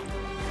you?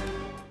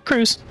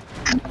 Cruise.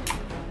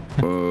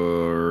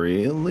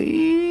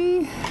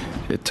 Really?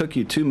 It took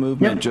you 2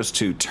 movement just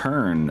to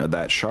turn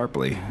that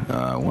sharply.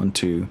 1,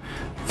 2,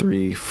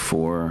 3,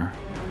 4,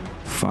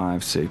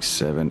 5, 6,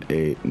 7,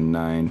 8,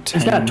 9,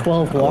 10. He's got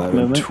 12 walk 11,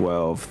 movement.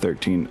 12,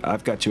 13.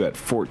 I've got you at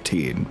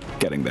 14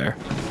 getting there.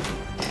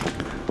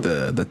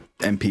 The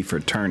MP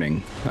for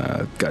turning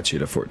got you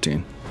to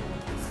 14.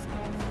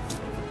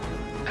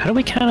 How do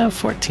we count out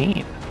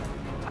 14?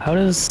 How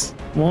does...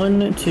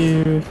 1,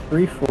 2,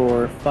 3,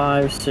 4,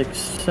 5, 6,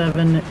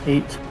 7,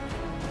 8,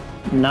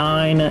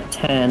 9,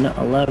 10,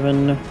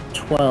 11,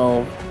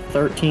 12,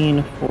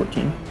 13,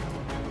 14.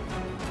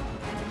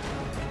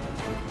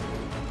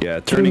 Yeah,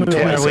 turning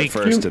twice Are we- at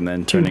first and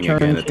then turning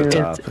again at the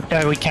top.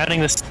 Are we counting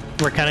this?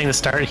 We're counting the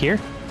start here?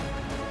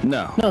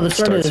 No. No, the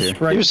start starts is here.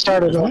 right. You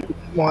started on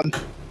 1.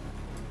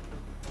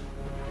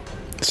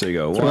 So you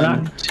go So we're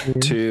 1, not-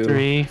 2,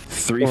 3,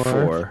 3,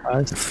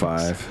 4,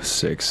 5,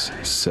 6,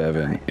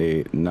 7,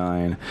 8,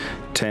 9,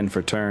 10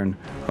 for turn,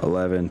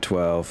 11,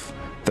 12,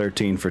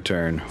 13 for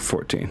turn,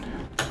 14.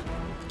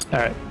 All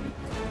right.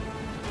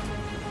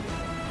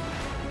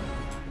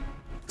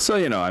 So,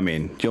 you know, I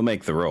mean, you'll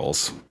make the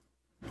rolls.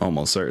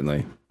 Almost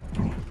certainly.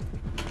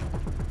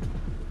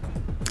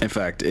 In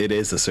fact, it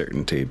is a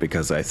certainty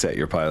because I set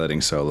your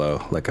piloting so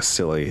low, like a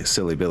silly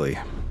Billy.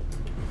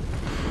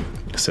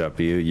 So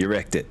you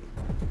wrecked it.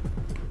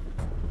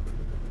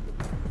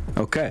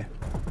 Okay.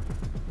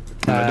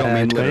 No, I don't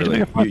mean do I need to literally.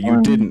 make a fourth You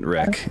one? didn't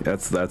wreck.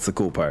 That's the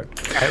cool part.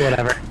 All right,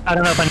 whatever. I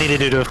don't know if I needed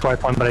to do a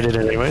 4th one, but I did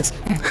it anyways.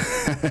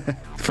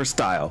 For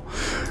style.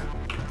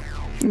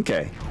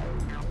 Okay.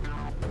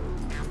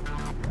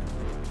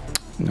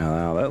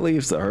 Now that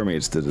leaves the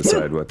Hermes to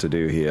decide what to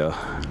do here.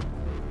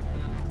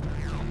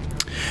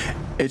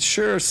 It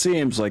sure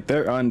seems like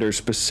they're under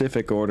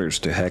specific orders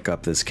to heck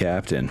up this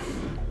captain.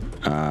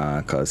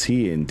 Because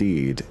he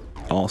indeed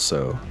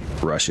also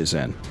rushes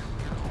in.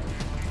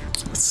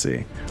 Let's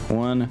see.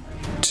 1,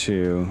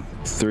 2,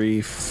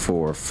 3,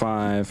 4,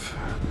 5.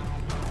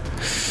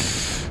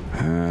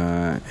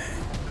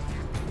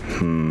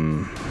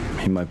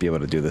 He might be able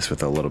to do this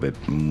with a little bit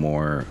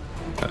more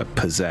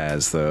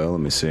pizzazz, though. Let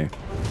me see.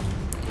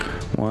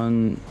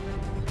 1,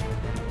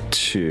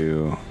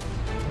 2,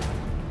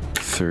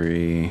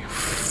 3,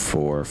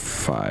 4,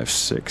 5,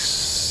 6,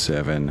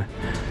 7,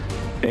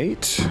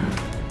 8.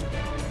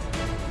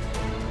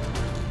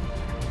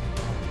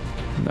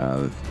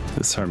 Now,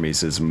 this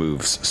Hermes'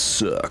 moves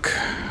suck.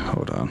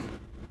 Hold on.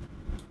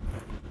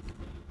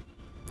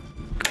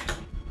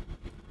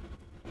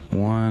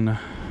 1,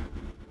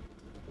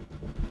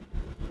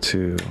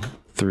 2,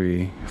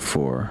 3,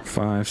 4,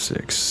 5,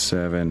 6,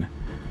 7,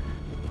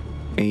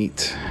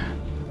 8.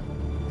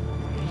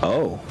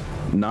 Oh,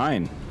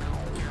 9.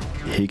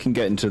 He can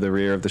get into the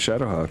rear of the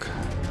Shadowhawk.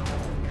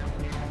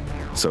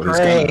 So he's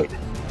Great. gonna.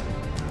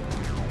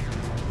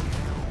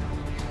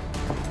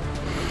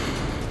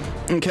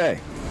 Okay.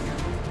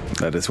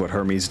 That is what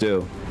Hermes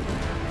do.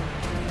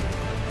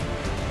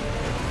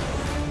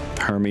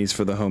 Hermes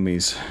for the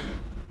homies.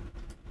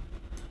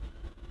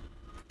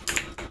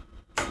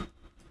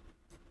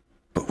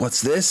 But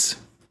what's this?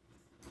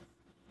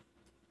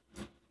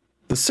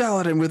 The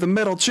Saladin with a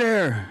metal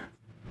chair.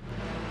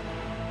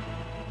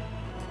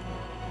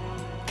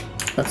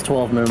 That's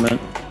 12 movement.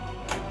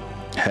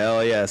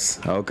 Hell yes.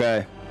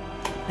 Okay.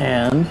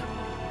 And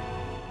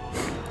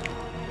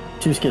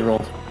 2 skid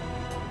rolls.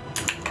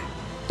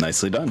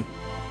 Nicely done.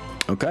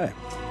 Okay.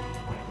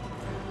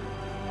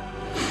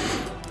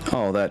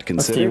 All that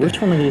Let's see, considered.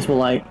 which one of these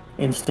will I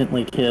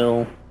instantly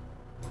kill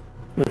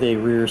with a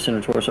rear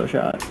center torso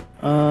shot?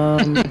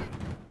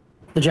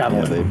 The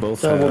javelin. Yeah, they both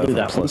so have we'll do a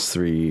that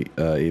 +3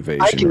 I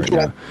evasion can right do it.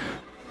 now.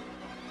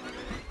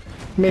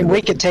 I mean,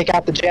 we could take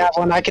out the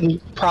javelin. I can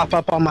prop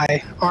up on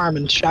my arm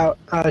and shoot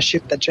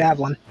the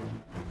javelin.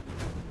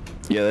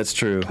 Yeah, that's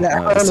true. Yeah,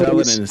 The Hermes,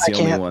 Saladin is I the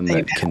only can't one aim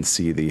that at. can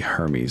see the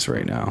Hermes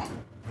right now.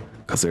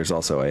 Because there's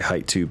also a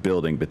height 2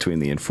 building between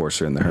the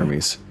Enforcer and the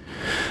Hermes.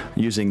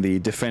 Using the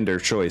Defender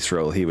choice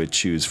roll, he would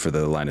choose for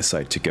the line of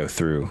sight to go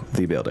through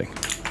the building.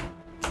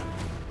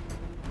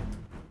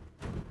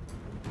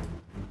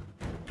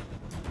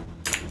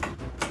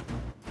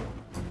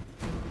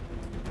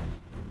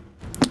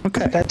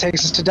 Okay. That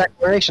takes us to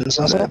declarations,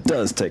 doesn't That it?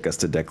 does take us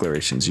to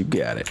declarations. You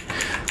got it.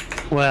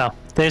 Well,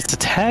 there's the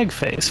tag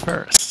phase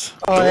first.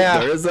 Oh, yeah.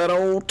 There is that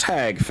old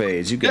tag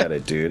phase. You got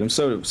it, dude. I'm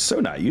so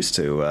not used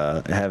to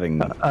having.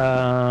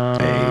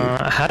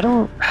 How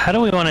do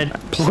we want to?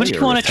 Who do you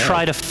player want with to tag.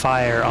 try to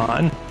fire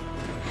on,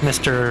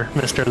 Mr.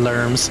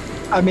 Lerms?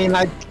 I mean,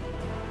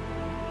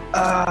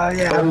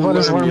 yeah, what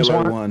does Worms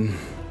Regular want? one.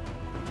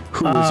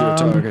 Who is your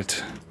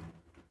target?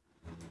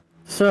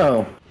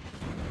 So,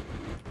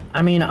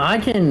 I mean, I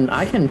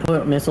can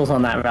put missiles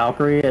on that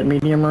Valkyrie at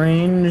medium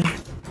range.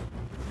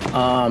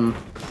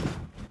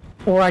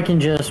 Or I can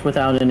just,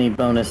 without any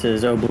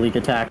bonuses, oblique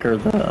attack or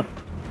the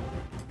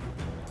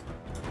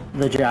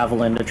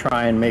javelin to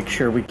try and make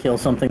sure we kill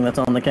something that's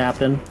on the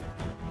captain.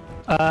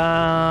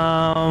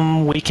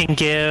 We can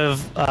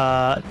give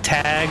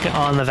tag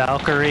on the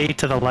Valkyrie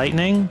to the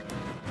lightning,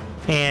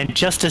 and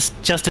just to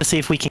see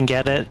if we can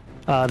get it,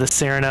 the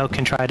Cyrano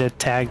can try to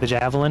tag the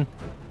javelin.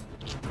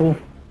 Cool.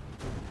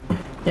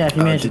 Yeah, if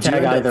you manage to Did you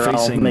tag end up either, I'll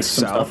facing make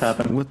some stuff south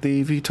happen. with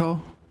the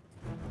VTOL?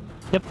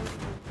 Yep.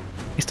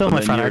 He's still in my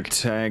Then front your arc.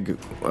 tag,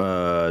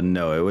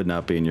 no, it would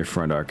not be in your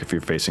front arc if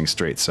you're facing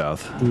straight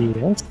south.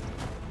 Yes.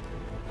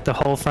 The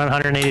whole front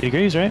 180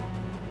 degrees, right?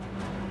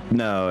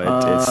 No,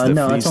 it's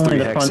no, these it's only three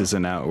the front- hexes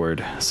and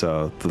outward,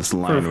 so this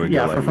line would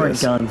Yeah, go for like front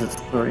this. guns, it's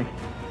 3.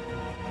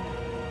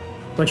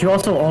 But you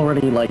also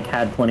already, like,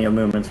 had plenty of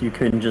movements. You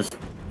couldn't just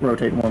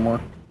rotate one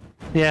more.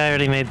 Yeah, I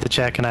already made the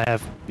check, and I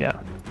have, yeah,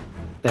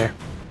 there.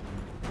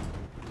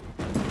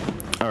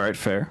 All right,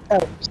 fair.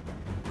 Oh,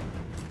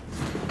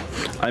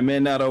 I may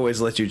not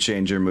always let you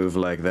change your move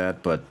like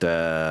that, but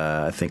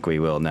I think we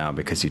will now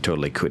because you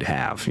totally could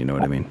have. You know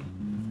what I mean?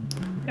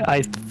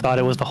 I thought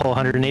it was the whole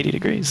 180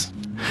 degrees.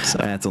 So.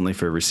 That's only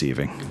for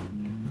receiving.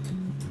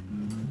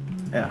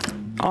 Yeah.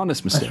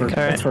 Honest mistake.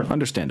 That's for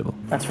Understandable.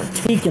 That's for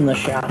taking the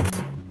shots.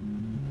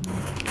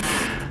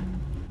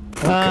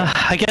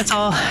 I guess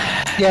I'll.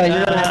 yeah,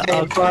 you're gonna have to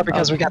I'll- aim far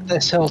because we got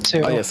this hill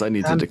too. Oh yes, I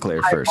need to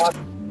declare I first.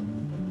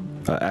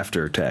 bought-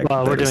 After tag.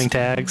 Well, we're that is. doing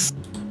tags.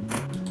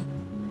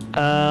 So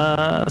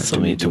I let me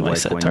need do to my wipe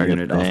set one target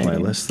unit off my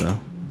thing. list, though.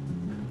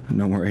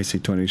 No more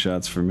AC-20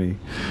 shots for me.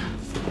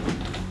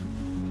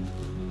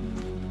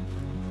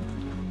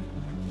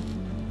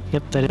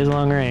 Yep, that is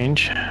long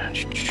range.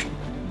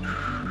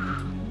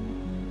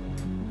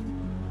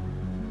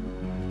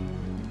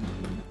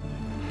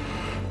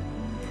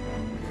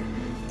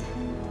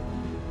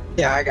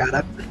 Yeah, I got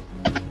it.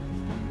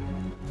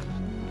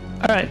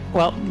 All right.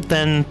 Well,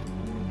 then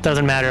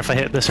doesn't matter if I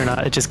hit this or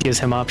not. It just gives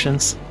him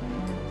options.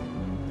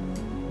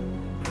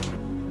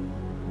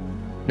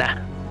 Nah.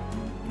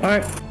 All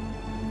right.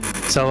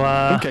 So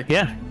Okay.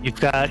 yeah, you've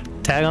got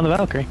tag on the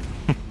Valkyrie.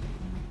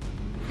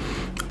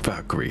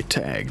 Valkyrie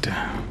tagged.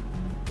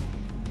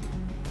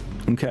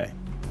 Okay.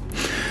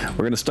 We're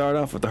going to start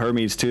off with the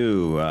Hermes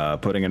 2,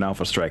 putting an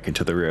Alpha Strike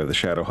into the rear of the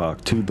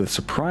Shadowhawk to the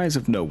surprise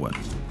of no one.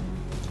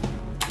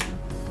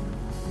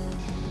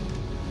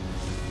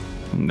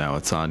 Now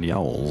it's on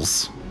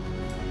y'all's.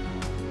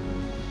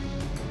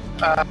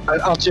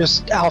 I'll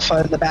just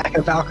alpha in the back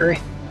of Valkyrie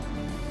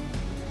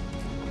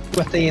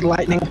with the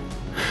lightning.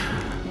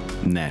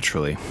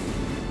 Naturally.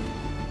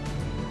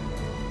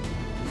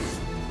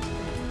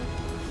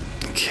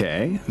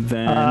 Okay,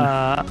 then...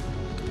 I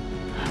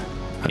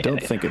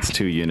don't think it's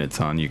 2 units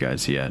on you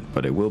guys yet,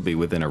 but it will be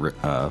within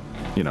a,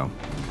 you know,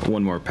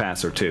 one more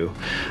pass or two.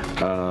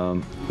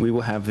 We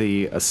will have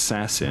the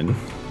assassin.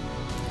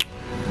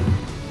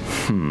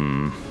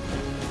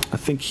 I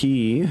think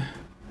he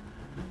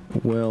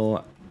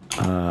will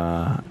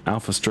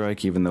Alpha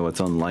Strike, even though it's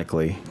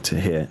unlikely to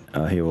hit.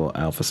 He will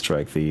Alpha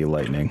Strike the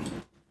lightning.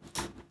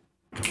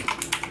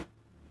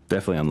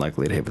 Definitely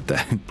unlikely to hit with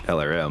that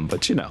LRM,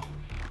 but you know.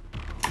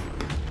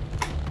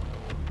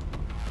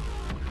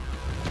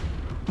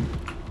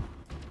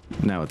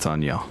 Now it's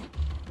on y'all.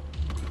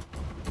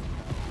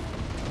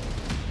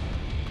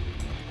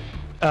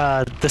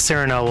 The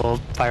Cyrano will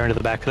fire into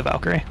the back of the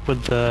Valkyrie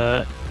with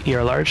the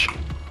ER large.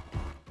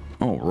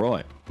 All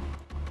right.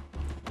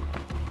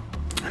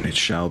 And it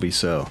shall be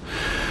so.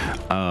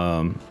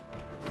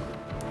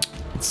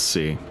 Let's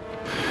see.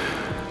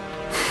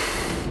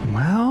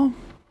 Well,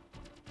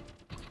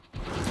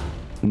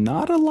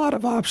 not a lot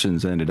of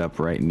options ended up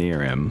right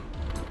near him.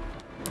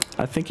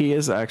 I think he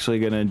is actually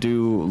going to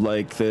do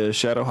like the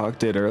Shadowhawk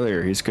did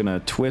earlier. He's going to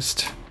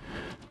twist.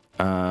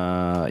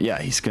 Yeah,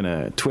 he's going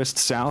to twist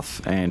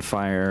south and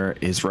fire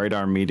his right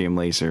arm medium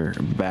laser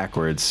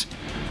backwards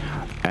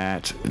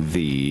at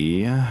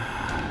the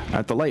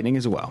lightning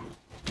as well.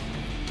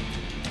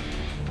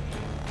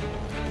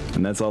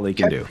 And that's all he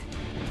can do.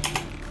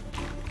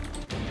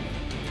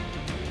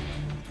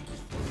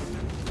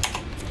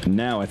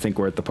 Now I think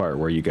we're at the part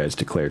where you guys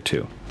declare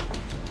 2.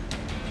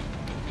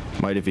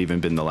 Might have even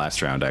been the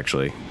last round,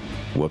 actually.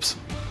 Whoops.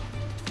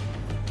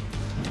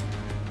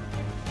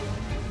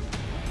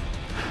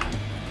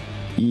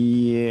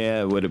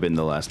 Yeah, it would have been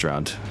the last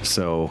round.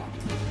 So,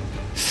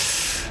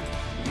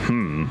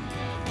 I'm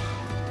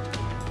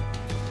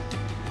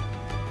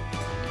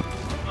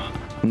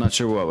not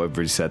sure what would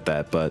reset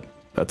that, but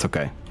that's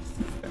okay.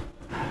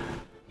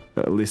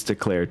 At least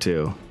declare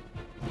 2.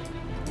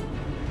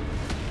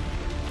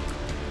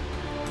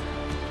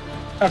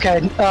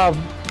 Okay,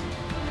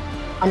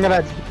 I'm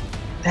gonna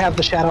have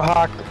the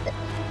Shadowhawk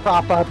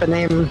prop up and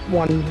aim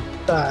one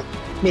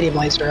medium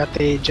laser at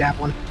the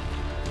javelin.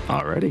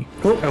 Alrighty.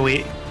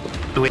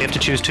 Do we have to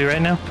choose 2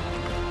 right now?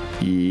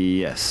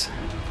 Yes.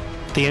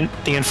 The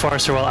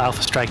Enforcer will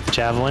Alpha Strike the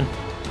Javelin.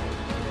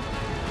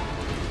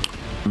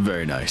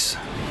 Very nice.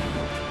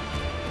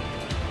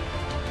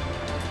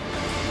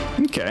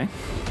 Okay.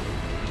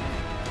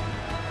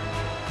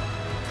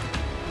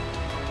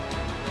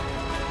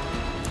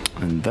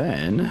 And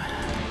then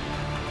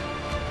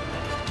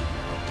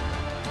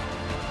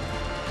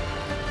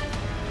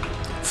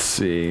let's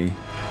see.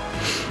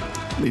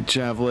 The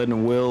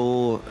Javelin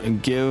will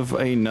give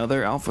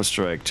another Alpha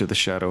Strike to the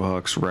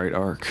Shadowhawk's right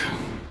arc.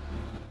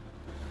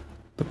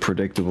 The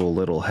predictable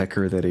little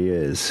hecker that he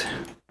is.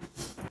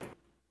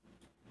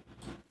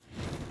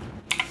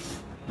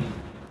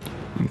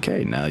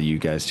 Okay, now you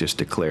guys just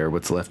declare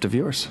what's left of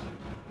yours.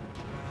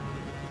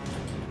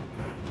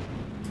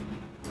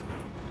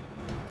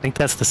 I think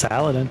that's the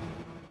Saladin.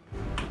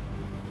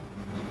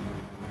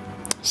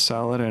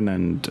 Saladin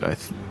and I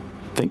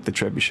think the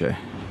Trebuchet.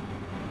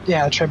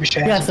 Yeah, the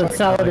Trebuchet. Yeah, so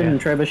Saladin yeah.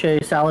 and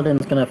Trebuchet.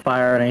 Saladin's going to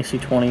fire an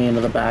AC-20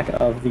 into the back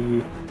of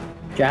the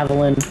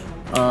Javelin,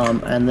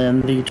 and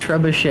then the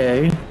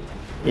Trebuchet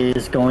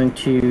is going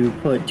to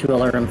put 2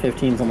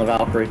 LRM-15s on the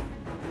Valkyrie.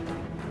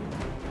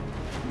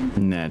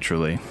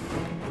 Naturally.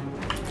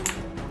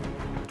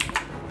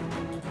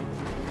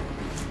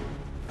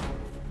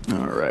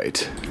 All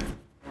right.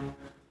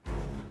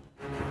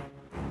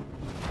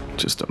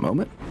 Just a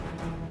moment.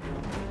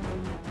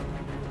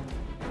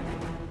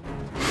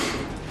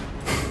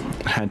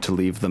 Had to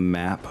leave the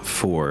map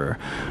for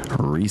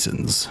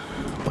reasons,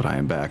 but I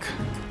am back.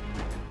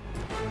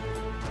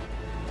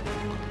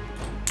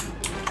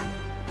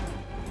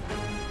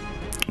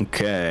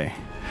 Okay,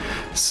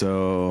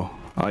 so,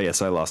 oh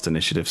yes, I lost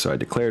initiative, so I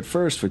declared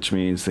first, which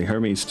means the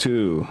Hermes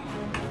 2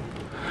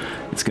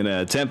 is going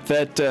to attempt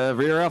that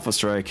rear alpha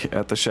strike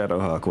at the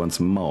Shadowhawk once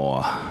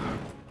more.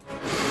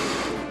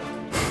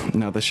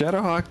 Now, the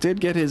Shadowhawk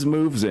did get his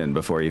moves in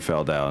before he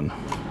fell down.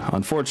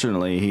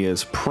 Unfortunately, he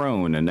is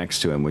prone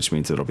next to him, which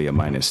means it'll be a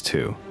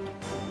 -2.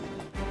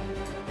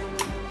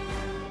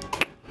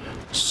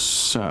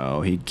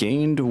 So, he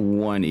gained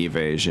 1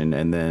 evasion,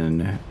 and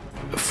then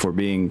for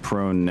being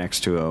prone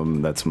next to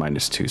him, that's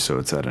 -2, so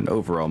it's at an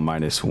overall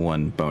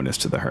 -1 bonus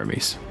to the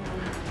Hermes.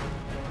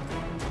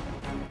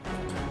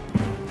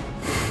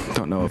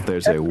 Don't know if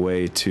there's a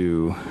way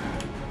to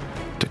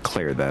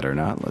declare that or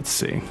not. Let's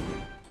see.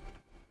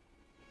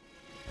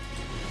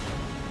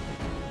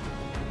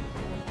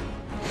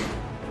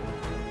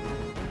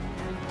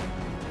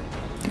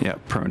 Yeah,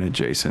 prone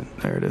adjacent.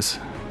 There it is.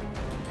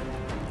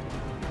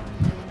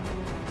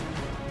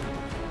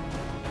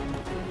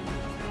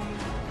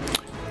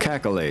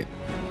 Calculate.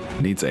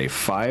 Needs a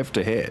 5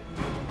 to hit.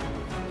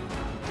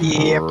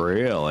 Yep.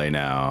 Really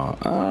now?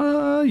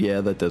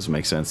 Yeah, that does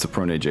make sense. The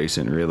prone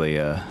adjacent really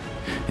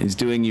is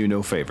doing you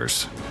no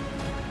favors.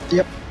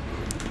 Yep.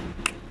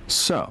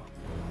 So,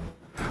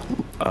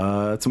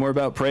 it's more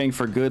about praying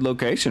for good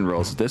location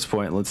rolls at this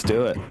point. Let's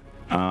do it.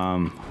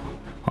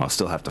 I'll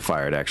still have to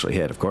fire it to actually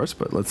hit, of course,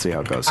 but let's see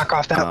how it goes. Knock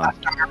off that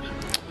left arm.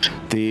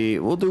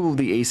 We'll do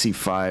the AC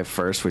 5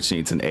 first, which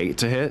needs an 8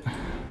 to hit.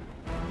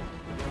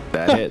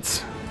 That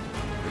hits.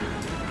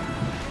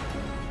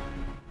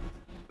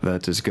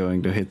 That is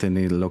going to hit in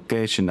the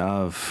location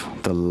of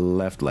the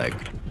left leg.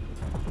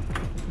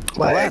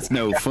 Well, that's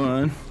no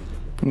fun.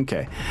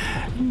 Okay.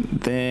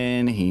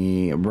 Then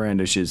he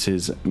brandishes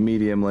his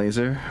medium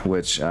laser,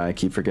 which I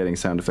keep forgetting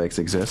sound effects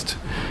exist.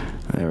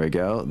 There we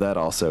go. That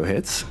also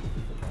hits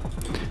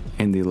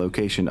in the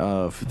location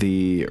of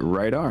the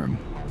right arm.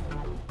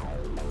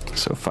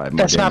 So 5 more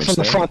That's not damage from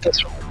the there. front,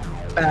 that's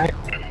back.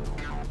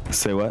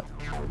 Say what?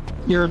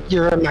 You're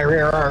in my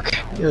rear arc.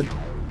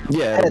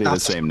 Yeah, it'll be the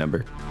same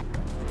number.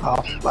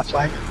 Oh, left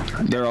leg.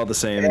 They're all the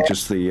same,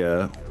 just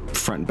the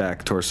front,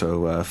 back,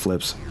 torso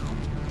flips.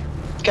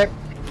 Okay.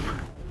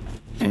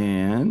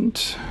 And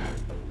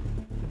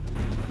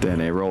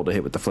then a roll to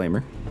hit with the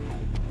flamer.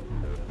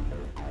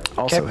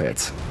 Also Okay.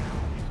 hits.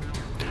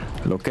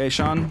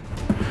 Location,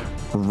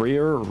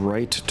 rear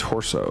right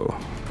torso.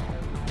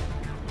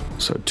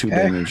 So 2 Okay.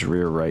 damage,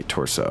 rear right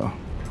torso.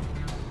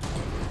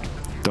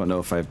 Don't know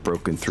if I've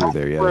broken through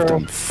there yet. I've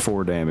done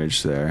 4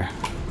 damage there,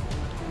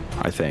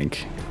 I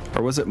think.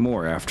 Or was it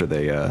more after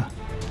the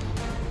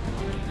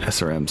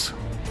SRMs?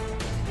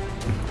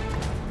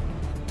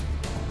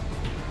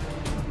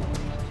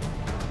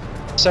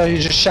 So you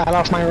just shot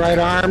off my right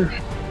arm.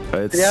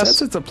 It Yes.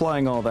 says it's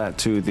applying all that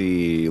to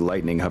the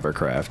lightning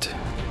hovercraft.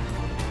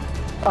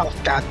 Oh,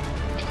 god.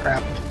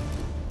 Crap.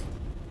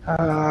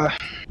 5.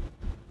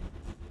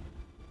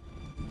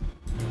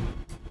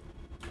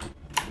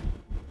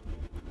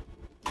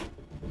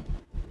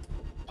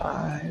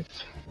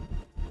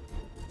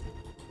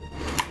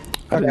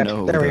 I didn't Okay,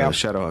 know there we the go.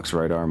 Shadowhawk's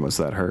right arm was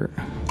that hurt.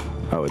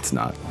 Oh, it's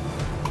not.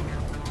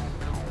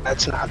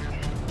 That's not.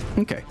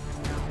 Okay.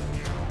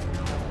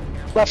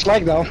 Left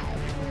leg, though.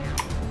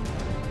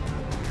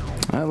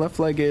 That left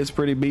leg is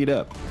pretty beat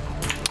up.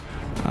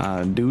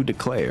 Do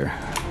declare.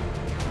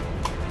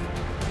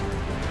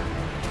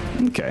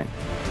 Okay.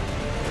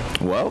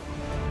 Well,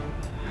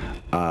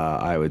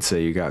 I would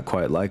say you got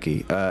quite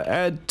lucky.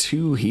 Add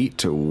 2 heat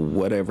to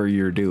whatever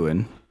you're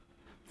doing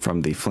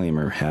from the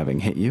flamer having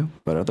hit you,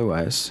 but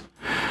otherwise,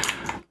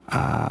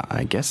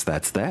 I guess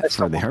that's that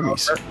for the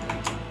Hermes.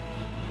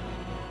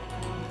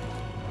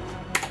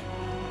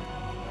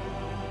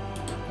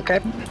 Okay.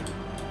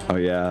 Oh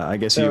yeah, I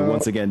guess you So-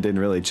 once again didn't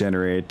really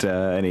generate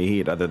any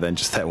heat other than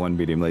just that 1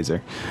 medium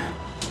laser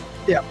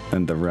Yeah.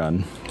 and the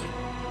run.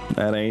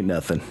 That ain't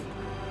nothing.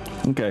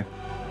 Okay.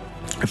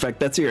 In fact,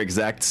 that's your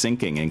exact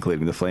sinking,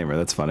 including the flamer.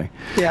 That's funny.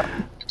 Yeah.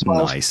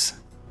 12. Nice.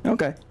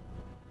 Okay.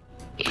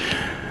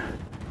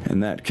 In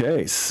that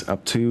case,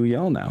 up to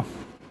y'all now.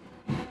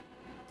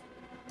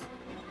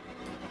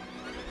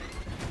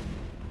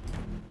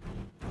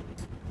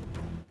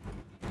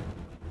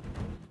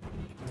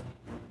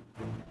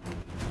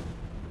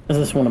 Is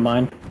this one of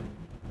mine?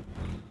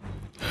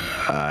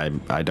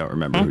 I don't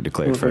remember who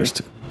declared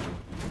first.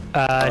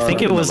 I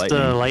think it the was lightning.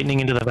 the lightning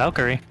into the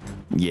Valkyrie.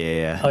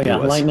 Yeah. Oh yeah,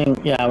 it was.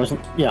 lightning. Yeah,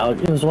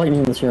 it was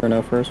lightning in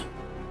Cyrano first.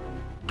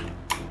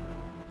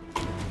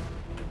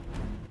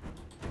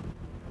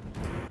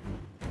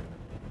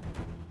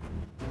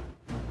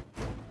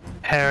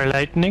 Hair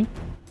lightning.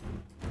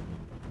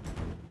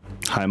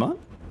 Haimon?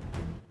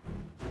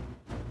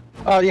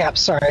 Oh yeah,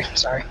 sorry.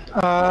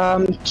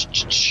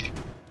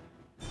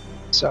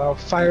 So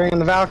firing on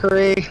the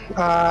Valkyrie.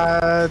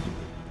 Let's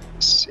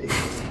see.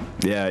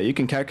 Yeah, you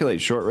can calculate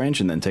short range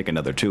and then take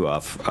another 2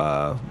 off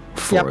for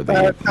Yep, the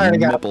I already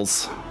got it.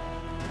 nipples.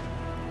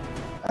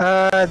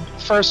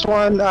 First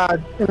one,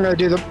 I'm gonna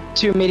do the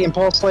 2 medium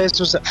pulse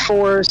lasers at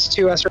 4s,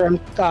 2 SRM,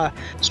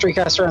 streak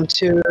SRM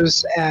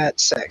 2s at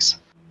 6.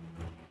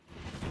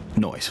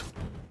 Noise.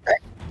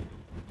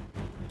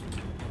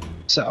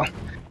 So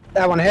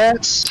that one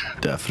hits.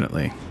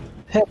 Definitely.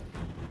 Hit.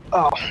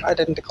 Oh, I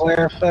didn't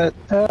declare, but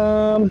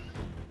I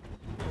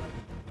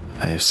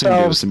assumed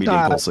So, it was the medium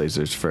pulse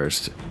lasers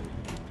first.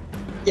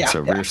 yeah.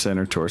 So yeah. rear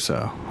center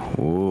torso.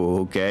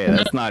 Ooh, okay,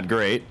 that's not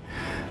great.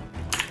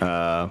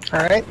 All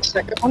right,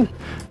 second one.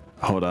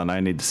 Hold on, I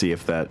need to see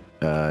if that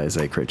is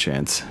a crit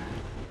chance.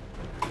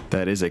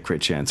 That is a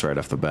crit chance right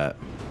off the bat.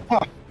 Oh.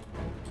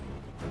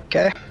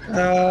 Okay.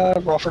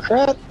 Roll for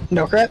crit.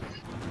 No crit.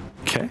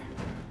 Okay.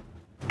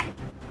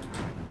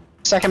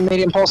 Second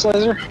medium pulse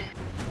laser.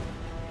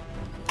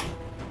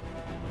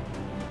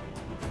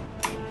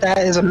 That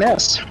is a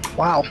miss.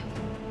 Wow.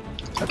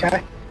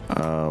 Okay.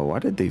 Why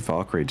did the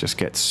Valkyrie just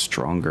get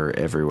stronger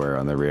everywhere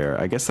on the rear?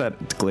 I guess that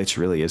glitch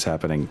really is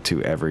happening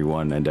to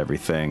everyone and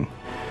everything.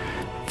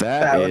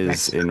 That would make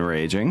is sense.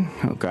 enraging.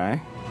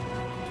 Okay.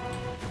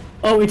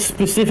 Oh, it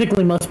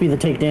specifically must be the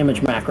take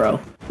damage macro.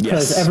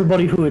 Because Yes.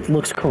 everybody who it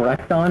looks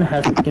correct on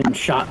hasn't been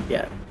shot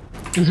yet.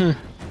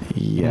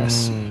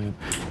 Yes.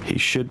 He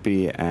should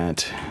be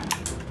at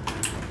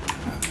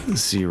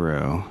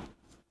 0.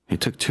 He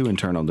took 2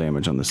 internal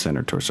damage on the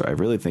center torso. I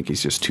really think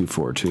he's just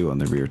 2-4-2 on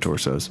the rear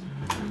torsos.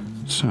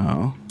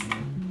 So,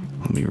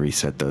 let me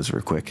reset those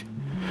real quick.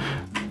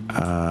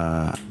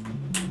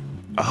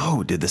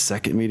 Oh, did the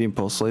second medium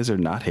pulse laser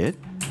not hit?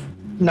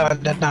 No,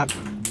 it did not.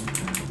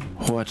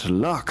 What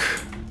luck.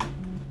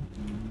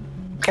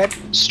 Okay.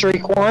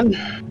 Streak 1.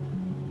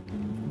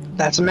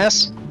 That's a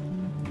miss.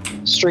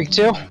 Streak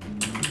 2.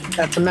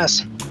 That's a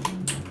miss.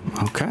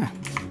 Okay.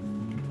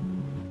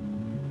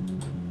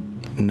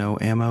 No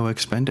ammo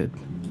expended.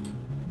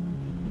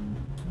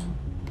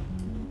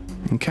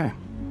 Okay.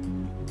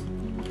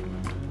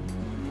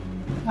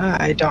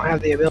 I don't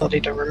have the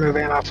ability to remove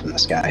ammo from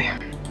this guy.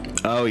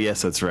 Oh,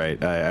 yes, that's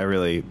right. I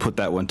really put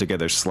that one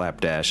together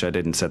slapdash. I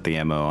didn't set the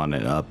ammo on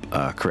it up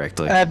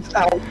correctly.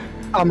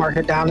 I'll mark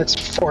it down.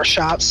 It's 4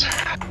 shots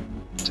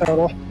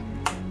total.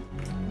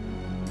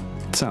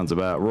 Sounds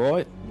about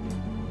right.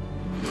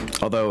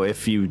 Although,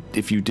 if you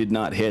did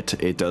not hit,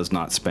 it does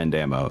not spend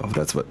ammo.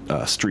 That's what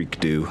streak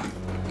do.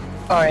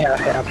 Oh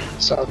yeah.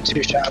 So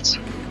 2 shots.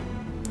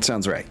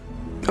 Sounds right.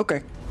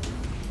 Okay.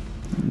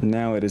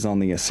 Now it is on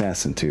the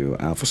assassin to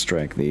alpha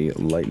strike the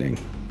lightning.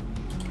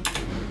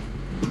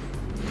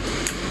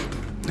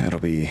 That'll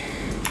be.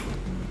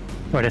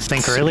 Or to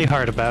think really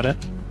hard about it.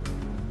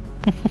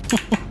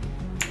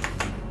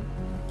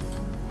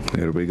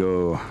 There we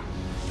go.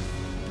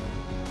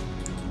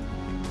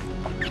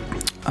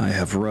 I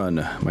have run.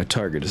 My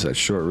target is at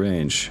short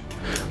range,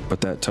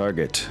 but that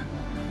target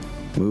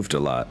moved a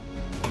lot.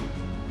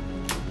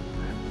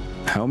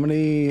 How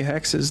many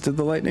hexes did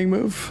the lightning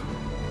move?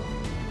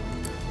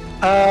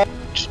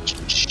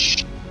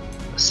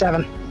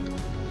 7.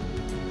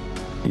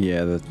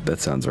 Yeah, that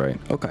sounds right.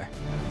 Okay.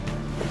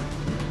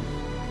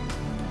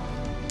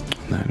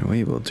 Then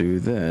we will do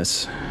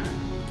this.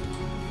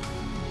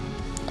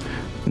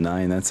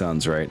 9, that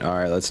sounds right. All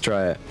right, let's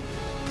try it.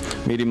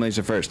 Medium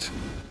laser first.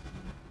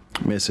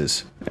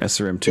 Misses.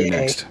 SRM2 Yay.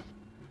 next.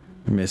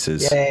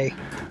 Misses. Yay.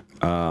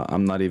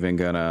 I'm not even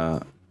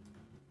gonna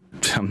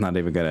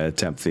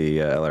attempt the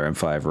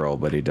LRM5 roll,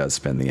 but he does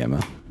spend the ammo.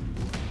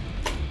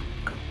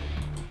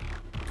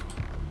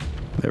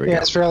 There we Yeah,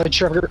 go. it's really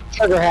trigger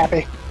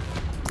happy.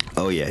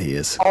 Oh yeah, he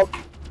is. Oh,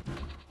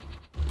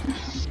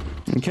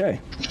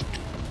 Okay.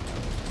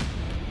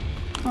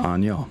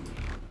 On y'all.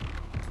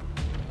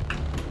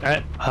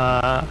 Alright,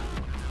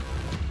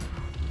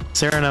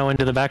 Cyrano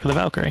into the back of the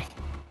Valkyrie.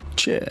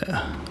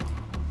 Yeah.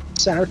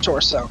 center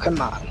torso, come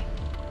on.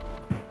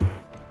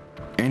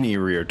 Any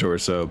rear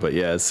torso, but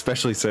yeah,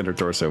 especially center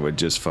torso would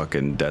just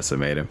fucking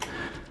decimate him.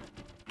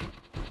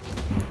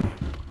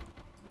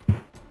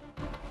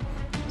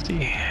 Let's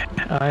see.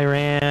 I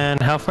ran.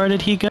 How far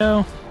did he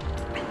go?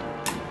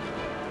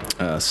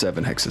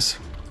 7 hexes.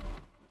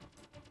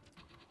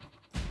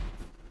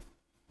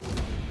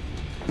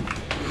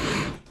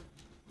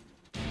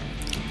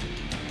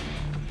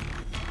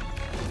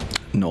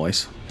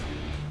 Noise.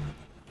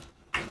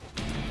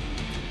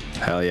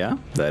 Hell yeah,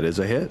 that is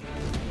a hit.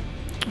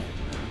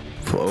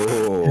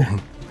 Whoa.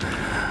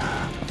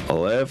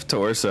 Left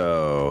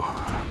torso.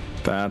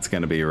 That's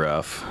gonna be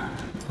rough.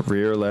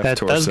 Rear left That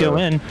torso. does go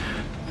in.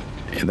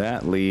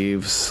 That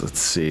leaves, let's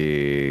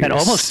see. It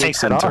almost 6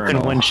 takes it off in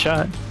internal. one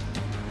shot.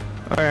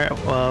 Alright,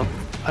 well,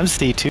 I'm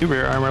seeing 2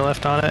 rear armor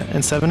left on it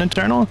and 7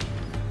 internal.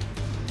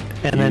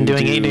 And then You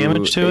doing 8 do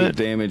damage to 8 it.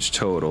 damage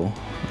total.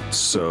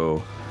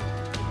 So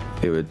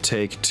it would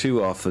take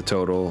 2 off the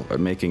total,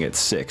 making it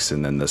 6,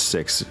 and then the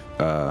 6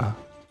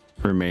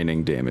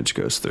 remaining damage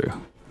goes through.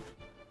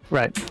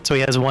 Right, so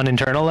he has 1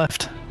 internal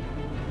left.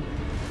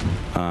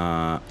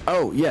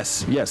 Oh,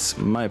 yes,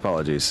 my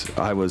apologies.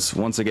 I was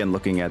once again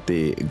looking at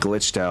the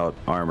glitched out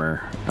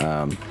armor.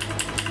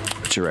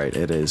 But you're right,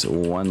 it is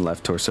 1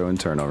 left torso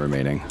internal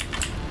remaining.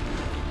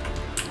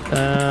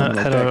 Let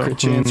that crit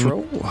chance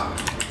roll.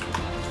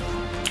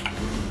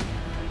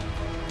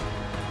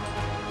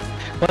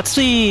 What's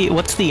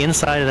the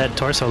inside of that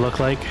torso look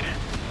like?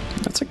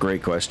 That's a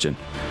great question.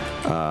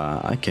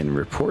 I can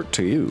report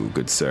to you,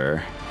 good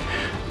sir,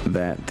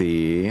 that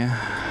the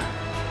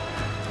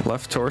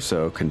left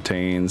torso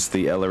contains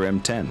the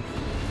LRM-10.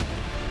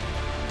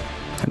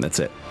 And that's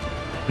it.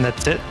 And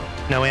that's it?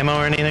 No ammo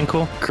or anything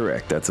cool?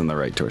 Correct, that's in the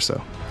right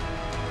torso.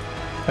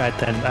 Alright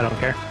then, I don't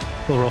care.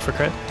 We'll roll for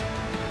crit.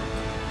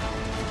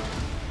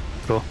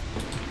 Cool.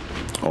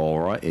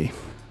 Alrighty.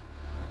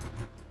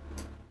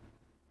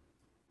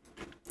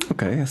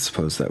 Okay, I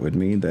suppose that would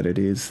mean that it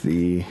is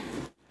the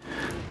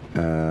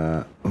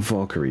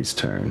Valkyrie's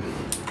turn.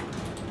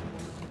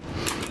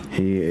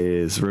 He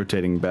is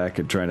rotating back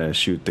and trying to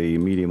shoot the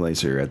medium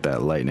laser at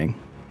that lightning.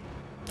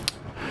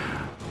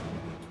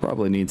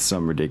 Probably needs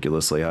some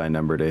ridiculously high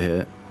number to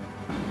hit.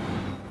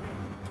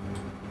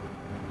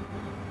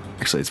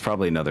 Actually, it's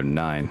probably another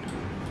 9.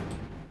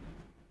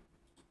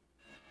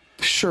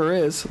 Sure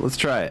is. Let's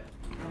try it.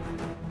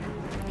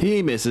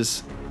 He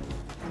misses.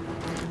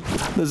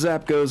 The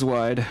zap goes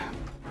wide.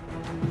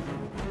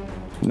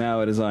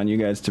 Now it is on you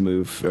guys to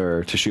move,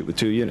 or to shoot with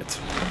 2 units.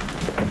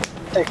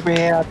 Take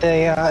me out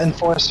the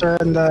Enforcer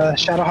and the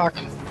Shadowhawk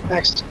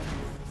next.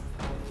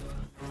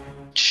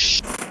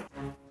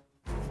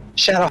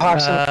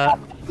 Shadowhawk's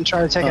and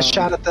try to take a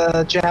shot at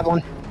the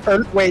javelin.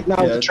 Or wait, no,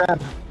 the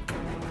trap.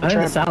 I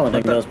think the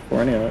Saladin goes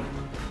before any of it.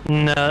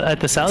 No,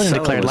 the Saladin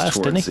declared was last,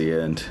 didn't towards he?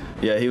 the end.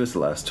 Yeah, he was the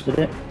last. Did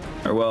it?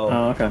 Or well,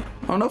 Oh, okay.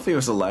 I don't know if he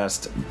was the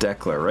last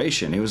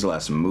declaration. He was the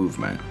last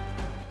movement.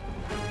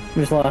 It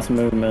was the last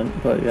movement,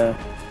 but yeah.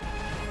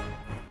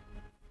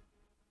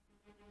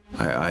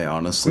 I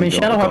honestly I mean,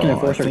 don't Shadowhawk and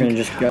recall. Enforcer can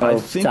just go. I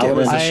think it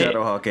was the Saladin-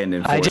 Shadowhawk and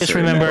Enforcer. I just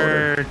in that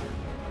order.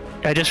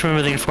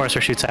 remember the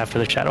Enforcer shoots after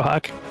the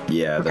Shadowhawk.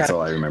 Yeah, that's Okay.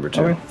 all I remember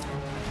too. Okay.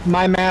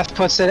 My math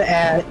puts it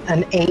at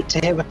an 8 to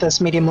hit with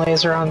this medium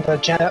laser on the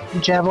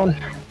javelin.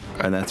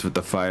 And that's with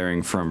the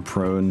firing from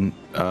prone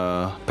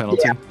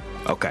penalty? Yeah.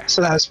 Okay.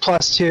 So that was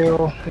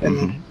 +2.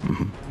 And,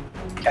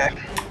 Okay.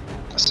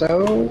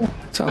 So,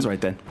 Sounds right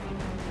then.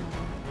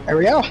 there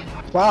we go.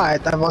 Wow,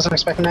 I wasn't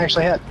expecting to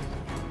actually hit.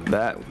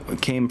 That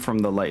came from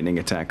the lightning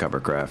attack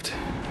hovercraft,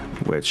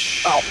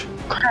 which Oh,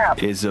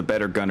 crap. is a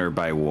better gunner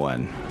by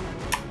 1.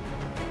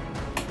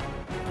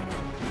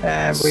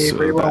 And we So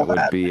reroll that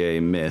that. would be a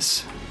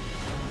miss.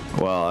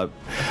 Well,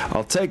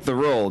 I'll take the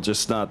roll,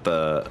 just not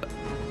the.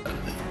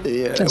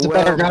 Yeah, It's a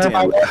better gunner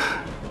by 1.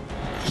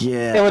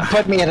 Yeah. It would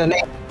put me at an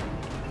 8.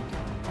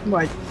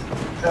 Like,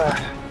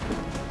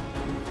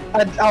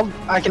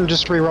 I can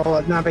just reroll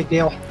it, not a big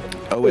deal.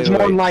 Oh, wait, it's more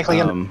wait. than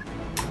likely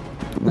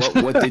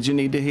What did you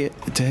need to hit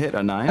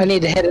a 9? I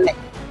need to hit an 8.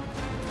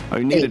 Oh,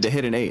 you needed 8. to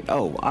hit an 8.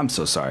 Oh, I'm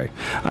so sorry.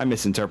 I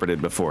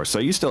misinterpreted before. So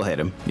you still hit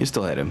him. You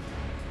still hit him.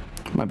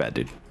 My bad,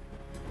 dude.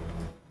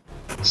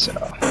 So,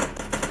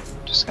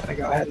 just gotta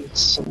go ahead and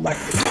select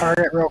the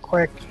target real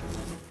quick.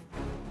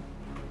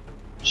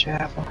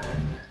 Javelin.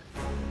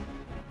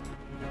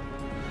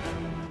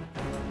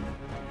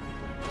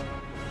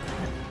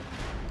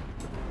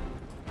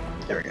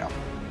 There we go.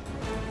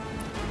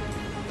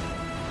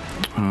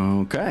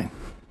 Okay.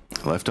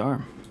 Left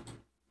arm.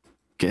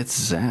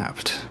 Gets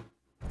zapped.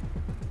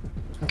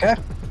 Okay.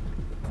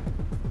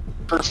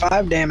 For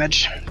 5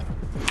 damage.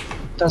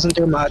 Doesn't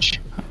do much.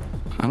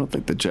 I don't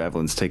think the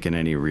javelin's taken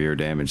any rear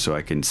damage, so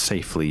I can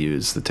safely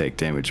use the take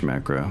damage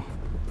macro.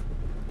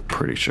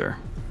 Pretty sure.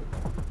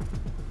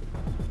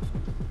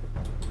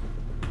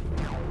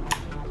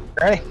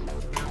 Ready?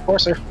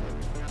 Forcer.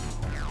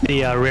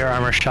 The rear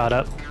armor shot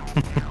up.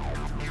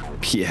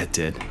 Yeah, it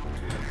did.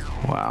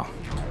 Wow.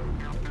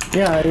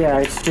 Yeah,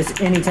 it's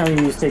just anytime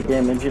you use take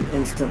damage, it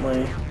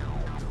instantly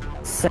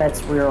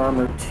sets rear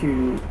armor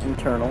to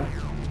internal.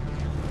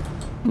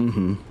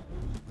 Mm-hmm.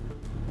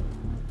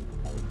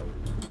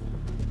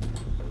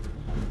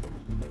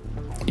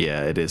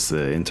 Yeah, it is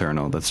the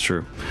internal, that's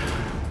true.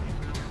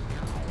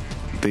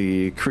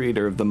 The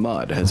creator of the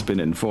mod has been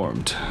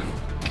informed.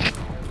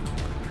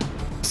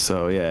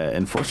 So yeah,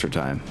 Enforcer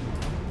time.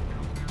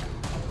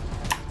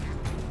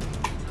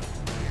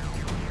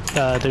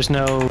 There's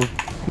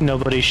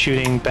nobody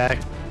shooting back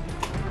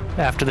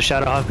after the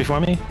Shadowhawk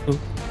before me? Ooh.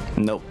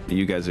 Nope,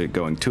 you guys are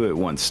going 2 at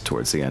once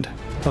towards the end.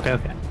 Okay.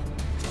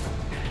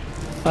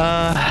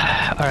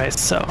 Alright,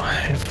 so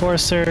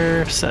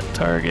Enforcer, set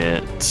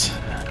target.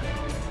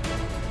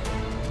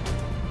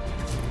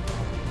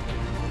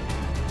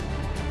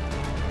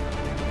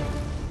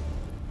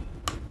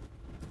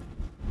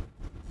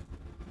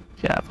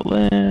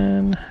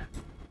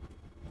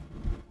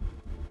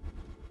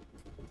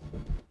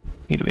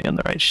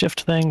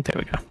 shift thing. There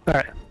we go.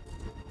 All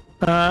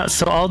right.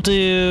 So I'll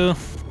do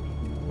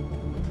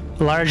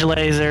large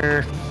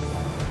laser.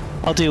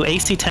 I'll do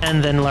AC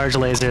 10, then large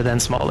laser, then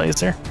small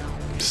laser.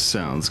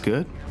 Sounds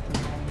good.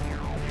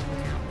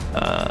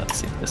 Let's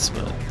see this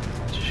one.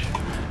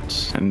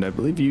 And I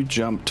believe you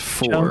jumped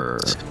 4,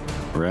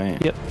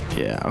 right? Yep.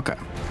 Yeah, okay.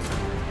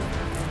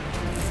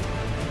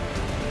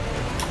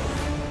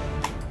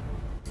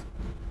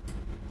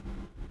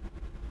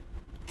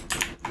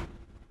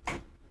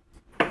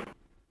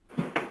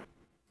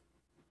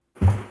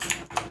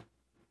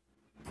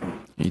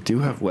 You do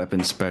have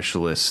weapon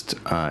specialist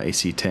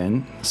AC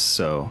 10,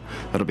 so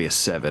that'll be a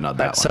 7 on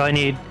that one. So I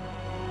need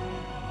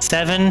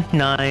 7,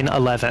 9,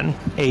 11.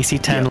 AC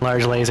 10, Yep.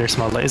 large laser,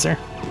 small laser.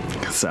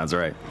 Sounds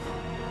right.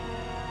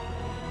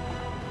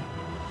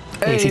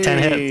 AC 10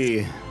 hits.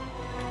 Hey!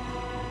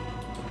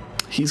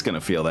 He's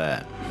gonna feel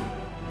that.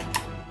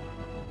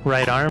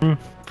 Right arm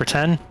for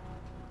 10.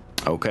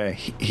 Okay,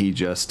 he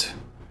just...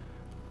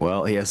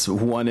 Well, he has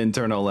 1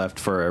 internal left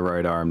for a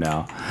right arm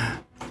now.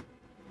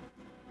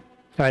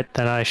 Alright,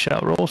 then I shall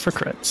roll for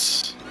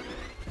crits.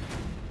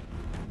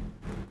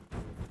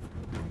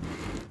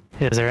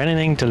 Is there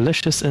anything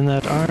delicious in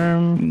that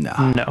arm?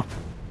 Nah. No.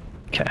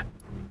 Okay.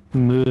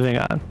 Moving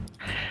on.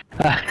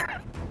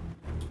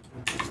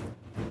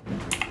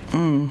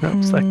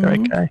 Nope, select the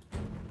right guy.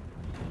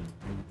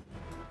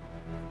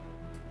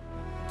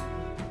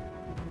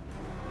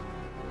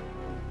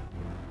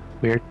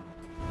 Weird.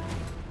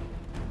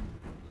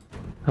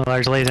 A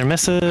large laser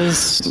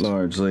misses.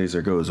 Large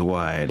laser goes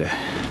wide.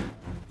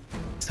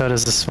 So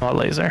does the small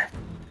laser.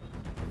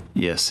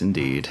 Yes,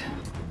 indeed.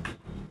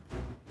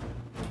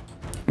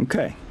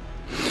 Okay.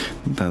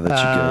 Now that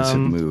you guys have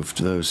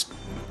moved those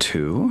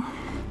 2,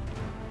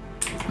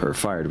 or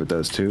fired with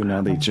those 2,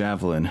 now the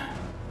javelin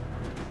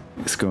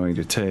is going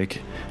to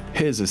take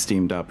his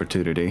esteemed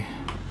opportunity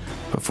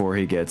before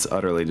he gets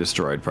utterly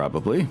destroyed,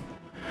 probably,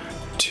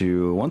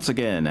 to once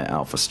again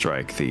alpha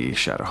strike the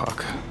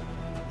Shadowhawk.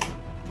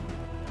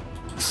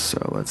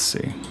 So let's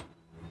see.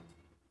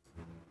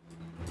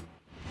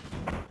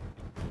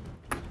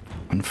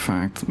 In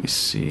fact, let me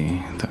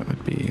see. That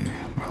would be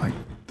more like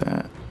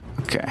that.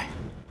 Okay.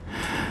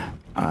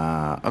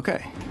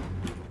 Okay.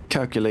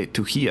 Calculate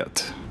to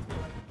hit.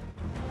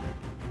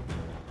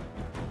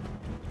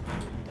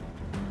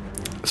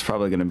 It's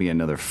probably going to be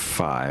another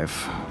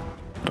 5,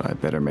 but I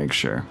better make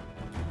sure.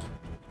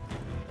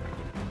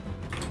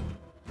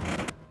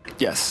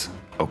 Yes.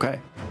 Okay.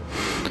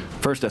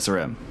 First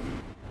SRM.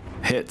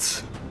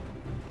 Hits.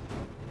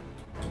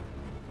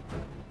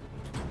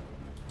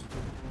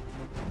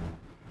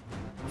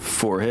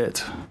 Four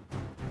hit.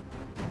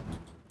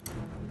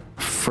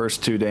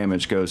 First 2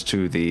 damage goes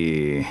to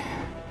the...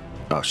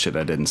 Oh shit,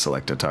 I didn't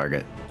select a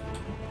target.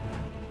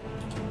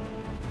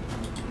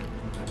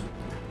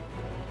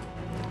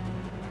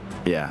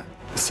 Yeah,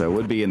 so it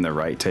would be in the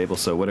right table,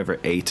 so whatever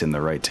 8 in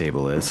the right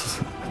table is.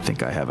 I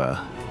think I have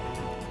a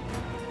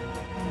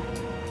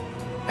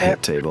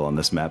hit table on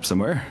this map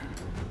somewhere.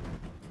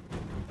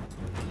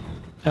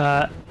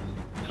 That's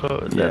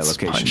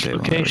location punch table.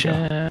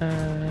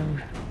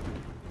 location.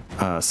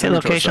 Hit Center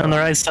location torso. on the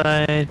right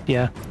side.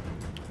 Yeah.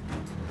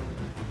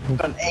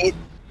 An 8,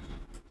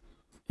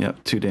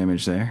 Yep, 2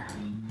 damage there.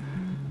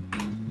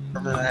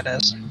 whatever that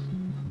is.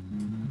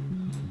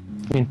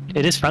 I mean,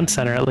 it is front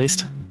center at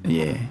least.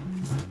 Yeah.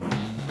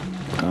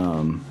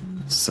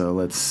 So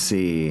let's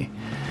see.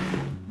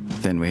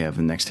 Then we have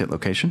the next hit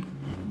location.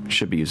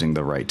 Should be using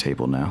the right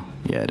table now.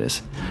 Yeah, it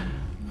is.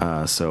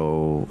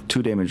 So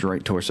 2 damage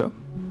right torso.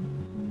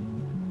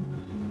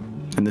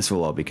 And this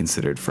will all be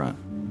considered front.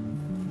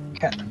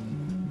 Okay.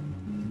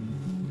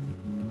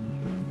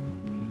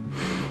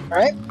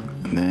 Alright.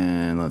 And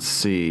then let's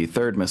see.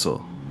 Third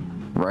missile.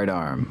 Right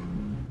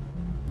arm.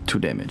 2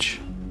 damage.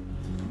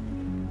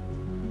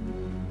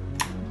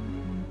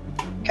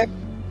 Okay.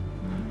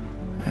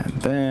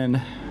 And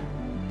then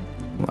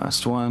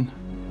last one.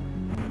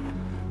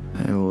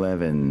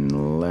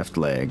 11 left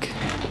leg.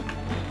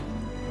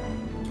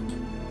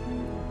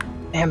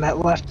 And that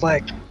left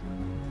leg.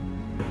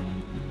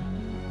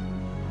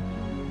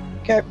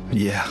 Okay.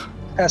 Yeah.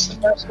 That's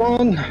the first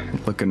one.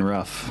 Looking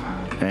rough.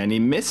 And he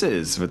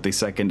misses with the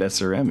second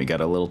SRM. He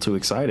got a little too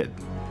excited.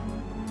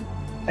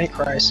 Thank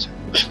Christ.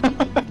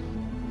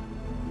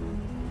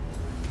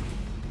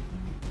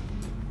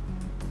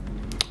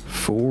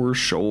 For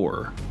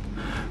sure.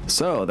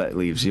 So that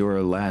leaves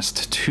your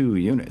last 2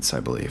 units, I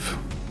believe.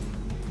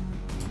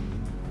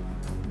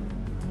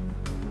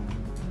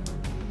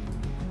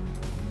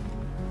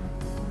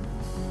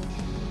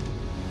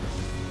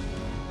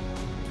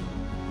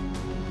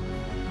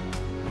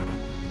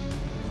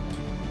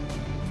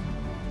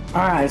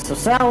 Alright, so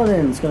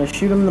Saladin's gonna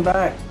shoot him in the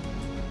back.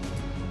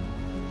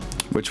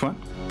 Which one?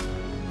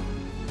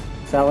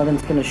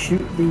 Saladin's gonna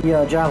shoot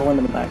the javelin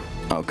in the back.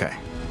 Okay.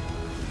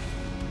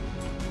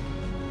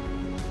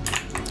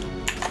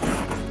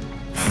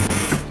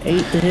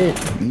 Eight to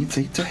hit. Needs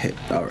 8 to hit.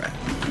 Alright.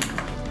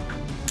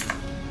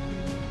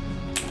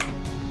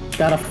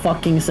 Got a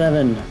fucking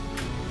 7.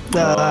 Do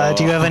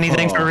you have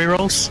anything for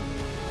rerolls?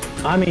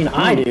 I mean,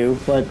 I do,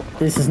 but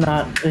this is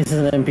not. This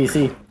is an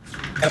NPC.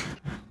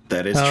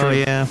 That is true. Oh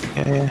yeah.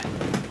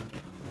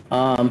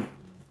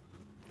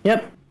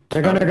 Yep.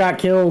 They're gonna got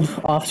killed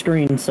off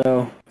screen,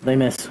 so they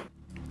miss.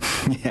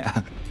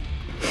 Yeah.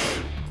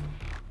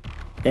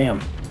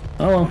 Damn.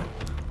 Oh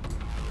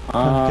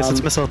well. Guess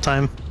it's missile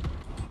time.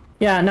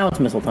 Yeah, now it's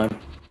missile time.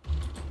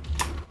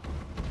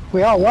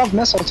 We all love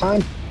missile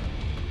time.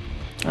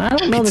 I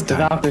don't know It's that the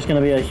time. Valkyrie's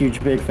gonna be a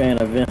huge big fan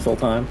of missile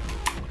time.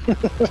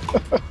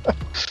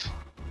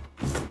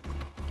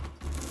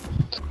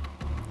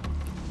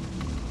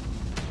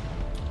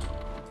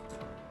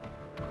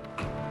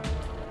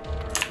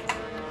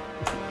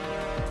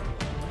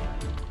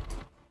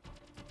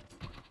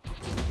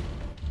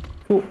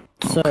 Cool.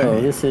 So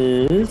Okay. this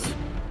is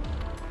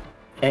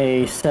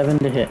a 7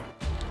 to hit.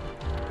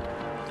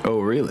 Oh,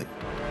 really?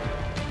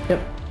 Yep.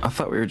 I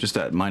thought we were just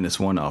at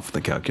 -1 off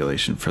the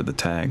calculation for the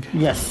tag.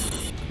 Yes.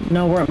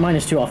 No, we're at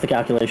 -2 off the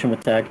calculation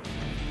with tag.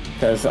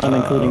 Because I'm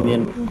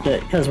including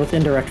because with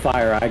indirect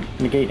fire, I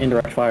negate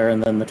indirect fire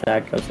and then the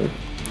tag goes through.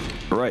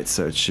 Right,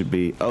 so it should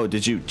be... Oh,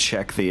 did you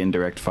check the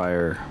indirect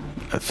fire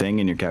thing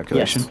in your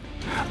calculation? Yes.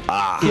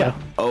 Ah, Yeah.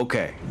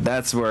 okay.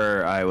 That's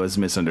where I was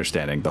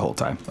misunderstanding the whole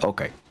time.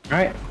 Okay.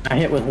 Alright. I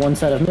hit with 1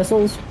 set of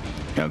missiles.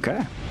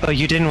 Okay. Oh,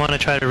 you didn't want to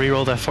try to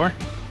reroll that 4?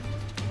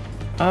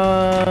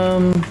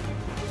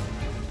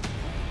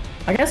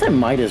 I guess I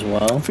might as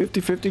well.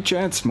 50-50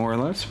 chance, more or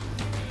less.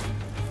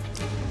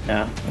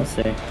 Yeah, let's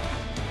see.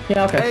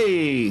 Yeah, okay.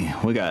 Hey,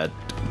 we got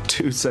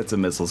 2 sets of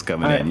missiles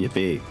coming All right. in.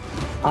 Yippee.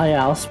 Oh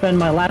yeah, I'll spend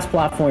my last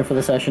plot point for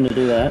the session to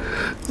do that.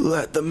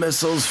 Let the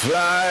missiles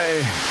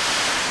fly.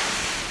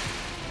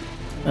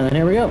 And then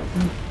here we go.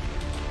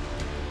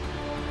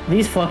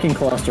 These fucking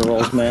cluster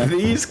rolls, man.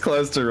 These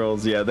cluster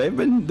rolls, yeah, they've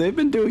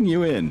been doing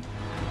you in.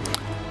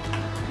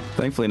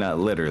 Thankfully not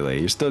literally.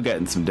 You're still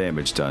getting some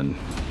damage done.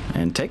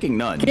 And taking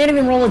none. Can't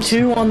even roll a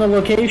 2 on the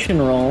location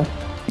roll.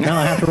 Now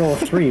I have to roll a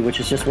 3, which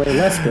is just way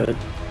less good.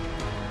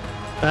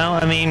 Well,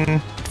 I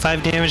mean,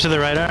 5 damage to the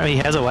right arm. He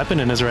has a weapon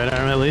in his right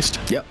arm at least.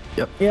 Yep.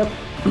 Yep.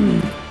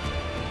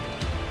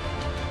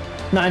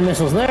 9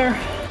 missiles there.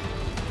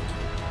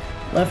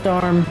 Left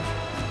arm.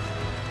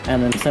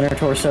 And then center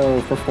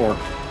torso for 4.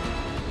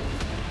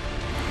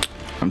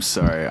 I'm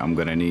sorry, I'm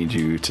gonna need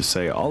you to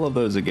say all of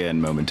those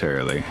again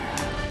momentarily.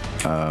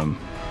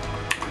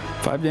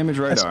 5 damage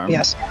right arm.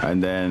 Yes.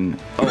 And then,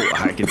 oh,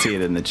 I can see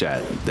it in the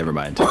chat. Never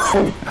mind.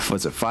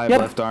 Was it 5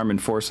 Yep. left arm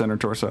and 4 center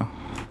torso?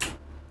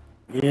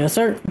 Yes,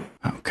 sir.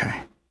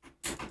 Okay.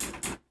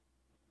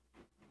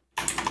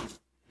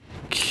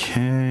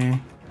 Okay.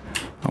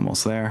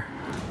 Almost there.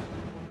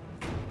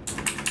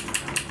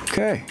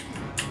 Okay.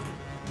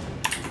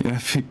 Yeah,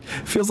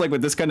 feels like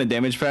with this kind of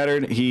damage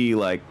pattern, he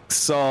like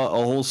saw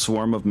a whole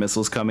swarm of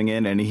missiles coming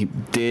in, and he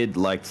did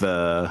like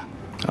the,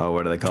 oh,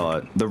 what do they call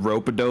it? The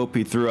rope-a-dope.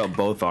 He threw out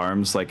both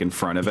arms like in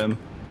front of him,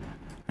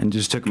 and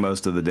just took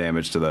most of the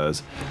damage to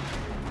those.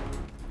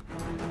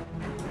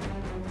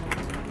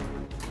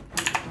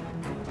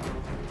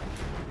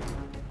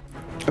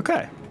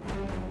 Okay.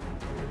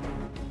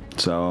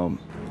 So,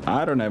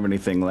 I don't have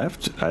anything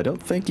left. I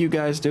don't think you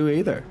guys do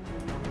either.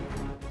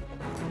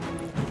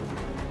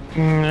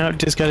 No,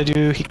 just gotta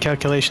do heat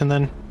calculation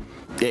then.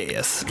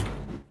 Yes.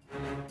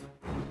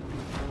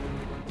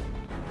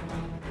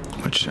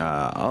 Which,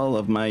 all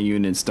of my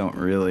units don't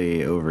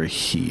really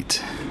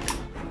overheat.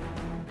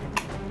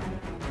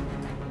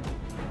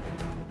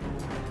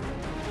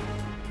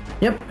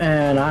 Yep,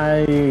 and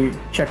I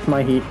checked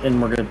my heat and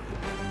we're good.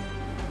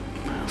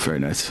 Very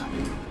nice.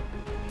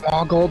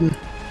 All golden.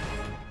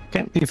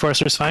 Okay, the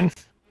Enforcer's fine.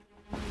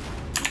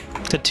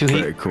 To 2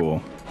 heat. Very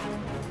cool.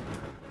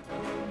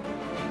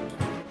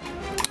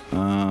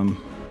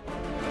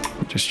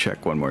 Just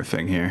check one more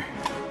thing here.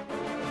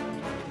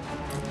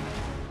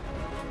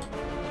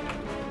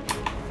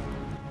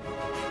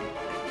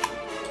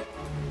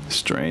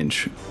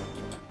 Strange.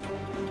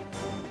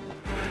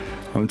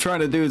 I'm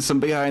trying to do some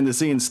behind the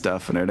scenes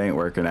stuff and it ain't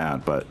working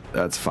out, but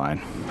that's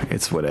fine.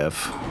 It's what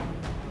if.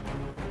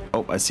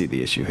 Oh, I see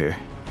the issue here.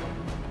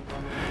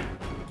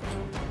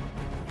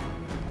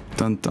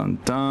 Dun dun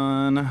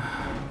dun.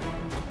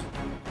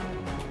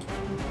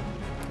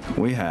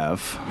 We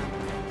have,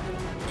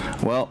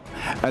 well,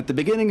 at the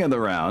beginning of the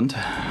round,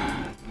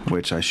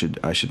 which I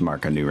should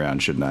mark a new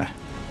round, shouldn't I?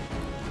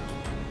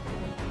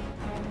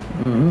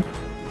 Mm-hmm.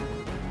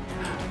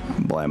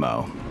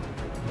 Blammo.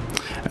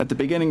 At the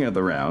beginning of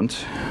the round,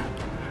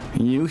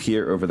 you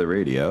hear over the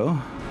radio,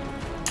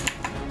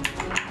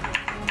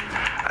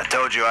 I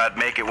told you I'd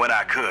make it when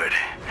I could,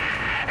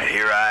 and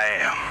here I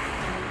am.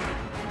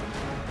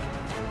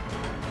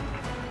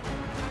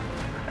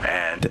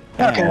 And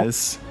Okay.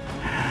 as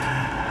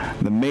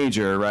the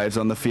Major arrives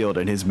on the field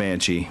in his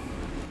Banshee,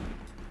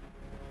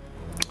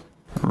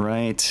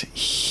 right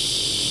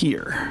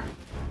here.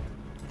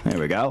 There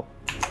we go.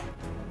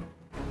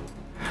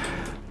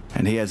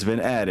 And he has been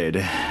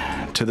added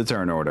to the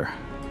turn order.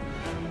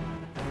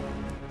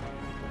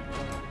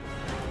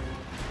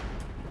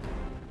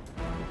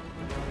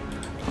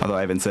 Although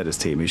I haven't said his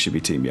team, he should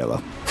be Team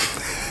Yellow.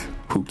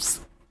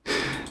 Oops.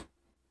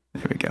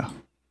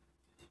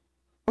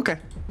 Okay.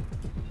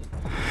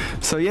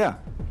 So yeah,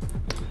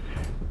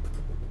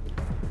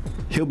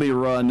 he'll be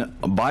run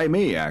by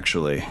me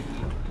actually,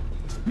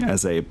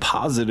 as a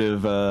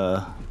positive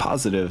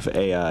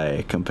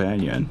AI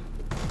companion.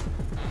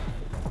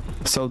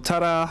 So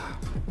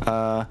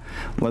ta-da!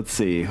 Let's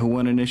see, who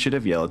won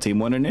initiative? Yellow team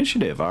won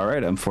initiative. All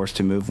right, I'm forced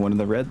to move one of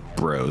the red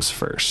bros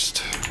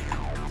first.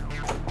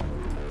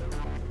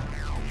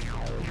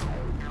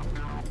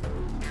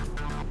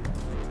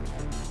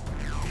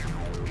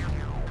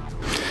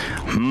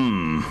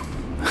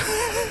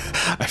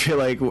 I feel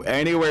like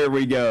anywhere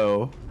we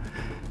go,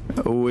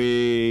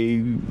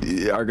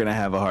 we are gonna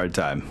have a hard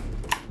time.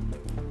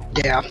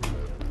 Yeah.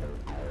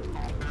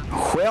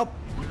 Well,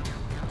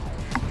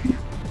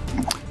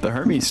 the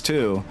Hermes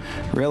too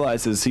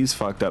realizes he's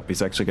fucked up.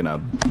 He's actually gonna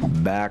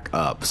back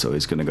up, so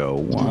he's gonna go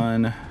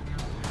 1,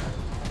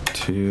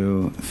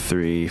 2,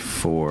 3,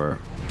 4,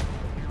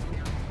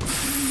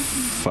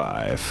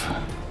 5.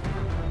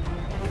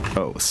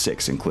 Oh,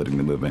 6, including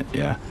the movement.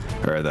 Yeah,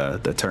 or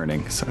the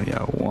turning. So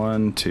yeah,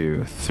 1,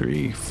 2,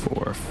 3,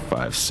 4,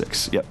 5,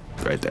 6. Yep,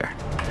 right there,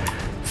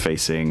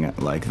 facing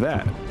like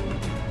that.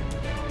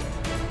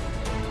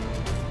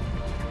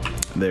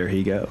 There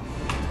he go.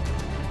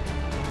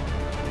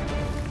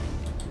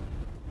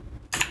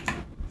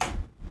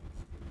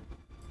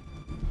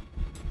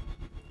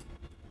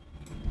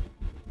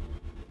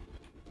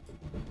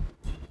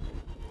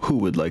 Who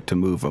would like to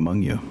move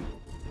among you?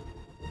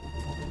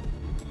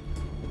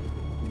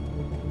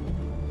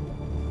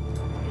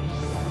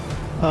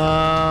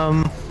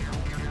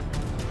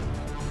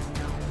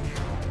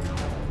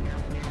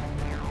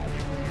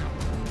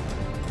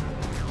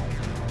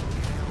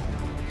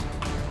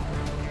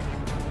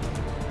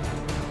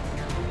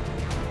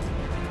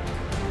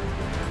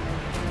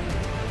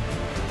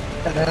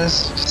 That is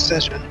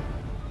session.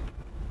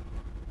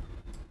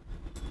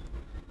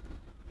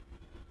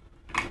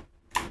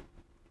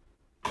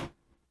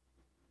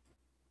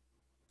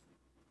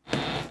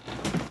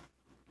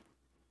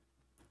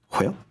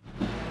 Well,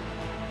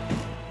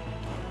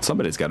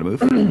 somebody's got to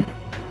move. We're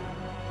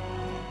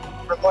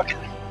looking.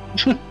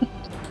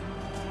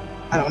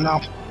 I don't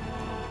know.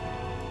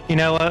 You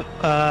know what?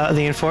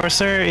 The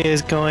Enforcer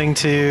is going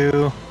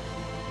to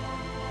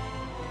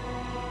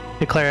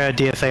declare a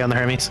DFA on the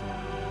Hermes.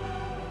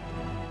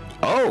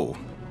 Oh,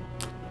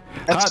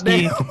 That's hot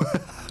damn.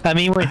 I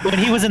mean, when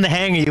he was in the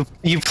hangar,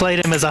 you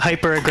played him as a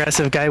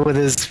hyper-aggressive guy with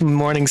his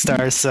morning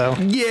stars, so...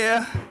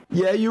 Yeah,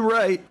 you're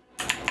right.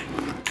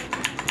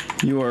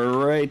 You are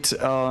right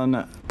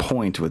on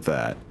point with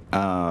that.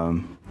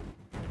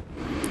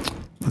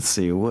 Let's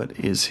see, what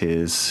is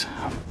his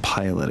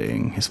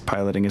piloting? His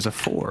piloting is a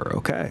 4.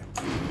 Okay,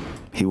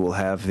 he will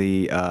have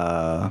the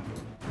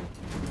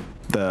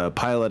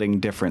piloting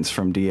difference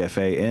from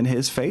DFA in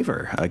his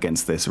favor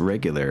against this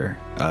regular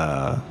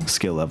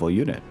skill level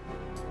unit.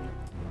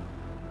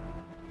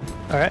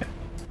 All right.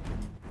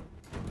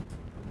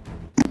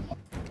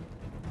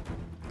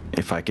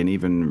 If I can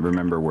even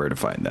remember where to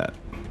find that.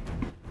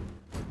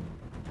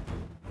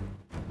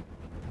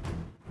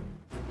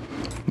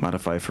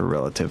 Modify for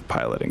relative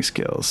piloting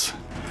skills.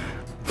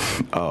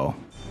 Oh.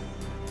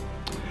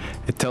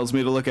 It tells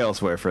me to look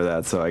elsewhere for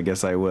that, so I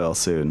guess I will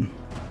soon.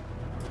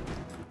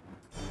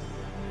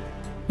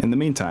 In the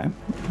meantime,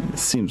 it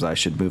seems I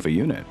should move a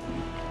unit.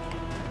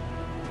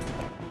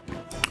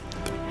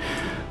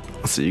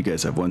 Let's see, you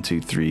guys have 1, 2,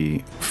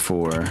 3,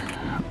 4,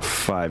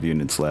 5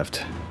 units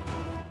left.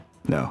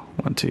 No,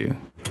 1, 2,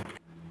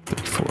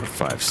 3, 4,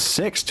 5,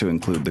 6 to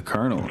include the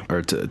colonel,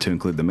 or to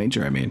include the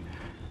major, I mean.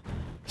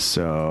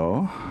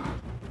 So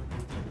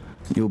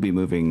you'll be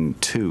moving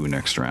 2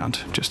 next round,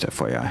 just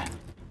FYI.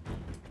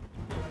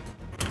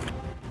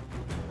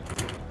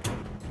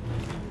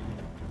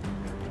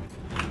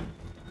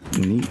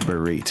 Neat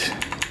burrito.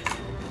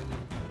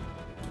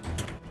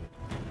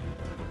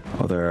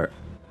 Oh, there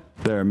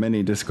are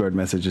many Discord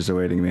messages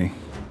awaiting me.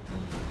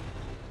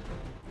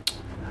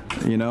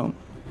 You know,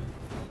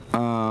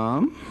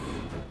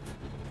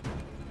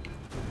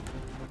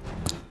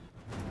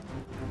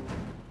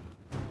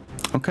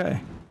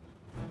 okay.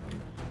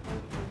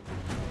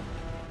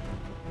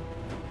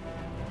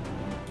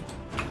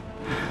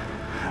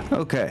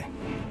 Okay.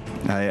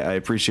 I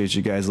appreciate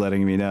you guys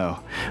letting me know.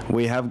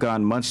 We have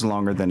gone much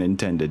longer than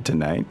intended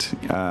tonight.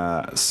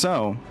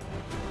 So,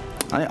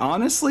 I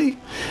honestly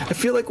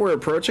feel like we're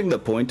approaching the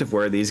point of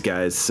where these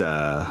guys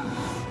are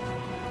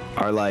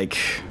like,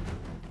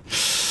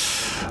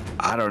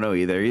 I don't know,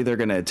 either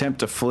going to attempt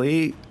to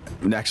flee.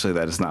 Actually,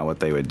 that is not what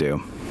they would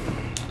do.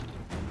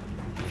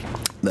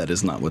 That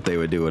is not what they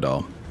would do at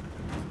all.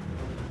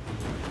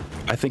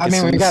 I think. I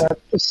mean, we got an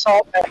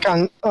assault back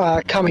on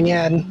coming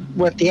in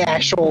with the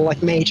actual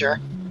like major.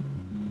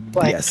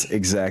 Like, yes,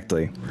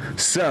 exactly.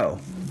 So,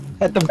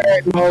 at the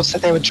very most,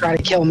 that they would try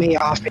to kill me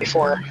off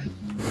before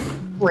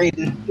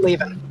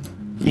leaving.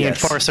 The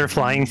Enforcer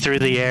flying through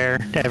the air.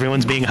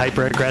 Everyone's being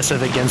hyper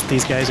aggressive against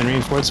these guys, and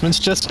reinforcements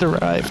just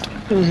arrived.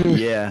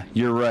 Yeah,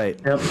 you're right.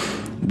 Yep.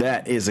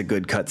 That is a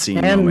good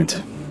cutscene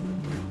moment.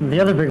 The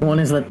other big one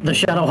is that the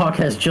Shadowhawk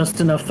has just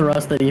enough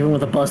thrust that even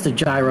with a busted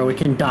gyro, it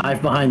can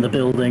dive behind the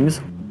buildings.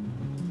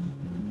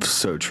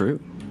 So true.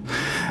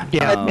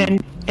 Yeah,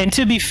 and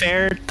to be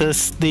fair, the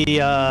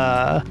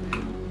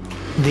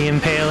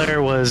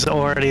Impaler was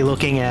already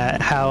looking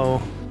at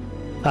how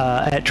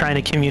at trying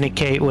to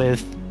communicate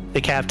with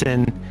the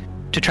captain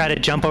to try to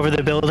jump over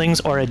the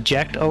buildings or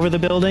eject over the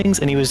buildings,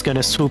 and he was going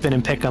to swoop in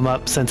and pick them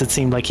up since it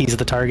seemed like he's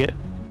the target.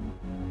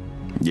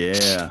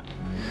 Yeah.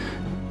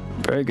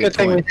 Very good. Good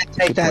thing we point. didn't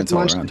take Good that points all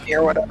lunch around.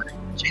 or whatever,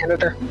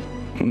 janitor.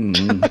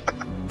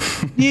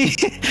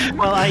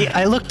 Well,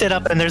 I looked it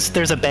up, and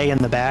there's a bay in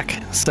the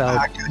back, so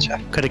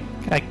Gotcha.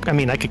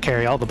 I could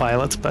carry all the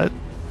pilots, but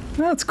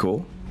That's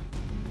cool.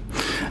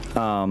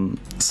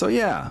 So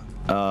yeah,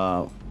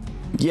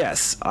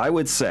 yes, I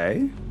would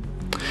say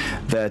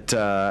that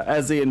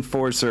as the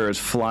Enforcer is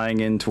flying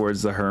in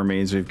towards the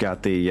Hermes, we've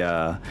got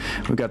the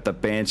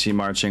Banshee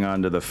marching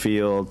onto the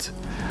field.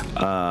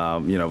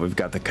 We've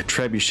got the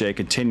Trebuchet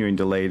continuing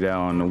to lay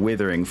down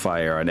withering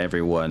fire on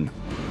everyone.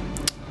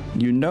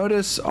 You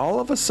notice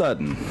all of a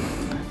sudden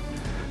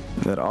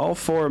that all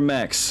 4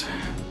 mechs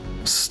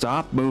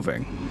stop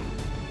moving.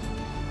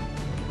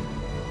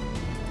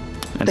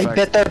 In They fact,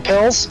 bit their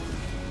pills?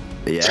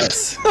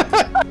 yes.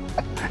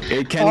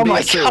 It can be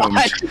assumed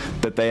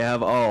that they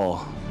have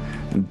all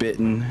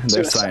bitten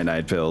their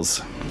cyanide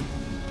pills.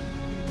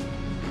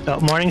 oh,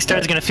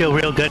 Morningstar's going to feel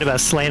real good about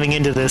slamming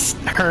into this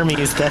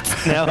Hermes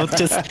that's now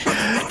just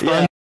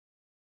Yeah.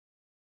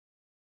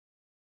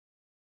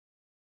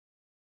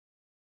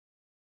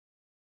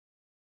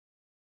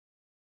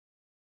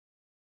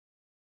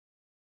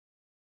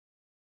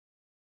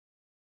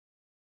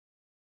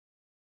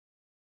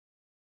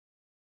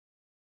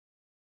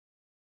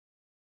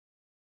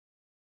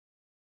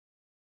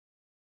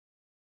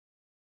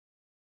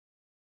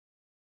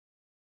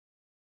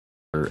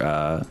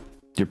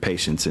 Your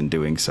patience in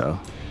doing so.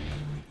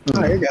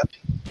 Oh, you're good.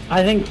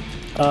 I think,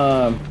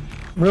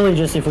 really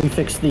just if we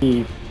fix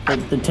the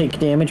take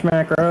damage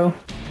macro,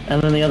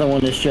 and then the other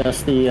one is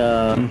just the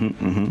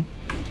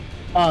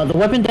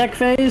weapon deck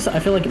phase. I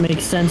feel like it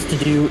makes sense to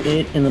do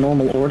it in the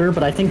normal order,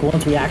 but I think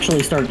once we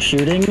actually start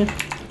shooting,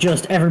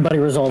 just everybody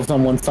resolves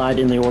on one side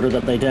in the order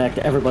that they decked,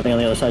 everybody on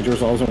the other side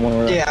resolves on one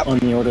order, on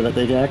the order that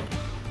they decked.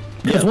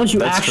 Because once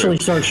you actually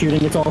start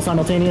shooting, it's all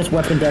simultaneous.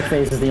 Weapon deck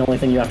phase is the only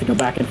thing you have to go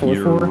back and forth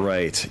You're for.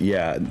 right.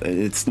 Yeah,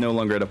 it's no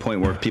longer at a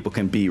point where people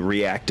can be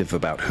reactive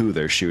about who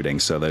they're shooting.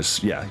 So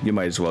you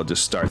might as well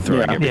just start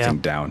throwing everything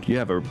down. You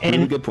have a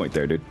really good point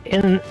there, dude.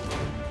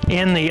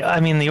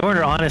 The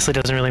order honestly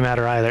doesn't really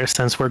matter either,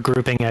 since we're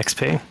grouping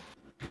XP.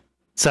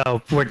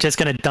 So we're just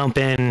going to dump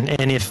in,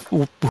 and if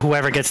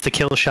whoever gets the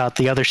kill shot,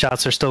 the other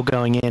shots are still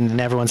going in, and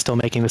everyone's still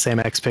making the same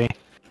XP.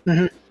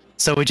 Mm-hmm.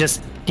 So we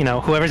just,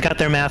 whoever's got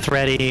their math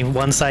ready,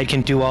 one side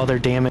can do all their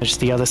damage,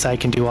 the other side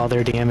can do all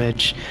their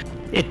damage.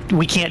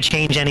 We can't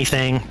change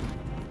anything.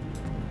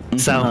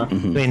 So, I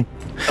mean,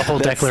 the whole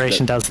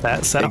declaration does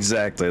that. So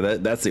exactly.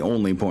 That's the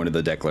only point of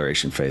the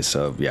declaration phase.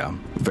 So, yeah,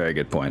 very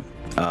good point.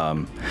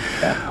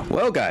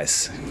 Well,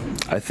 guys,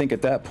 I think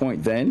at that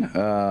point then,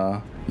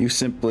 you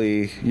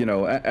simply,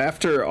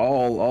 after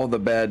all the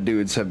bad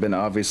dudes have been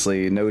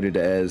obviously noted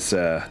as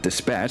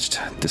dispatched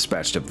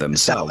of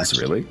themselves,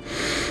 really.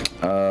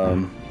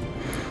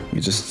 You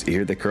just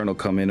hear the colonel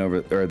come in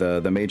over, or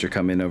the major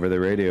come in over the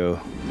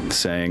radio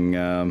saying,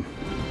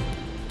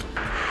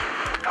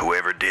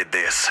 whoever did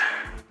this,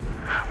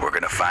 we're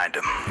gonna find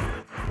him.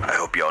 I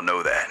hope y'all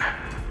know that.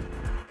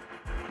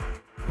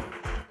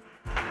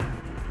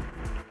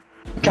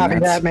 Copy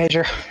that,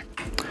 Major.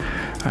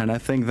 And I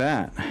think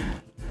that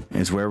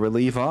is where we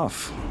leave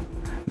off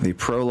the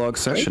prologue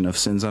session of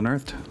Sins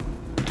Unearthed.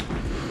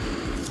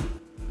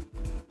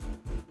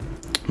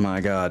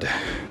 My God.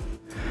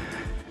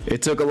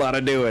 It took a lot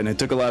of doing. It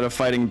took a lot of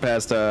fighting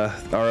past our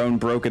own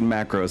broken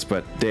macros,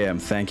 but damn,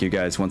 thank you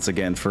guys once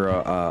again for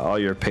all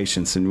your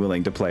patience and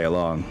willingness to play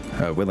along.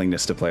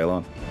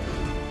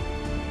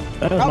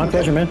 That was my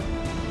pleasure, man.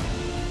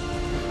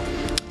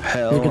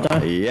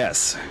 Hell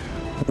yes.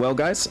 Well,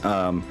 guys,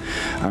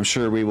 I'm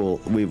sure we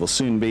will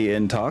soon be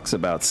in talks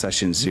about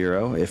Session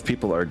 0. If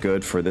people are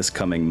good for this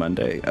coming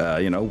Monday,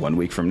 1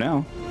 week from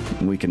now,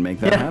 we can make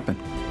that happen.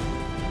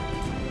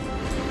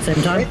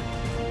 Same time?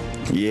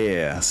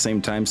 Yeah, same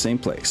time, same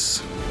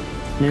place.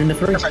 Noon to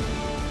 3.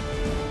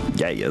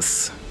 Yeah,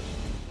 yes.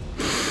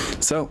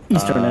 So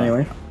Eastern,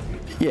 anyway.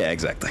 Yeah,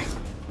 exactly.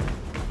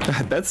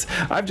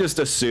 I've just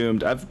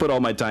assumed. I've put all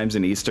my times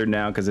in Eastern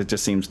now because it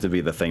just seems to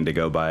be the thing to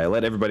go by. I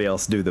let everybody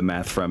else do the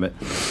math from it.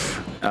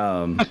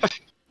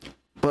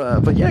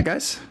 But yeah,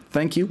 guys,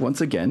 thank you once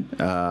again.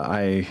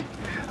 I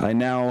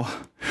now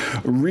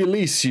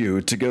release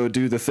you to go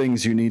do the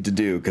things you need to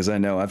do because I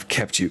know I've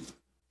kept you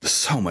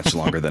so much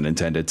longer than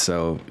intended.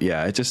 So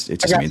yeah, it just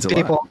means a lot.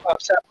 People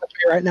upset with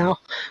me right now.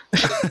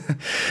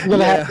 I'm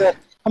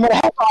gonna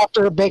have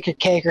to bake a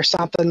cake or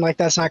something. Like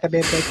that's not gonna be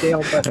a big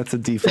deal. But that's a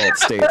default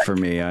state for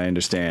me. I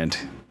understand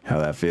how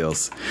that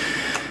feels.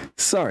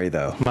 Sorry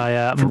though,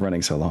 for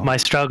running so long. My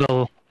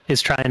struggle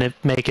is trying to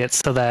make it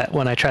so that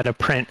when I try to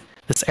print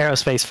this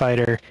aerospace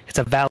fighter. It's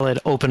a valid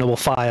openable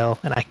file,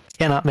 and I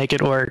cannot make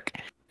it work.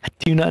 I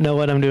do not know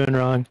what I'm doing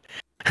wrong.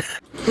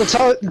 Well,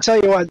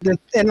 tell you what,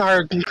 in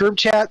our group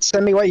chat,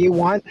 send me what you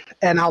want,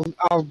 and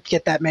I'll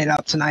get that made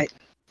up tonight.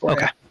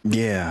 Okay.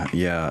 Yeah.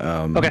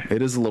 Okay.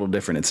 It is a little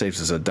different. It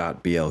saves as a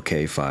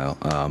 .blk file,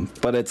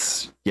 but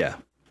it's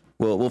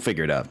we'll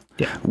figure it out.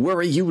 Yeah.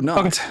 Worry you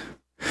not.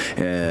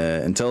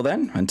 Okay. Until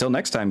then, until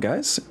next time,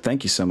 guys.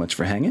 Thank you so much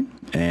for hanging,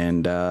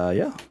 and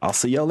I'll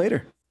see y'all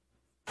later.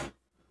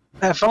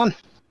 Have fun.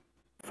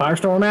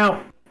 Firestorm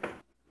out.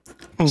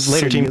 Later,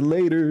 see team. you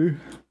later.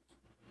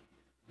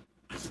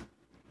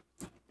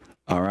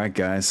 All right,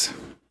 guys.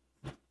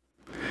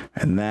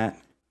 And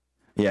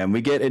and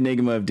we get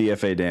Enigma of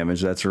DFA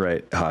damage. That's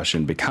right,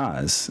 Hashin,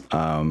 because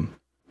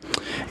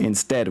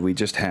instead we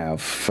just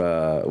have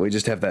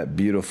that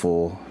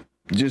beautiful.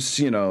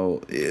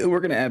 We're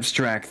gonna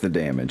abstract the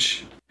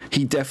damage.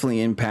 He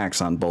definitely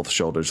impacts on both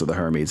shoulders of the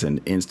Hermes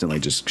and instantly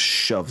just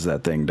shoves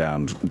that thing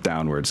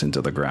downwards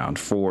into the ground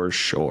for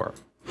sure.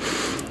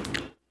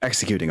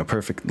 Executing a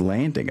perfect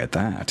landing at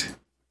that.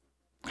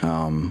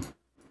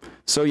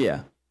 So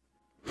yeah.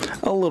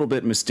 A little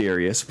bit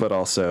mysterious, but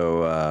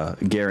also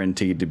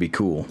guaranteed to be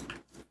cool.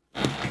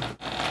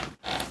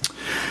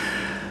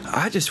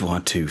 I just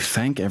want to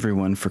thank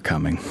everyone for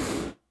coming.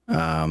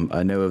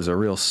 I know it was a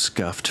real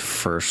scuffed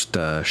first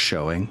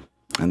showing,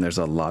 and there's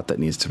a lot that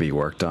needs to be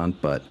worked on,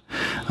 but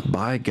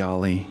by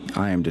golly,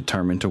 I am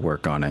determined to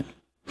work on it.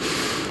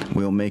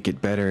 We'll make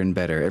it better and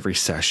better every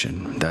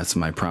session. That's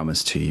my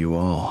promise to you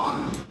all.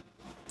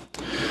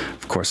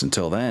 Of course,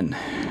 until then,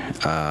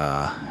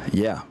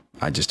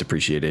 I just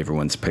appreciate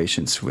everyone's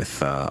patience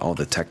with all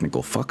the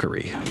technical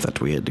fuckery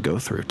that we had to go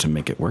through to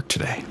make it work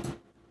today.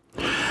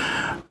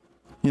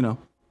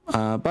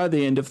 By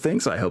the end of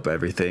things, I hope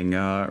everything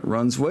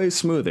runs way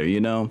smoother,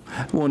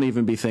 Won't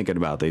even be thinking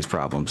about these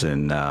problems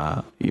within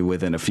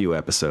a few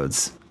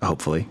episodes,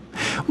 hopefully.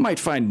 Might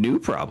find new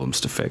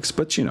problems to fix,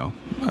 but,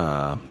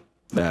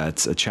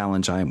 that's a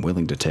challenge I am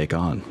willing to take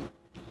on.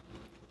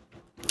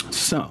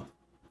 So,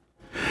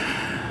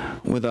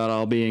 with that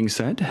all being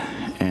said,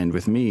 and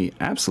with me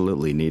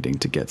absolutely needing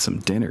to get some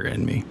dinner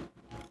in me,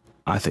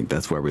 I think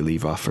that's where we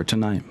leave off for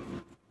tonight.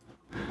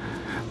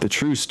 The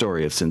true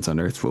story of Since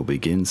Unearthed will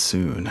begin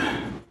soon.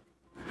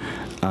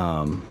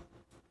 And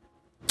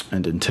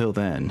until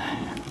then,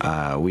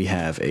 we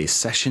have a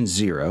session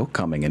 0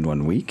 coming in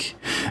 1 week,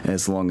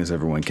 as long as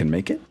everyone can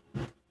make it,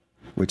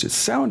 which it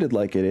sounded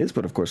like it is,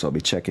 but of course I'll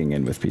be checking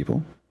in with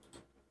people.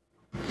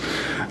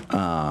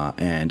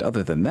 And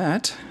other than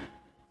that,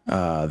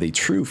 the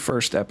true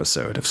first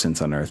episode of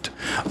Since Unearthed,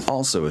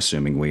 also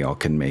assuming we all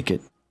can make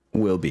it,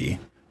 will be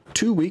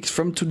 2 weeks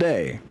from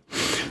today.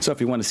 So if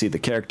you want to see the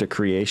character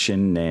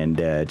creation and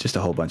just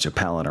a whole bunch of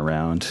palling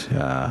around,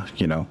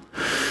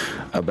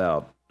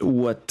 about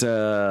what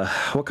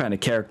kind of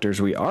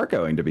characters we are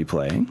going to be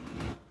playing,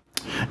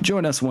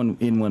 join us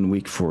in 1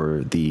 week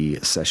for the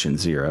session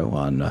 0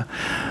 on,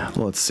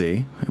 let's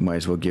see, I might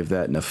as well give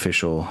that an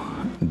official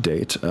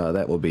date.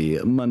 That will be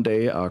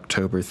Monday,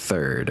 October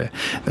 3rd.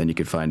 Then you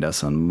can find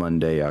us on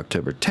Monday,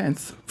 October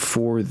 10th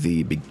for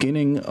the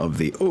beginning of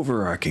the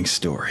overarching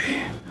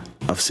story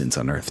of Since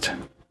Unearthed.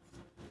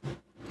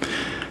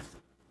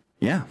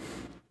 Yeah,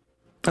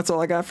 that's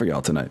all I got for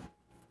y'all tonight.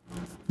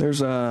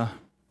 There's a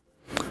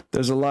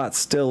lot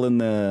still in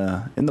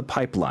the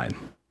pipeline,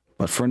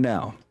 but for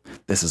now,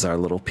 this is our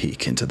little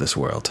peek into this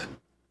world.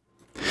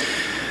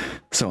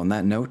 So on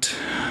that note,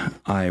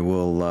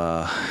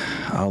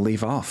 I'll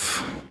leave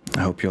off.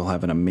 I hope you'll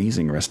have an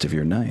amazing rest of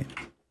your night.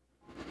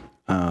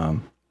 I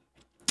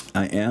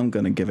am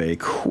going to give a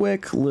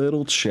quick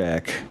little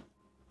check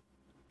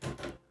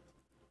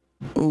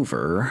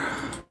over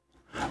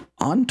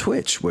on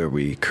Twitch, where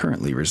we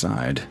currently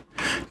reside,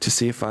 to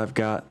see if I've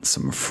got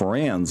some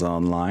friends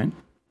online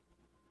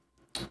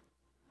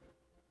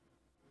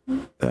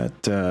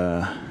that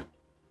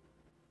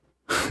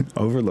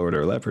Overlord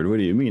or Leopard, what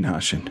do you mean,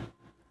 Hashin?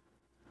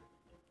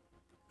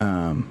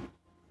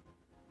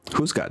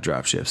 Who's got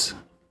dropships?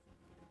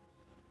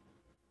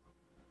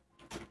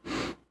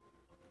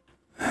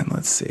 And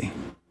let's see.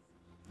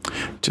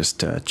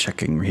 Just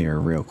checking here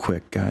real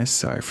quick, guys.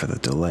 Sorry for the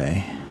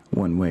delay.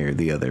 One way or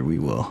the other,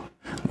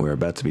 we're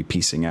about to be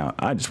piecing out.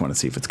 I just want to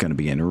see if it's going to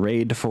be in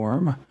raid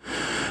form.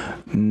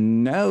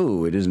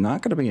 No, it is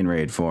not going to be in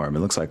raid form. It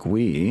looks like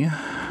we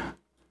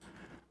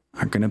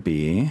are going to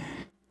be...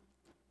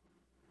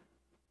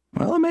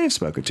 Well, I may have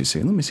spoken too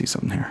soon. Let me see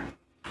something here.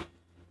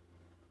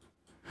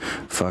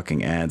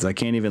 Fucking ads. I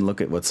can't even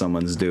look at what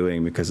someone's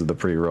doing because of the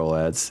pre-roll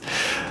ads.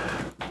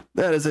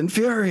 That is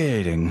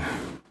infuriating.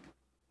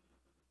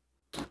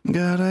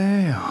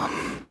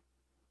 Goddamn.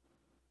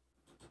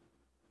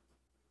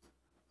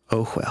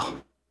 Oh, well.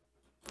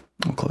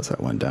 I'll close that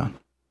one down.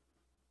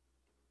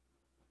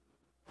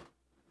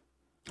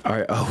 All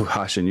right. Oh,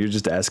 Hashin, you're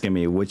just asking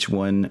me which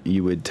one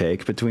you would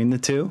take between the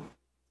two?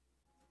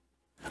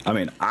 I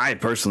mean, I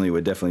personally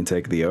would definitely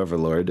take the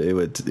Overlord. It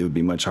would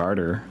be much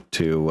harder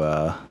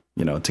to,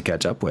 to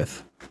catch up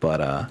with.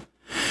 But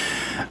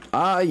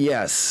Ah,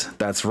 yes,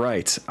 that's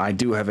right. I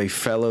do have a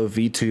fellow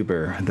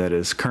VTuber that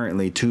is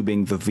currently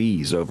tubing the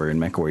V's over in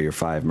MechWarrior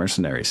 5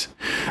 Mercenaries.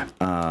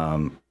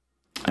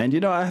 And you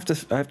know, I have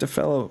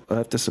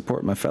to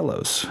support my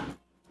fellows.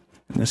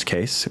 In this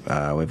case,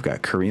 we've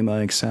got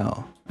Kirema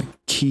Excel,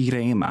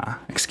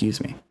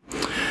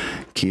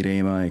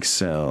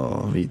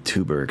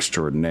 VTuber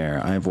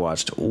extraordinaire. I've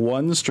watched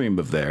one stream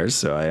of theirs,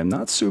 so I am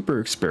not super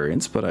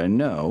experienced, but I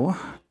know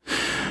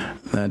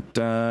that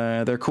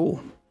they're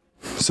cool.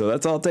 So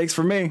that's all it takes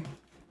for me.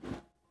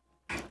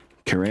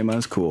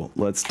 Kirema's cool.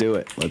 Let's do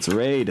it. Let's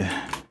raid.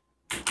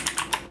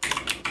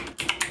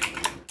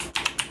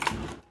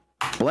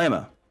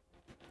 Blama.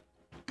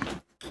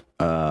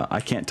 I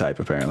can't type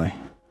apparently.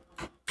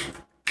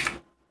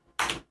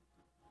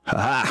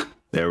 Haha!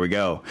 There we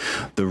go.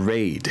 The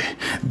raid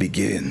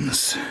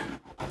begins.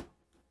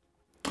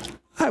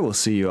 I will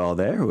see you all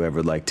there. Whoever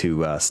would like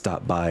to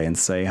stop by and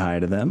say hi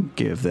to them,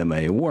 give them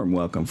a warm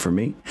welcome from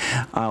me.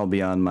 I'll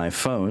be on my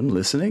phone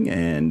listening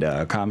and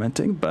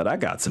commenting, but I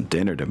got some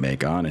dinner to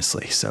make,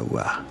 honestly. So,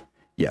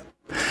 yeah,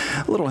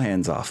 a little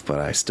hands off, but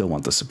I still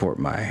want to support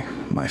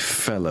my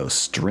fellow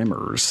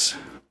streamers.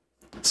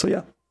 So,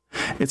 yeah.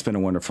 It's been a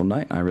wonderful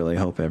night. I really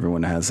hope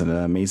everyone has an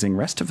amazing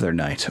rest of their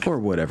night, or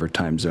whatever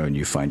time zone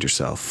you find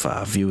yourself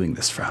viewing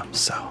this from.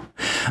 So,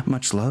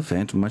 much love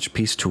and much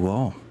peace to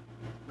all.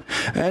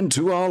 And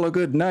to all a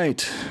good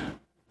night.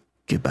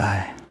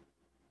 Goodbye.